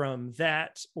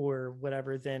that or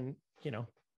whatever, then, you know,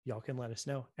 y'all can let us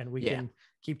know and we can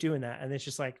keep doing that. And it's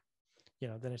just like, you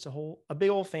know, then it's a big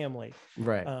old family.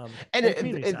 Right. And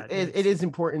it is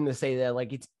important to say that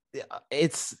like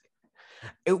it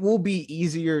will be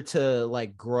easier to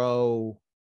like grow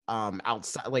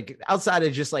outside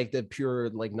of just like the pure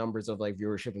like numbers of like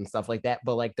viewership and stuff like that,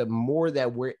 but like the more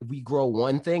that we grow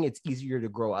one thing, it's easier to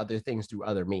grow other things through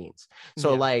other means.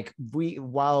 So like the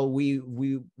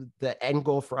end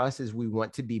goal for us is we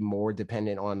want to be more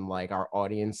dependent on like our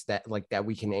audience that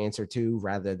we can answer to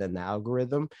rather than the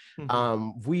algorithm.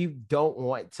 We don't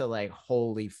want to like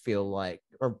wholly feel like,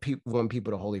 or want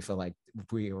people to wholly feel like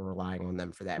we are relying on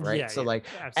them for that, right? Like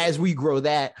absolutely. As we grow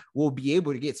that, we'll be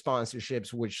able to get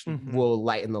sponsorships, which will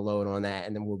lighten the load on that,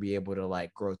 and then we'll be able to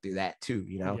like grow through that too,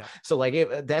 you know. So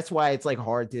like that's why it's like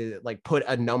hard to like put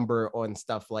a number on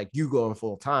stuff like you going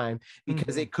full time,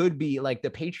 because it could be like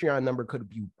the Patreon number could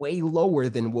be way lower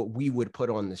than what we would put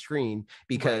on the screen,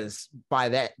 because by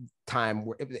that time,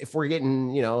 if we're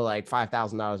getting, you know, like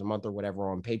 $5,000 a month or whatever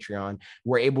on Patreon,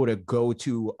 we're able to go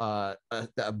to a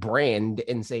brand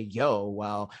and say, yo,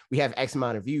 well, we have X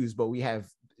amount of views, but we have,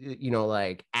 you know,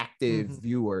 like active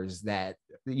viewers that,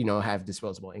 you know, have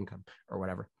disposable income or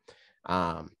whatever.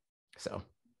 So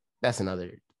that's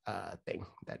another thing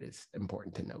that is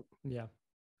important to note. Yeah.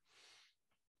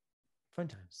 Fun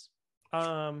times.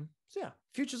 So yeah,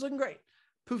 future's looking great.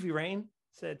 Poofy Rain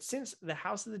said, since The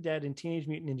House of the Dead and Teenage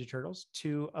Mutant Ninja Turtles,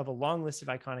 2 of a long list of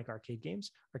iconic arcade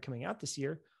games, are coming out this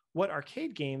year, what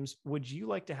arcade games would you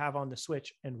like to have on the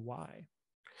Switch and why?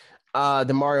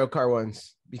 The Mario Kart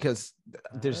ones, because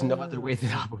there's no other way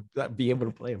that I would be able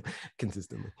to play them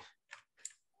consistently.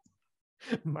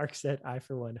 Mark said, I,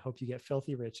 for one, hope you get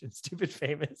filthy rich and stupid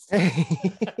famous.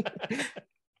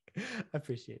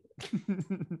 Appreciate it.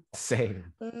 Same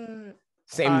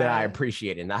that I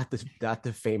appreciate it, not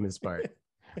the famous part.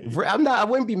 I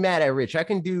wouldn't be mad at Rich. I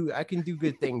can do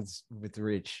good things with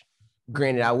Rich.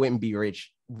 Granted, I wouldn't be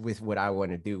rich with what I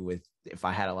want to do with, if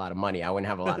I had a lot of money. I wouldn't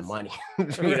have a lot of money,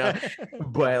 you know.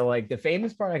 But like the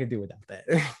famous part, I could do without that.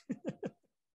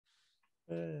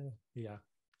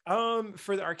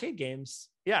 For the arcade games,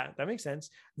 yeah, that makes sense.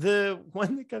 The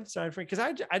one that comes to mind for me, because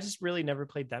I just really never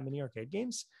played that many arcade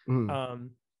games. And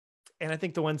I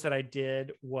think the ones that I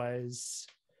did was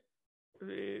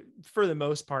for the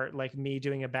most part, like me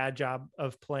doing a bad job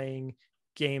of playing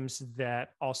games that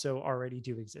also already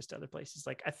do exist other places.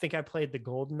 Like I think I played the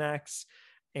Golden Axe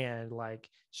and like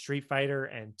Street Fighter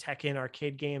and Tekken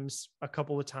arcade games a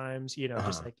couple of times,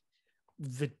 just like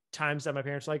the times that my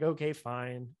parents were like, okay,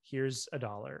 fine, here's $1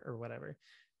 or whatever.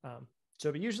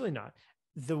 But usually not.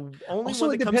 The only Also,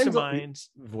 one that comes to mind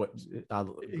go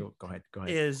ahead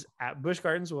is at Busch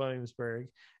Gardens, Williamsburg,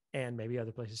 and maybe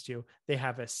other places too. They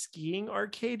have a skiing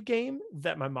arcade game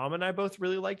that my mom and I both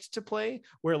really liked to play,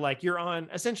 where like you're on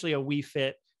essentially a Wii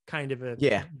Fit kind of a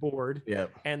board. Yeah.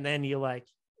 And then you like,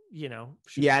 I know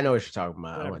what you're talking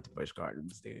about. Whatever. I went to Busch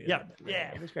Gardens. Dude. Yeah.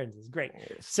 Busch Gardens is great.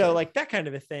 So like that kind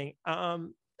of a thing. I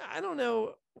don't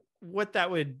know what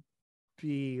that would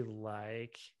be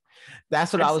like.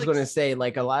 That's what I was going to say.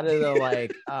 Like a lot of the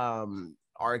like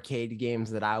arcade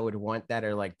games that I would want that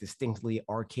are like distinctly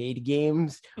arcade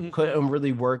games couldn't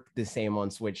really work the same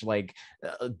on Switch. Like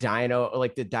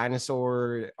the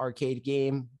dinosaur arcade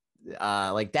game.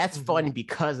 Like that's fun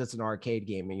because it's an arcade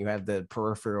game and you have the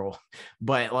peripheral.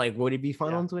 But like, would it be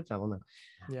fun on Switch? I don't know.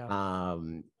 Yeah.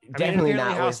 Definitely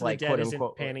not House with like quote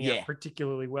unquote panning out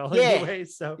particularly well anyway.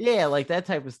 So like that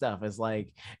type of stuff is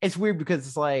like, it's weird because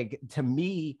it's like, to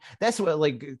me, that's what,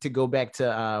 like, to go back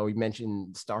to we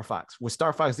mentioned Star Fox with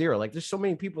Star Fox Zero. Like there's so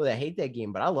many people that hate that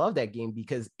game, but I love that game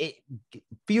because it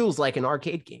feels like an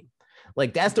arcade game.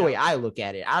 Like that's the way I look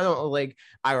at it. I don't like,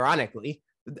 ironically,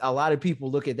 a lot of people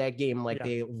look at that game like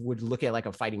they would look at like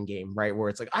a fighting game, right? Where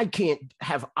it's like, I can't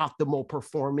have optimal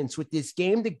performance with this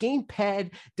game. The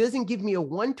gamepad doesn't give me a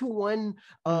one-to-one,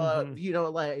 view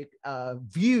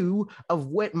of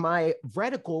what my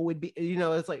reticle would be.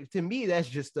 It's like, to me, that's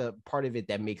just a part of it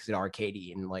that makes it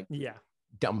arcadey and like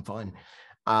dumb fun.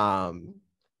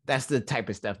 That's the type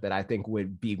of stuff that I think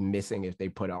would be missing if they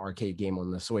put an arcade game on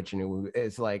the Switch, and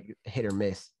it's like hit or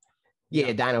miss.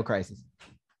 Dino Crisis.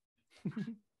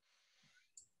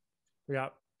 Yeah.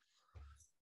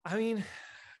 I mean,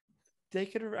 they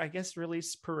could, I guess,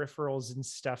 release peripherals and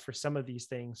stuff for some of these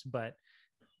things, but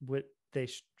what they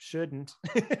shouldn't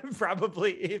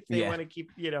probably if they want to keep,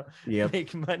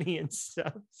 make money and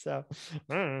stuff. So,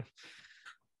 I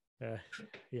don't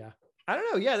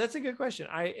know. Yeah, that's a good question.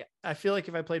 I feel like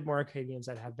if I played more arcade games,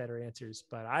 I'd have better answers,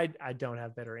 but I don't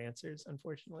have better answers,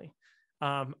 unfortunately.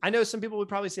 I know some people would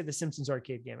probably say the Simpsons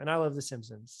arcade game, and I love the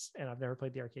Simpsons, and I've never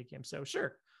played the arcade game. So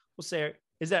sure, we'll say,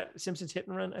 is that Simpsons Hit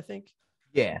and Run? I think.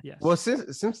 Yeah. Yes. Well,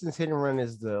 Simpsons Hit and Run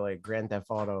is the like Grand Theft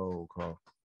Auto call.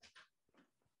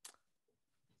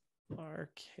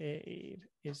 Arcade,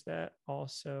 is that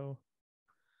also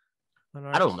an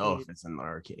arcade? I don't know if it's an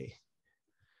arcade.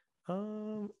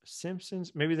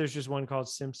 Simpsons. Maybe there's just one called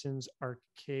Simpsons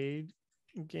Arcade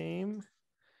Game.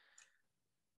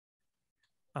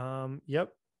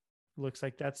 Yep. Looks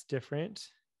like that's different.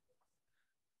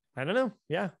 I don't know.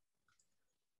 Yeah.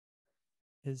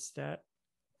 Is that?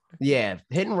 Yeah.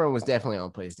 Hit and Run was definitely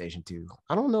on PlayStation 2.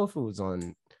 I don't know if it was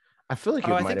on. I feel like it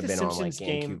might have been on like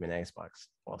GameCube and Xbox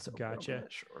also. Gotcha.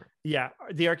 Sure. Yeah.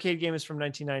 The arcade game is from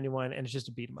 1991 and it's just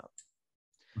a beat 'em up.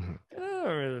 Mm-hmm. I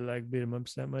don't really like beat 'em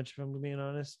ups that much, if I'm being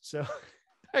honest. So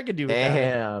I could do with that.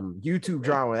 Damn. YouTube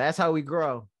drama. That's how we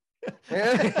grow.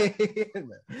 Every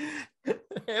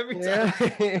time.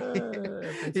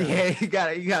 Yeah, you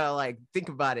gotta like think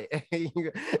about it.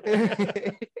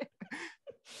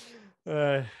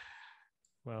 Well,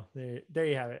 there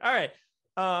you have it. All right.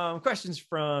 Questions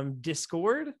from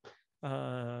Discord. First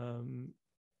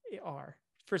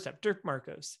up, Dirk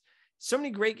Marcos. So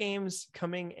many great games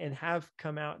coming and have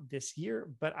come out this year,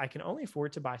 but I can only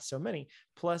afford to buy so many.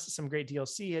 Plus, some great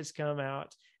DLC has come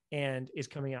out and is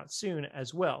coming out soon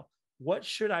as well. What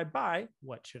should I buy?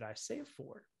 What should I save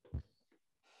for?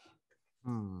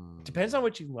 Depends on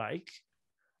what you like.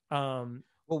 Well,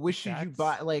 what should you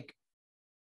buy? Like,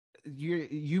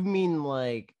 you mean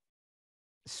like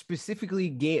specifically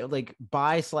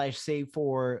buy/save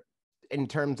for in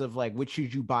terms of like what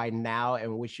should you buy now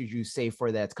and what should you save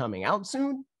for that's coming out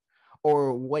soon?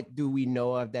 Or what do we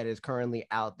know of that is currently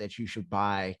out that you should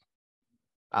buy?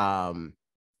 You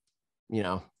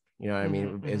know what I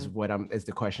mean? Is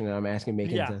the question that I'm asking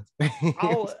making sense?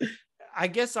 I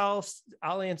guess I'll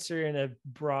answer in a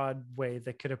broad way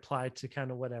that could apply to kind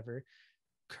of whatever.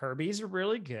 Kirby's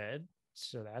really good,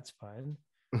 so that's fun.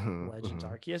 Legends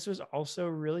Arceus was also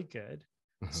really good.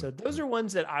 So those are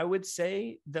ones that I would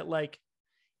say that, like,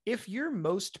 if you're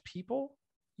most people,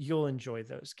 you'll enjoy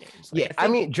those games. Like, I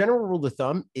mean, general rule of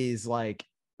thumb is like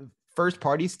first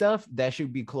party stuff that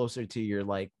should be closer to your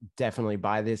like definitely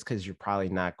buy this because you're probably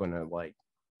not going to like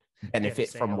benefit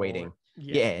from waiting.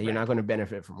 Yeah, you're not going to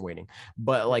benefit from waiting.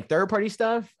 But like third party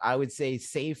stuff, I would say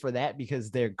save for that,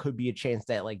 because there could be a chance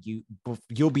that like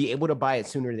you'll be able to buy it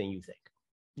sooner than you think,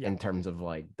 in terms of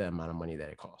like the amount of money that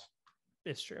it costs.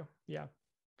 It's true. Yeah.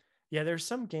 There's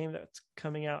some game that's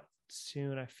coming out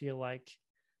soon, I feel like,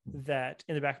 that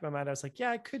in the back of my mind I was like,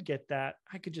 I could get that.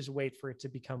 I could just wait for it to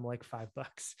become like $5.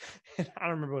 I don't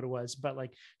remember what it was, but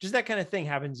like just that kind of thing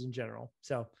happens in general.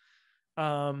 So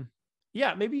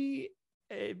maybe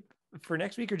for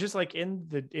next week, or just like in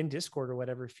Discord or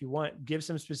whatever, if you want, give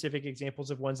some specific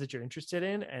examples of ones that you're interested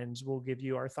in, and we'll give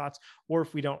you our thoughts. Or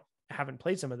if we haven't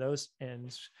played some of those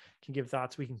and can give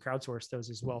thoughts, we can crowdsource those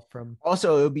as well. From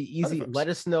also, it'll be easy. Let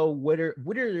us know what are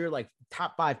your like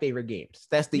top 5 favorite games.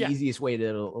 That's the easiest way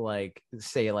to like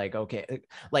say like, okay,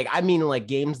 like I mean like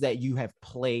games that you have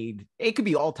played. It could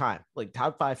be all time, like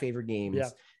top 5 favorite games,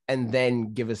 and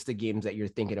then give us the games that you're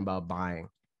thinking about buying.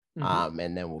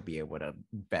 And then we'll be able to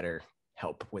better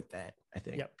help with that, I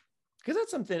think. Yep. Because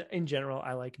that's something in general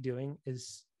I like doing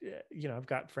is, I've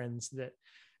got friends that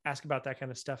ask about that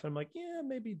kind of stuff. And I'm like,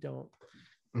 maybe don't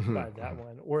buy that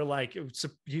one. Or like,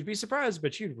 you'd be surprised,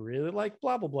 but you'd really like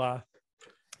blah, blah, blah.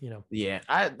 Yeah,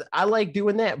 I like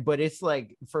doing that, but it's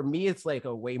like, for me, it's like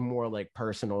a way more like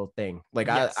personal thing. Like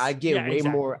I get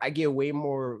way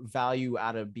more value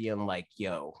out of being like,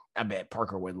 yo, I bet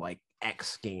Parker would like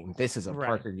X game. This is a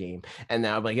Parker game. And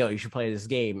then I'm like, yo, you should play this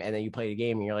game. And then you play the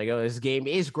game and you're like, oh, this game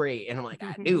is great. And I'm like,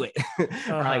 I knew it.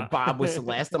 Or like Bob with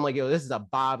Celeste. I'm like, yo, this is a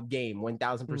Bob game,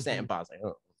 1000%. And Bob's like,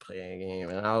 oh, play a game.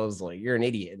 And I was like, you're an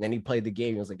idiot. And then he played the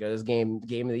game. He was like, oh, this game of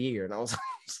the year. And I was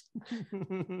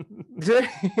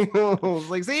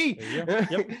like, see?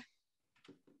 Yep.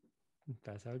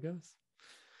 That's how it goes.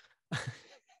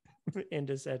 And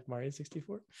just said Mario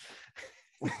 64.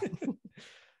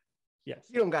 Yes.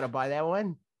 You don't got to buy that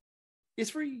one.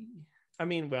 It's free. I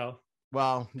mean,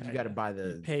 well, you got to buy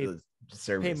the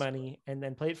service. Pay money and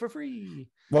then play it for free.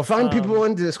 Well, find people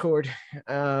in Discord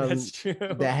that's true.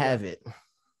 that have it.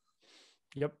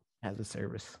 Yep. Have the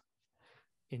service.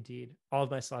 Indeed. All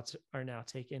of my slots are now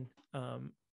taken.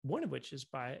 One of which is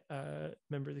by a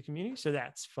member of the community. So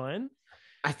that's fun.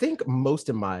 I think most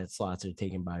of my slots are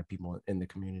taken by people in the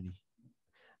community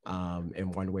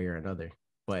in one way or another.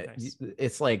 But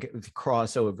it's like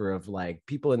crossover of like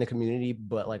people in the community,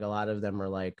 but like a lot of them are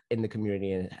like in the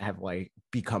community and have like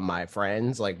become my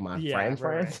friends, like my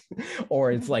friends,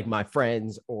 or it's like my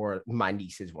friends, or my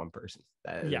niece is one person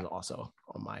that is also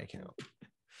on my account.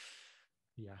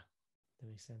 Yeah, that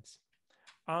makes sense.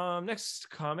 Next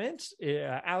comment,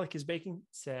 Alec is Baking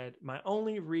said, my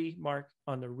only remark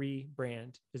on the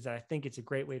rebrand is that I think it's a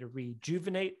great way to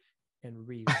rejuvenate and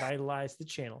revitalize the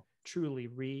channel. Truly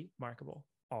remarkable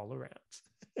all around.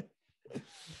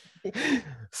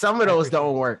 Some of those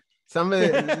don't work. Some of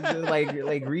it,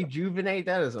 like rejuvenate,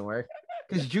 that doesn't work,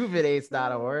 because juvenate's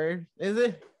not a word, is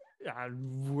it?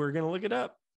 We're gonna look it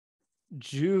up.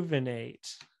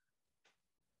 Juvenate.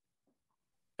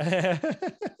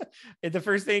 The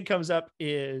first thing that comes up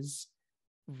is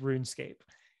RuneScape.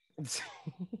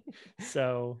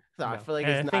 So I feel like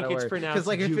it's not a word. It's pronounced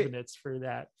like juvenates for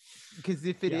that. Because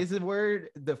if it is a word,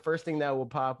 the first thing that will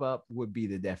pop up would be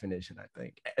the definition, I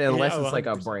think, unless it's like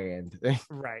 100%. A brand.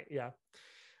 Right. Yeah.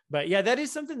 But yeah, that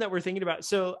is something that we're thinking about.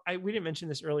 So we didn't mention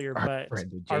this earlier, but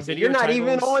our video you're not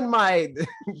even on my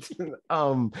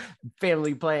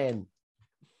family plan.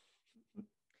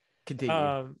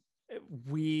 Continue.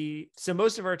 So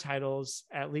most of our titles,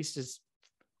 at least is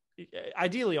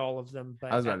ideally all of them,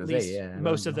 but at least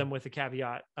most of them with a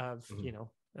caveat of,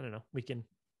 I don't know, we can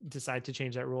decide to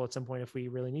change that rule at some point if we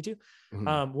really need to.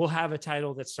 We'll have a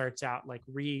title that starts out like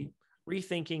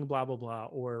rethinking blah, blah, blah,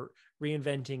 or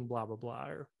reinventing blah, blah, blah,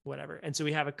 or whatever. And so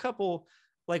we have a couple,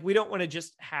 like, we don't want to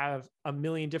just have a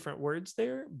million different words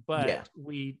there, but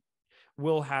we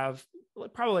will have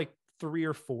probably like 3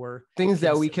 or 4 things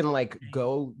that we can like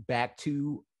go back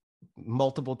to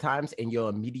multiple times and you'll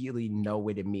immediately know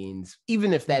what it means,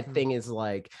 even if that thing is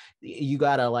like, you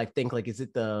gotta like think like, is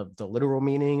it the literal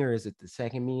meaning or is it the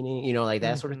second meaning, like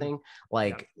that sort of thing.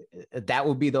 Like that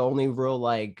would be the only real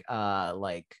like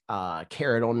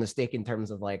carrot on the stick in terms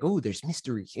of like, oh, there's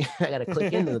mystery. I gotta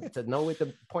click in to know what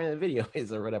the point of the video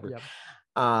is or whatever.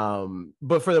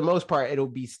 But for the most part, it'll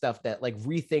be stuff that like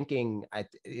rethinking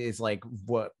is like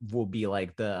what will be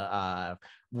like the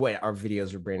what our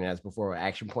videos were branded as before,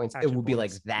 action points. It will be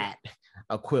like that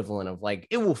equivalent of like,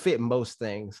 it will fit most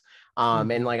things.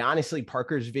 And like honestly,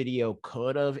 Parker's video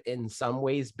could have in some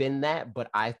ways been that, but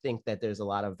I think that there's a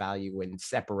lot of value in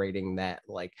separating that.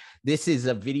 Like, this is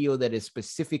a video that is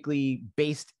specifically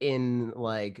based in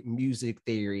like music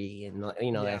theory and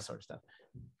that sort of stuff.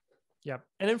 Yep.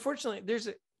 And unfortunately,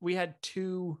 we had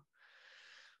two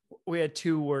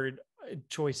word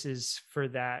choices for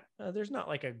that. There's not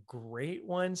like a great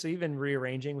one. So even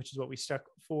rearranging, which is what we stuck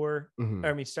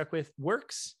with,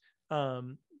 works.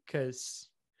 Because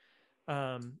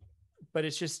but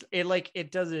it's just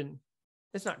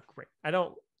it's not great. I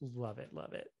don't love it.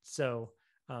 So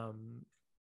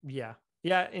yeah.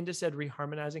 Inda said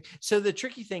reharmonizing. So the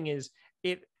tricky thing is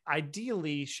it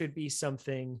ideally should be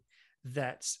something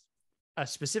that's a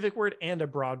specific word and a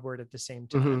broad word at the same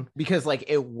time. Because like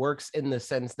it works in the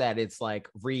sense that it's like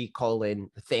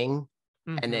thing,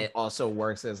 and it also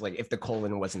works as like if the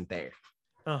colon wasn't there.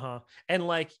 And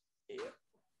like,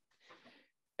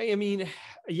 I mean,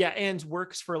 and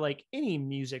works for like any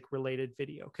music related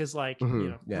video, because like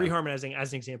reharmonizing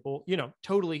as an example,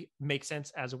 totally makes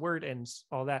sense as a word and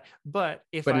all that. But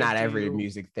not every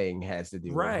music thing has to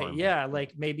do right. Yeah,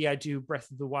 like maybe I do Breath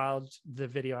of the Wild, the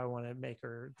video I want to make,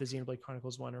 or the Xenoblade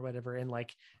Chronicles one or whatever, and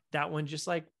like that one just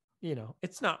like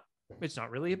it's not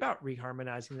really about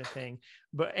reharmonizing the thing,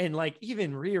 and like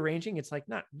even rearranging, it's like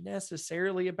not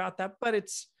necessarily about that, but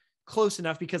it's close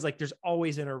enough because like there's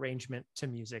always an arrangement to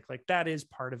music, like that is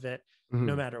part of it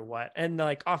no matter what, and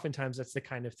like oftentimes that's the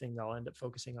kind of thing they'll end up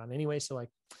focusing on anyway, so like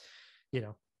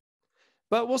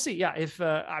but we'll see. If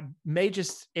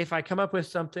if I come up with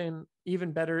something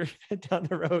even better down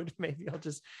the road, maybe I'll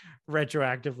just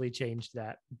retroactively change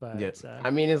that. But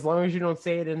I mean, as long as you don't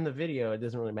say it in the video, it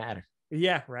doesn't really matter.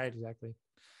 Yeah, right, exactly.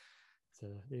 So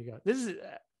there you go.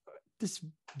 This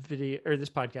video or this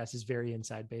podcast is very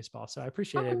inside baseball, so I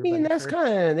appreciate it. I mean, that's kind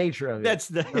of the nature of it. That's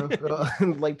the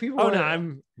like people.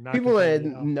 I'm not. People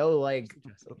know like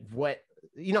what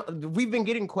we've been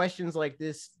getting questions like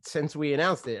this since we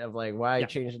announced it, of like why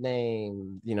change the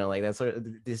name. Like that's what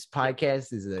this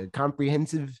podcast is, a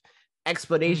comprehensive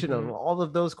explanation of all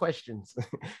of those questions.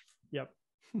 Yep.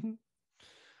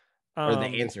 Or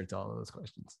the answer to all of those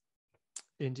questions.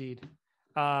 Indeed.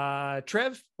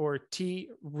 Trev or T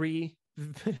Re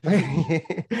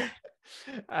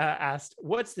asked,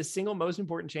 what's the single most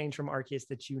important change from Arceus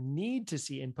that you need to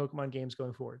see in Pokemon games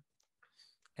going forward?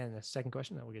 And the second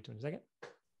question that we'll get to in a second.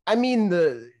 I mean,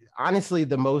 honestly,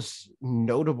 the most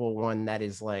notable one that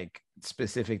is like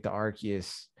specific to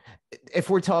Arceus, if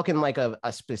we're talking like a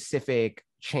specific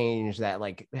change that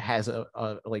like has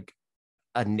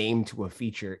a name to a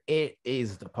feature, it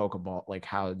is the Pokeball, like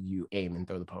how you aim and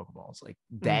throw the Pokeballs. Like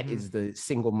that is the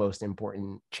single most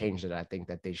important change that I think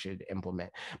that they should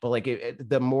implement. But like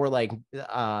the more like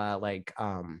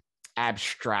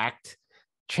abstract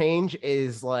change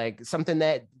is like something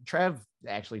that Trev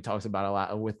actually talks about a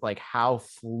lot, with like how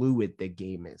fluid the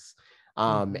game is.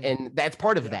 And that's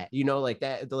part of that, like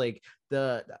that, like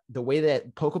the way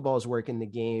that Pokeballs work in the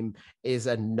game is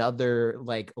another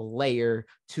like layer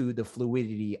to the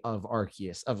fluidity of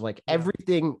Arceus, of like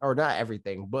everything, or not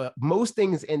everything, but most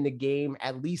things in the game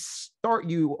at least start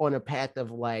you on a path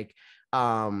of like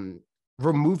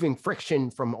removing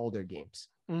friction from older games.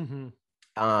 And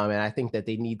I think that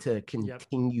they need to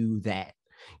continue that.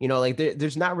 Like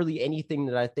there's not really anything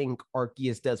that I think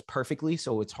Arceus does perfectly,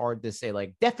 so it's hard to say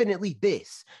like definitely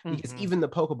this, because even the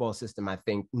Pokeball system I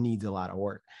think needs a lot of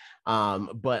work.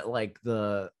 But like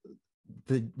the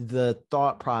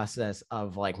thought process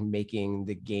of like making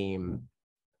the game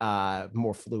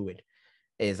more fluid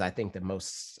is, I think, the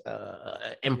most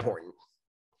important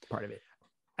part of it.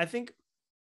 I think,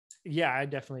 I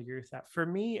definitely agree with that. For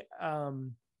me,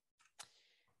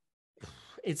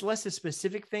 it's less a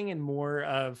specific thing and more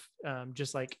of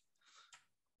just like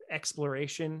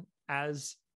exploration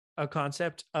as a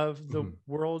concept of the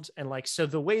world. And like, so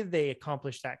the way they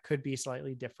accomplish that could be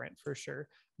slightly different for sure,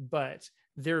 but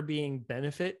there being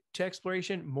benefit to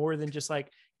exploration more than just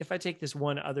like, if I take this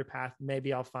one other path,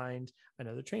 maybe I'll find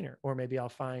another trainer, or maybe I'll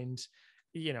find,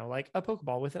 like a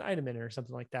Pokeball with an item in it or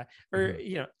something like that. Or,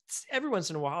 every once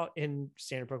in a while in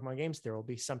standard Pokemon games, there will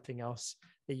be something else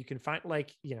that you can find,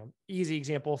 like, easy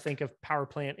example, think of Power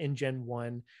Plant in Gen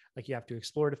 1, like you have to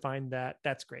explore to find that.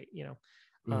 That's great.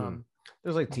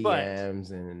 There's like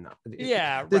TMs and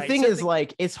the thing is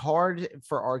like, it's hard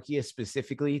for Arceus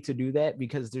specifically to do that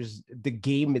because the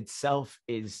game itself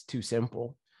is too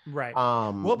simple. Right.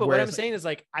 Well, but what I'm saying is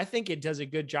like, I think it does a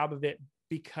good job of it,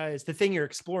 because the thing you're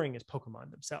exploring is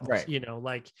Pokemon themselves, right?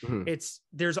 Like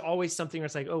there's always something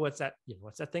that's like, oh, what's that?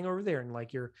 What's that thing over there? And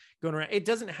like, you're going around. It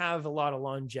doesn't have a lot of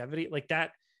longevity like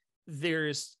that.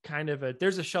 There's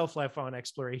there's a shelf life on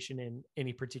exploration in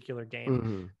any particular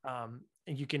game.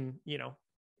 And you can,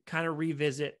 kind of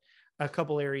revisit a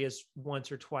couple areas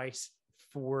once or twice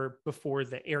for before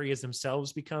the areas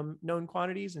themselves become known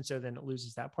quantities. And so then it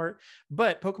loses that part.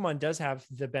 But Pokemon does have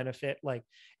the benefit, like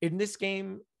in this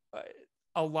game,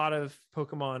 a lot of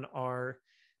Pokemon are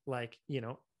like,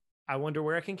 I wonder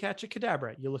where I can catch a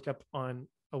Kadabra. You look up on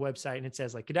a website and it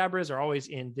says like Kadabras are always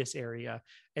in this area.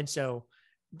 And so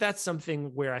that's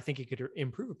something where I think it could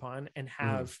improve upon and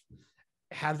have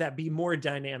that be more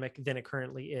dynamic than it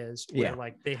currently is. Where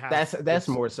like they have that's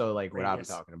more so like what I'm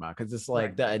talking about, because it's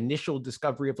like the initial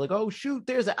discovery of like, oh shoot,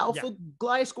 there's an alpha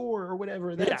Gliscor or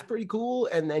whatever, that's pretty cool,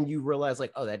 and then you realize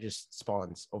like, oh, that just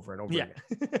spawns over and over again.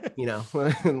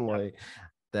 Like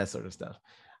that sort of stuff.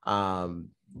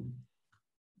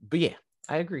 But yeah,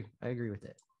 I agree with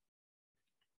that.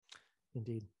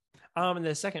 Indeed. And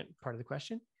the second part of the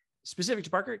question, specific to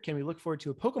Parker, can we look forward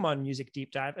to a Pokemon music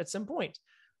deep dive at some point?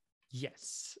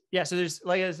 Yes. Yeah. So there's,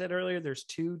 like I said earlier, there's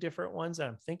 2 different ones that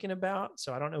I'm thinking about.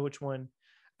 So I don't know which one.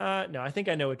 No, I think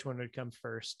I know which one would come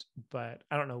first, but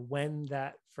I don't know when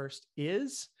that first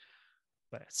is.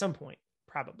 But at some point,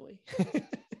 probably.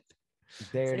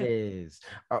 There it is.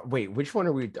 Wait, which one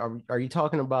are you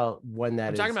talking about? One that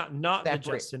I'm talking about not the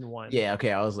Justin one. Yeah,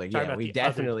 okay. I was like, yeah, we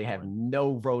definitely have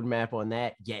no roadmap on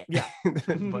that yet. Yeah.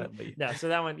 but no, so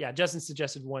that one, Justin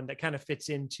suggested one that kind of fits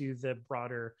into the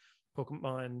broader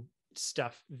Pokemon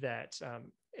stuff that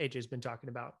AJ's been talking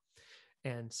about.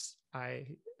 And I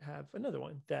have another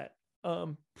one that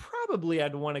probably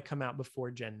I'd want to come out before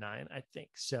Gen 9, I think.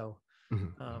 So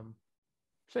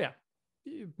so yeah,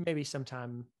 maybe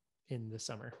sometime in the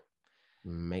summer,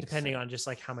 depending on just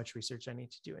like how much research I need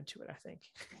to do into it, I think.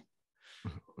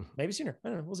 Maybe sooner. I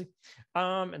don't know. We'll see.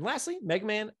 And lastly, Mega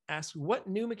Man asks, what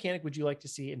new mechanic would you like to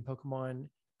see in Pokemon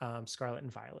Scarlet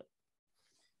and Violet?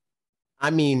 I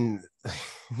mean,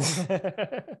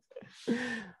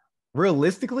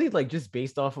 realistically, like just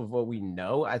based off of what we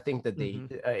know, I think that they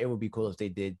it would be cool if they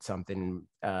did something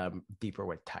deeper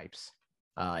with types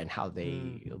and how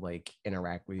they like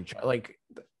interact with each other, like,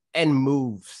 and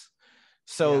moves.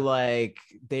 So like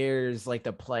there's like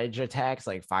the pledge attacks,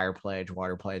 like fire pledge,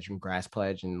 water pledge, and grass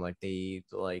pledge, and like they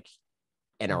like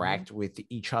interact with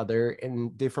each other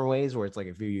in different ways, where it's like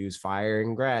if you use fire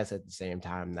and grass at the same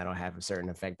time, that'll have a certain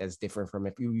effect that's different from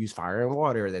if you use fire and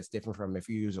water, that's different from if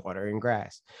you use water and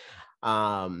grass.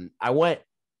 I want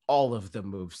all of the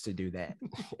moves to do that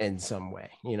in some way,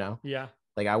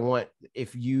 like I want,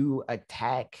 if you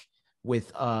attack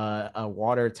with a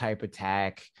water type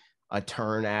attack a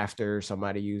turn after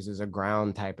somebody uses a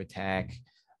ground type attack,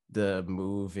 the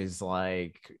move is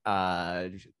like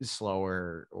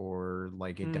slower, or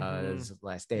like it does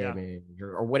less damage,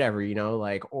 or whatever,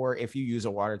 like, or if you use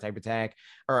a water type attack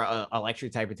or a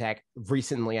electric type attack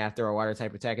recently after a water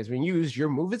type attack has been used, your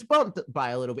move is bumped by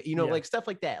a little bit, like stuff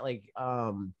like that, like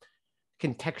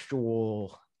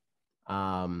contextual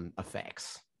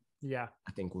effects, I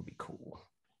think would be cool.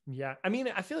 Yeah, I mean,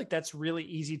 I feel like that's really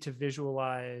easy to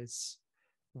visualize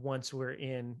once we're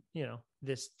in,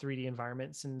 this 3D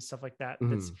environments and stuff like that.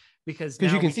 That's because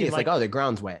you can see it's like, oh, the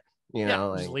ground's wet,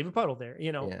 like, just leave a puddle there,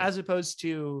 as opposed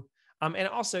to, and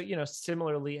also,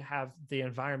 similarly have the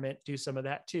environment do some of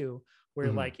that too,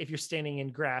 where like if you're standing in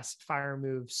grass, fire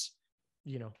moves,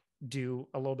 do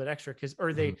a little bit extra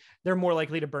or they're more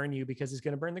likely to burn you because it's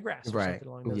going to burn the grass or something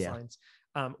along those lines.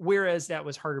 Whereas that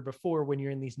was harder before when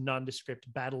you're in these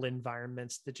nondescript battle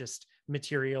environments that just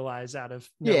materialize out of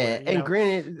nowhere, and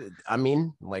granted, I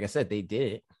mean, like I said, they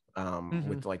did it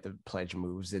with like the pledge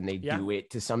moves, and they do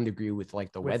it to some degree with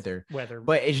like the weather,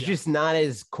 but it's just not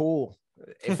as cool.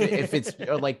 If it's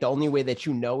like the only way that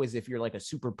is if you're like a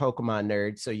super Pokemon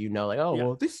nerd, so like, oh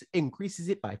well, this increases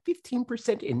it by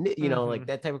 15% in like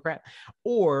that type of crap,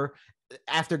 or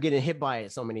after getting hit by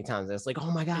it so many times, it's like, oh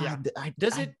my god,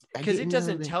 because it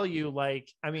doesn't tell you,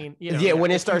 like, I mean,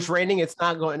 when it starts raining, it's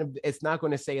not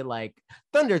going to say like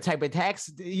thunder type attacks,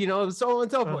 so on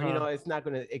and so forth, it's not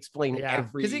going to explain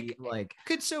every, it like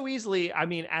could so easily, I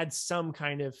mean, add some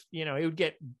kind of, it would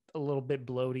get a little bit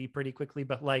bloaty pretty quickly,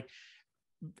 but like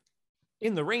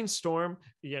in the rainstorm,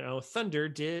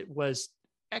 thunder was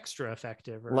extra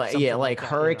effective, or like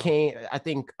hurricane, I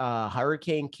think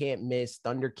hurricane can't miss,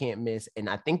 thunder can't miss, and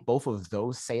I think both of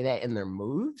those say that in their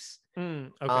moves.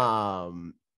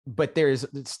 But there's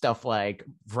stuff like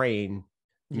rain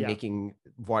making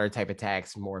water type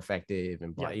attacks more effective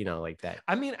and like that.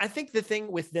 I mean, I think the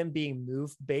thing with them being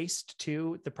move based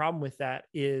too, the problem with that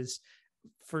is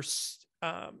for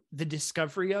the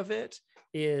discovery of it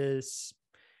is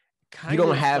you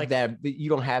don't have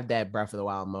that Breath of the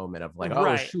Wild moment of like,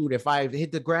 oh shoot, if I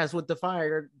hit the grass with the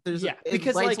fire, there's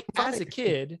because like as a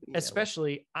kid,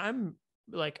 especially, I'm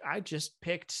like, I just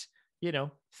picked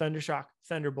Thundershock,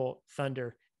 Thunderbolt,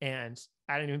 Thunder, and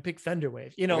I didn't even pick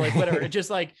Thunderwave, you know, like whatever, just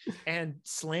like, and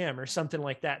Slam or something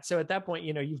like that. So at that point,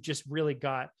 you know, you've just really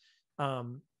got,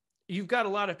 you've got a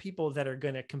lot of people that are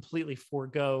going to completely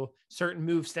forego certain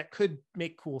moves that could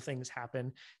make cool things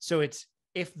happen. So it's,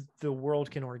 if the world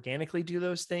can organically do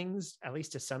those things, at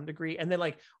least to some degree, and then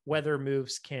like weather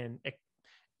moves can,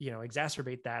 you know,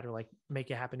 exacerbate that or like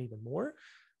make it happen even more.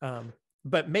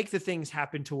 But make the things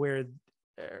happen to where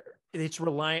it's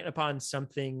reliant upon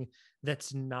something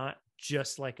that's not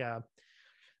just like a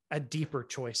deeper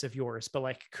choice of yours, but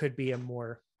like could be a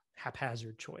more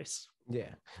haphazard choice.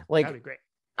 Yeah. Like, that'd be great.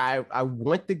 I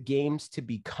want the games to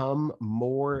become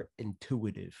more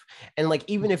intuitive. And like,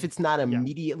 even if it's not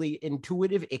immediately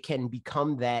intuitive, it can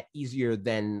become that easier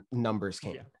than numbers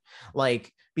can. Yeah.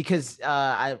 Like, because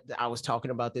I was talking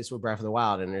about this with Breath of the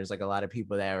Wild, and there's like a lot of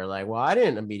people that were like, well, I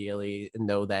didn't immediately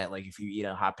know that like if you eat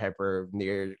a hot pepper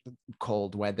near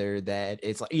cold weather, that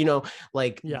it's like, you know,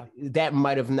 like that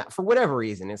might have not, for whatever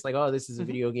reason, it's like, oh, this is a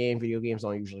video game. Video games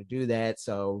don't usually do that.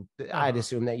 So I'd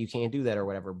assume that you can't do that or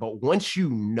whatever. But once you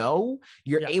know,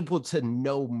 you're able to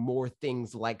know more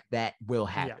things like that will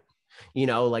happen. You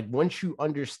know, like once you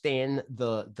understand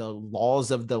the laws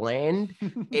of the land,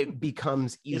 it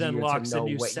becomes easier to know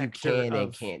what you can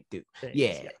and can't do.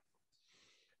 Things,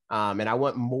 and I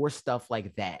want more stuff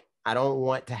like that. I don't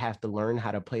want to have to learn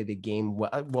how to play the game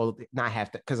well, not have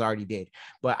to, because I already did,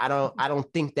 but I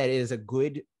don't think that is a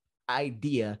good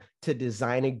idea to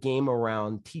design a game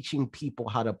around teaching people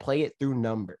how to play it through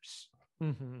numbers.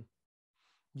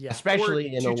 Especially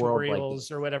or in a world like this,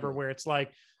 or whatever, where it's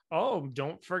like, oh,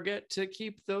 don't forget to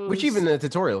keep those. Which even the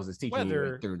tutorials is teaching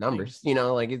you through numbers. Things. You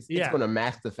know, like it's going to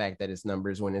mask the fact that it's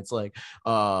numbers when it's like,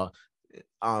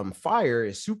 fire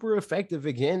is super effective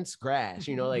against grass.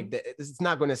 You know, like it's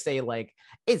not going to say like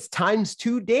it's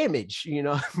 ×2 damage. You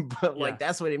know, but like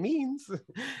that's what it means.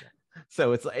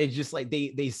 So it's just like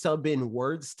they sub in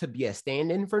words to be a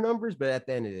stand-in for numbers, but at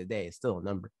the end of the day, it's still a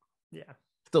number. Yeah,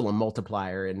 still a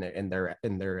multiplier in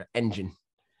their engine.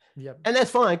 Yep. And that's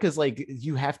fine, because like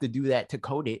you have to do that to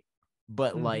code it,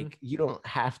 but like you don't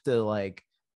have to like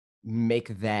make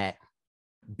that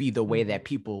be the way that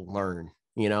people learn,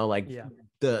 you know, like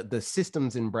the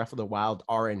systems in Breath of the Wild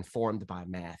are informed by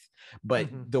math, but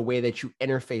the way that you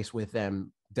interface with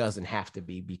them doesn't have to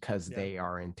be, because they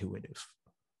are intuitive.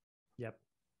 Yep.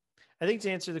 I think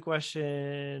to answer the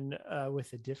question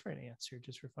with a different answer,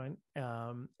 just for fun,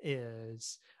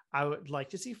 is I would like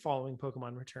to see following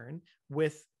Pokemon return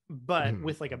with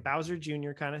like a Bowser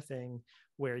Jr. kind of thing,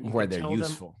 where they're tell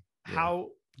useful them how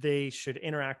they should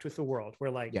interact with the world. Where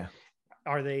like,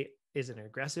 is it an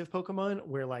aggressive Pokemon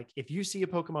where like, if you see a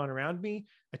Pokemon around me,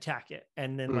 attack it.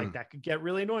 And then like that could get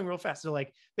really annoying real fast. So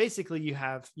like, basically you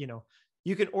have, you know,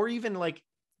 you could, or even like,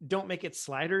 don't make it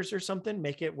sliders or something,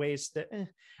 make it ways that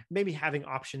maybe having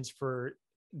options for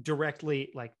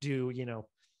directly like do, you know,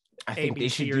 I think they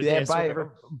should do that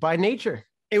by nature.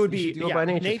 It would be by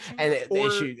nature, and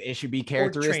it should be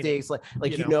characteristics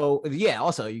like you know.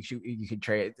 Also, you could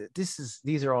trade.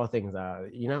 These are all things.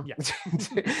 You know,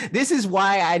 this is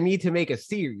why I need to make a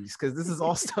series, because this is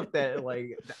all stuff that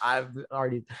like I've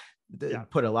already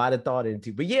put a lot of thought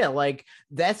into. But like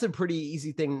that's a pretty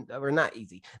easy thing, or not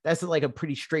easy. That's like a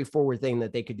pretty straightforward thing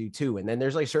that they could do too. And then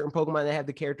there's like certain Pokemon that have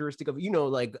the characteristic of, you know,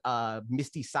 like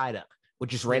Misty Psyduck would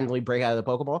just randomly break out of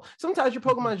the Pokeball. Sometimes your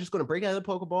Pokemon is just going to break out of the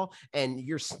Pokeball, and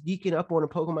you're sneaking up on a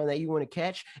Pokemon that you want to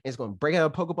catch, and it's going to break out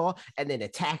of the Pokeball and then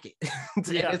attack it.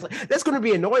 It's like, that's going to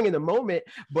be annoying in the moment,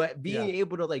 but being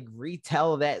able to like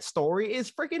retell that story is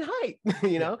freaking hype,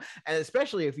 you know? And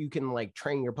especially if you can like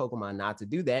train your Pokemon not to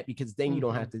do that, because then you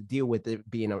don't have to deal with it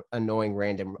being an annoying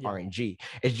random RNG.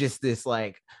 It's just this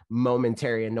like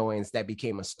momentary annoyance that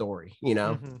became a story, you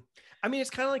know? I mean,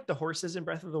 it's kind of like the horses in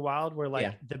Breath of the Wild, where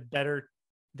like the better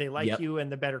they like you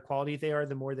and the better quality they are,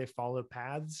 the more they follow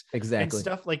paths and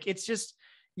stuff. Like, it's just,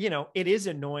 you know, it is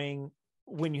annoying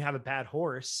when you have a bad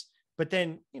horse, but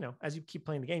then, you know, as you keep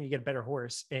playing the game, you get a better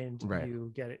horse and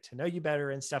you get it to know you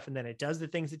better and stuff. And then it does the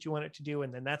things that you want it to do.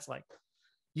 And then that's like,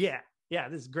 this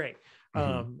is great.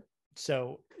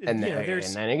 So, and then, and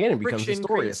then again, it becomes a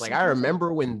story. It's like, I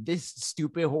remember when this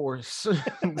stupid horse,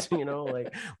 you know,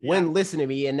 like wouldn't listen to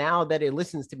me, and now that it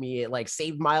listens to me, it like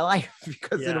saved my life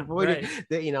because it avoided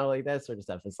that, you know, like that sort of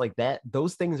stuff. It's like that.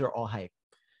 Those things are all hype.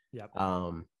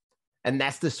 And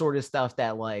that's the sort of stuff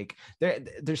that like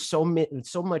there's so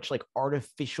much like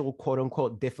artificial quote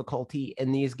unquote difficulty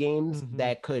in these games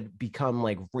that could become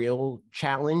like real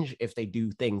challenge if they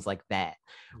do things like that,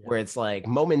 where it's like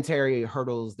momentary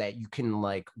hurdles that you can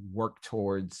like work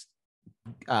towards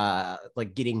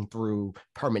like getting through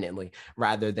permanently,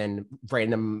 rather than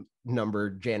random number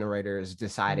generators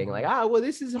deciding like, well,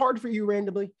 this is hard for you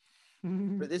randomly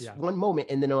for this one moment,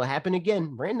 and then it'll happen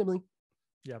again randomly.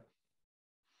 Yep.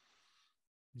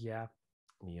 Yep.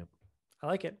 I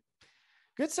like it.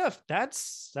 Good stuff.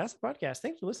 That's the podcast.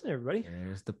 Thanks for listening, everybody.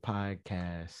 There's the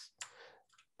podcast.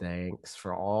 Thanks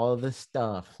for all the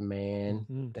stuff,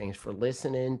 man. Thanks for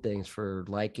listening. Thanks for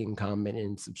liking,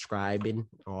 commenting, subscribing,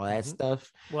 all that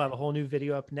stuff. We'll have a whole new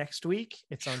video up next week.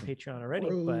 It's on Patreon already,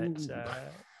 but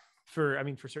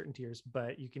for certain tiers,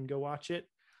 but you can go watch it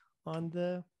on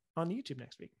the YouTube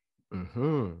next week.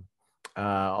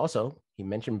 Also, he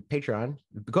mentioned Patreon.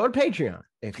 Go to Patreon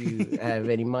if you have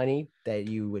any money that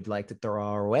you would like to throw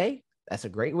our way. That's a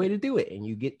great way to do it, and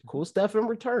you get cool stuff in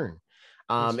return.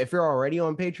 If you're already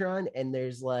on Patreon and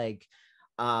there's like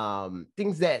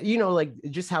things that, you know, like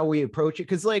just how we approach it,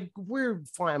 because like we're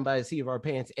flying by the seat of our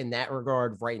pants in that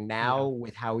regard right now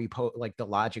with how we post, like the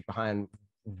logic behind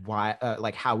why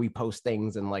like how we post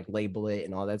things and like label it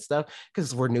and all that stuff,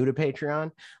 because we're new to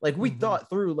Patreon. Like we thought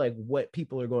through like what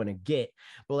people are going to get,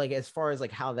 but like as far as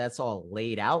like how that's all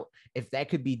laid out, if that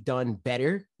could be done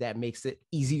better, that makes it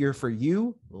easier for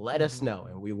you, let us know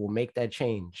and we will make that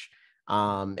change.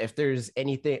 If there's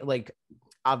anything, like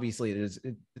obviously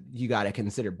you got to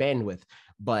consider bandwidth,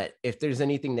 but if there's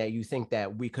anything that you think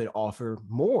that we could offer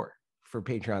more for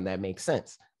Patreon that makes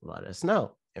sense, let us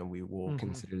know and we will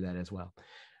consider that as well.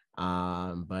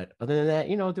 But other than that,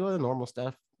 you know, do all the normal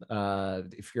stuff.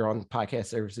 If you're on podcast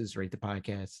services, rate the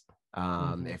podcast.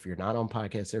 If you're not on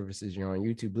podcast services, you're on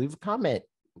YouTube, leave a comment,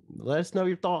 let us know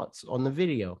your thoughts on the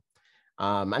video.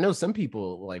 I know some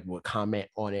people like will comment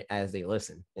on it as they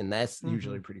listen, and that's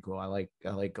usually pretty cool. I like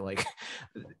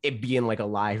it being like a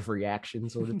live reaction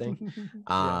sort of thing.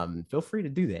 Feel free to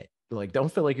do that. Like,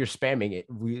 don't feel like you're spamming it.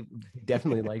 We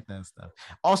definitely like that stuff.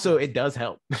 Also, it does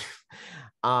help.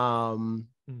 Am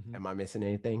I missing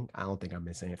anything? I don't think I'm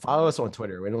missing it. Follow us on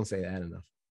Twitter. We don't say that enough.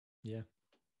 Yeah.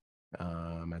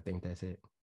 I think that's it.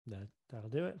 That'll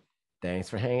do it. Thanks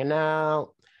for hanging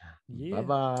out. Yeah.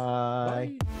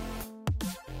 Bye-bye. Bye.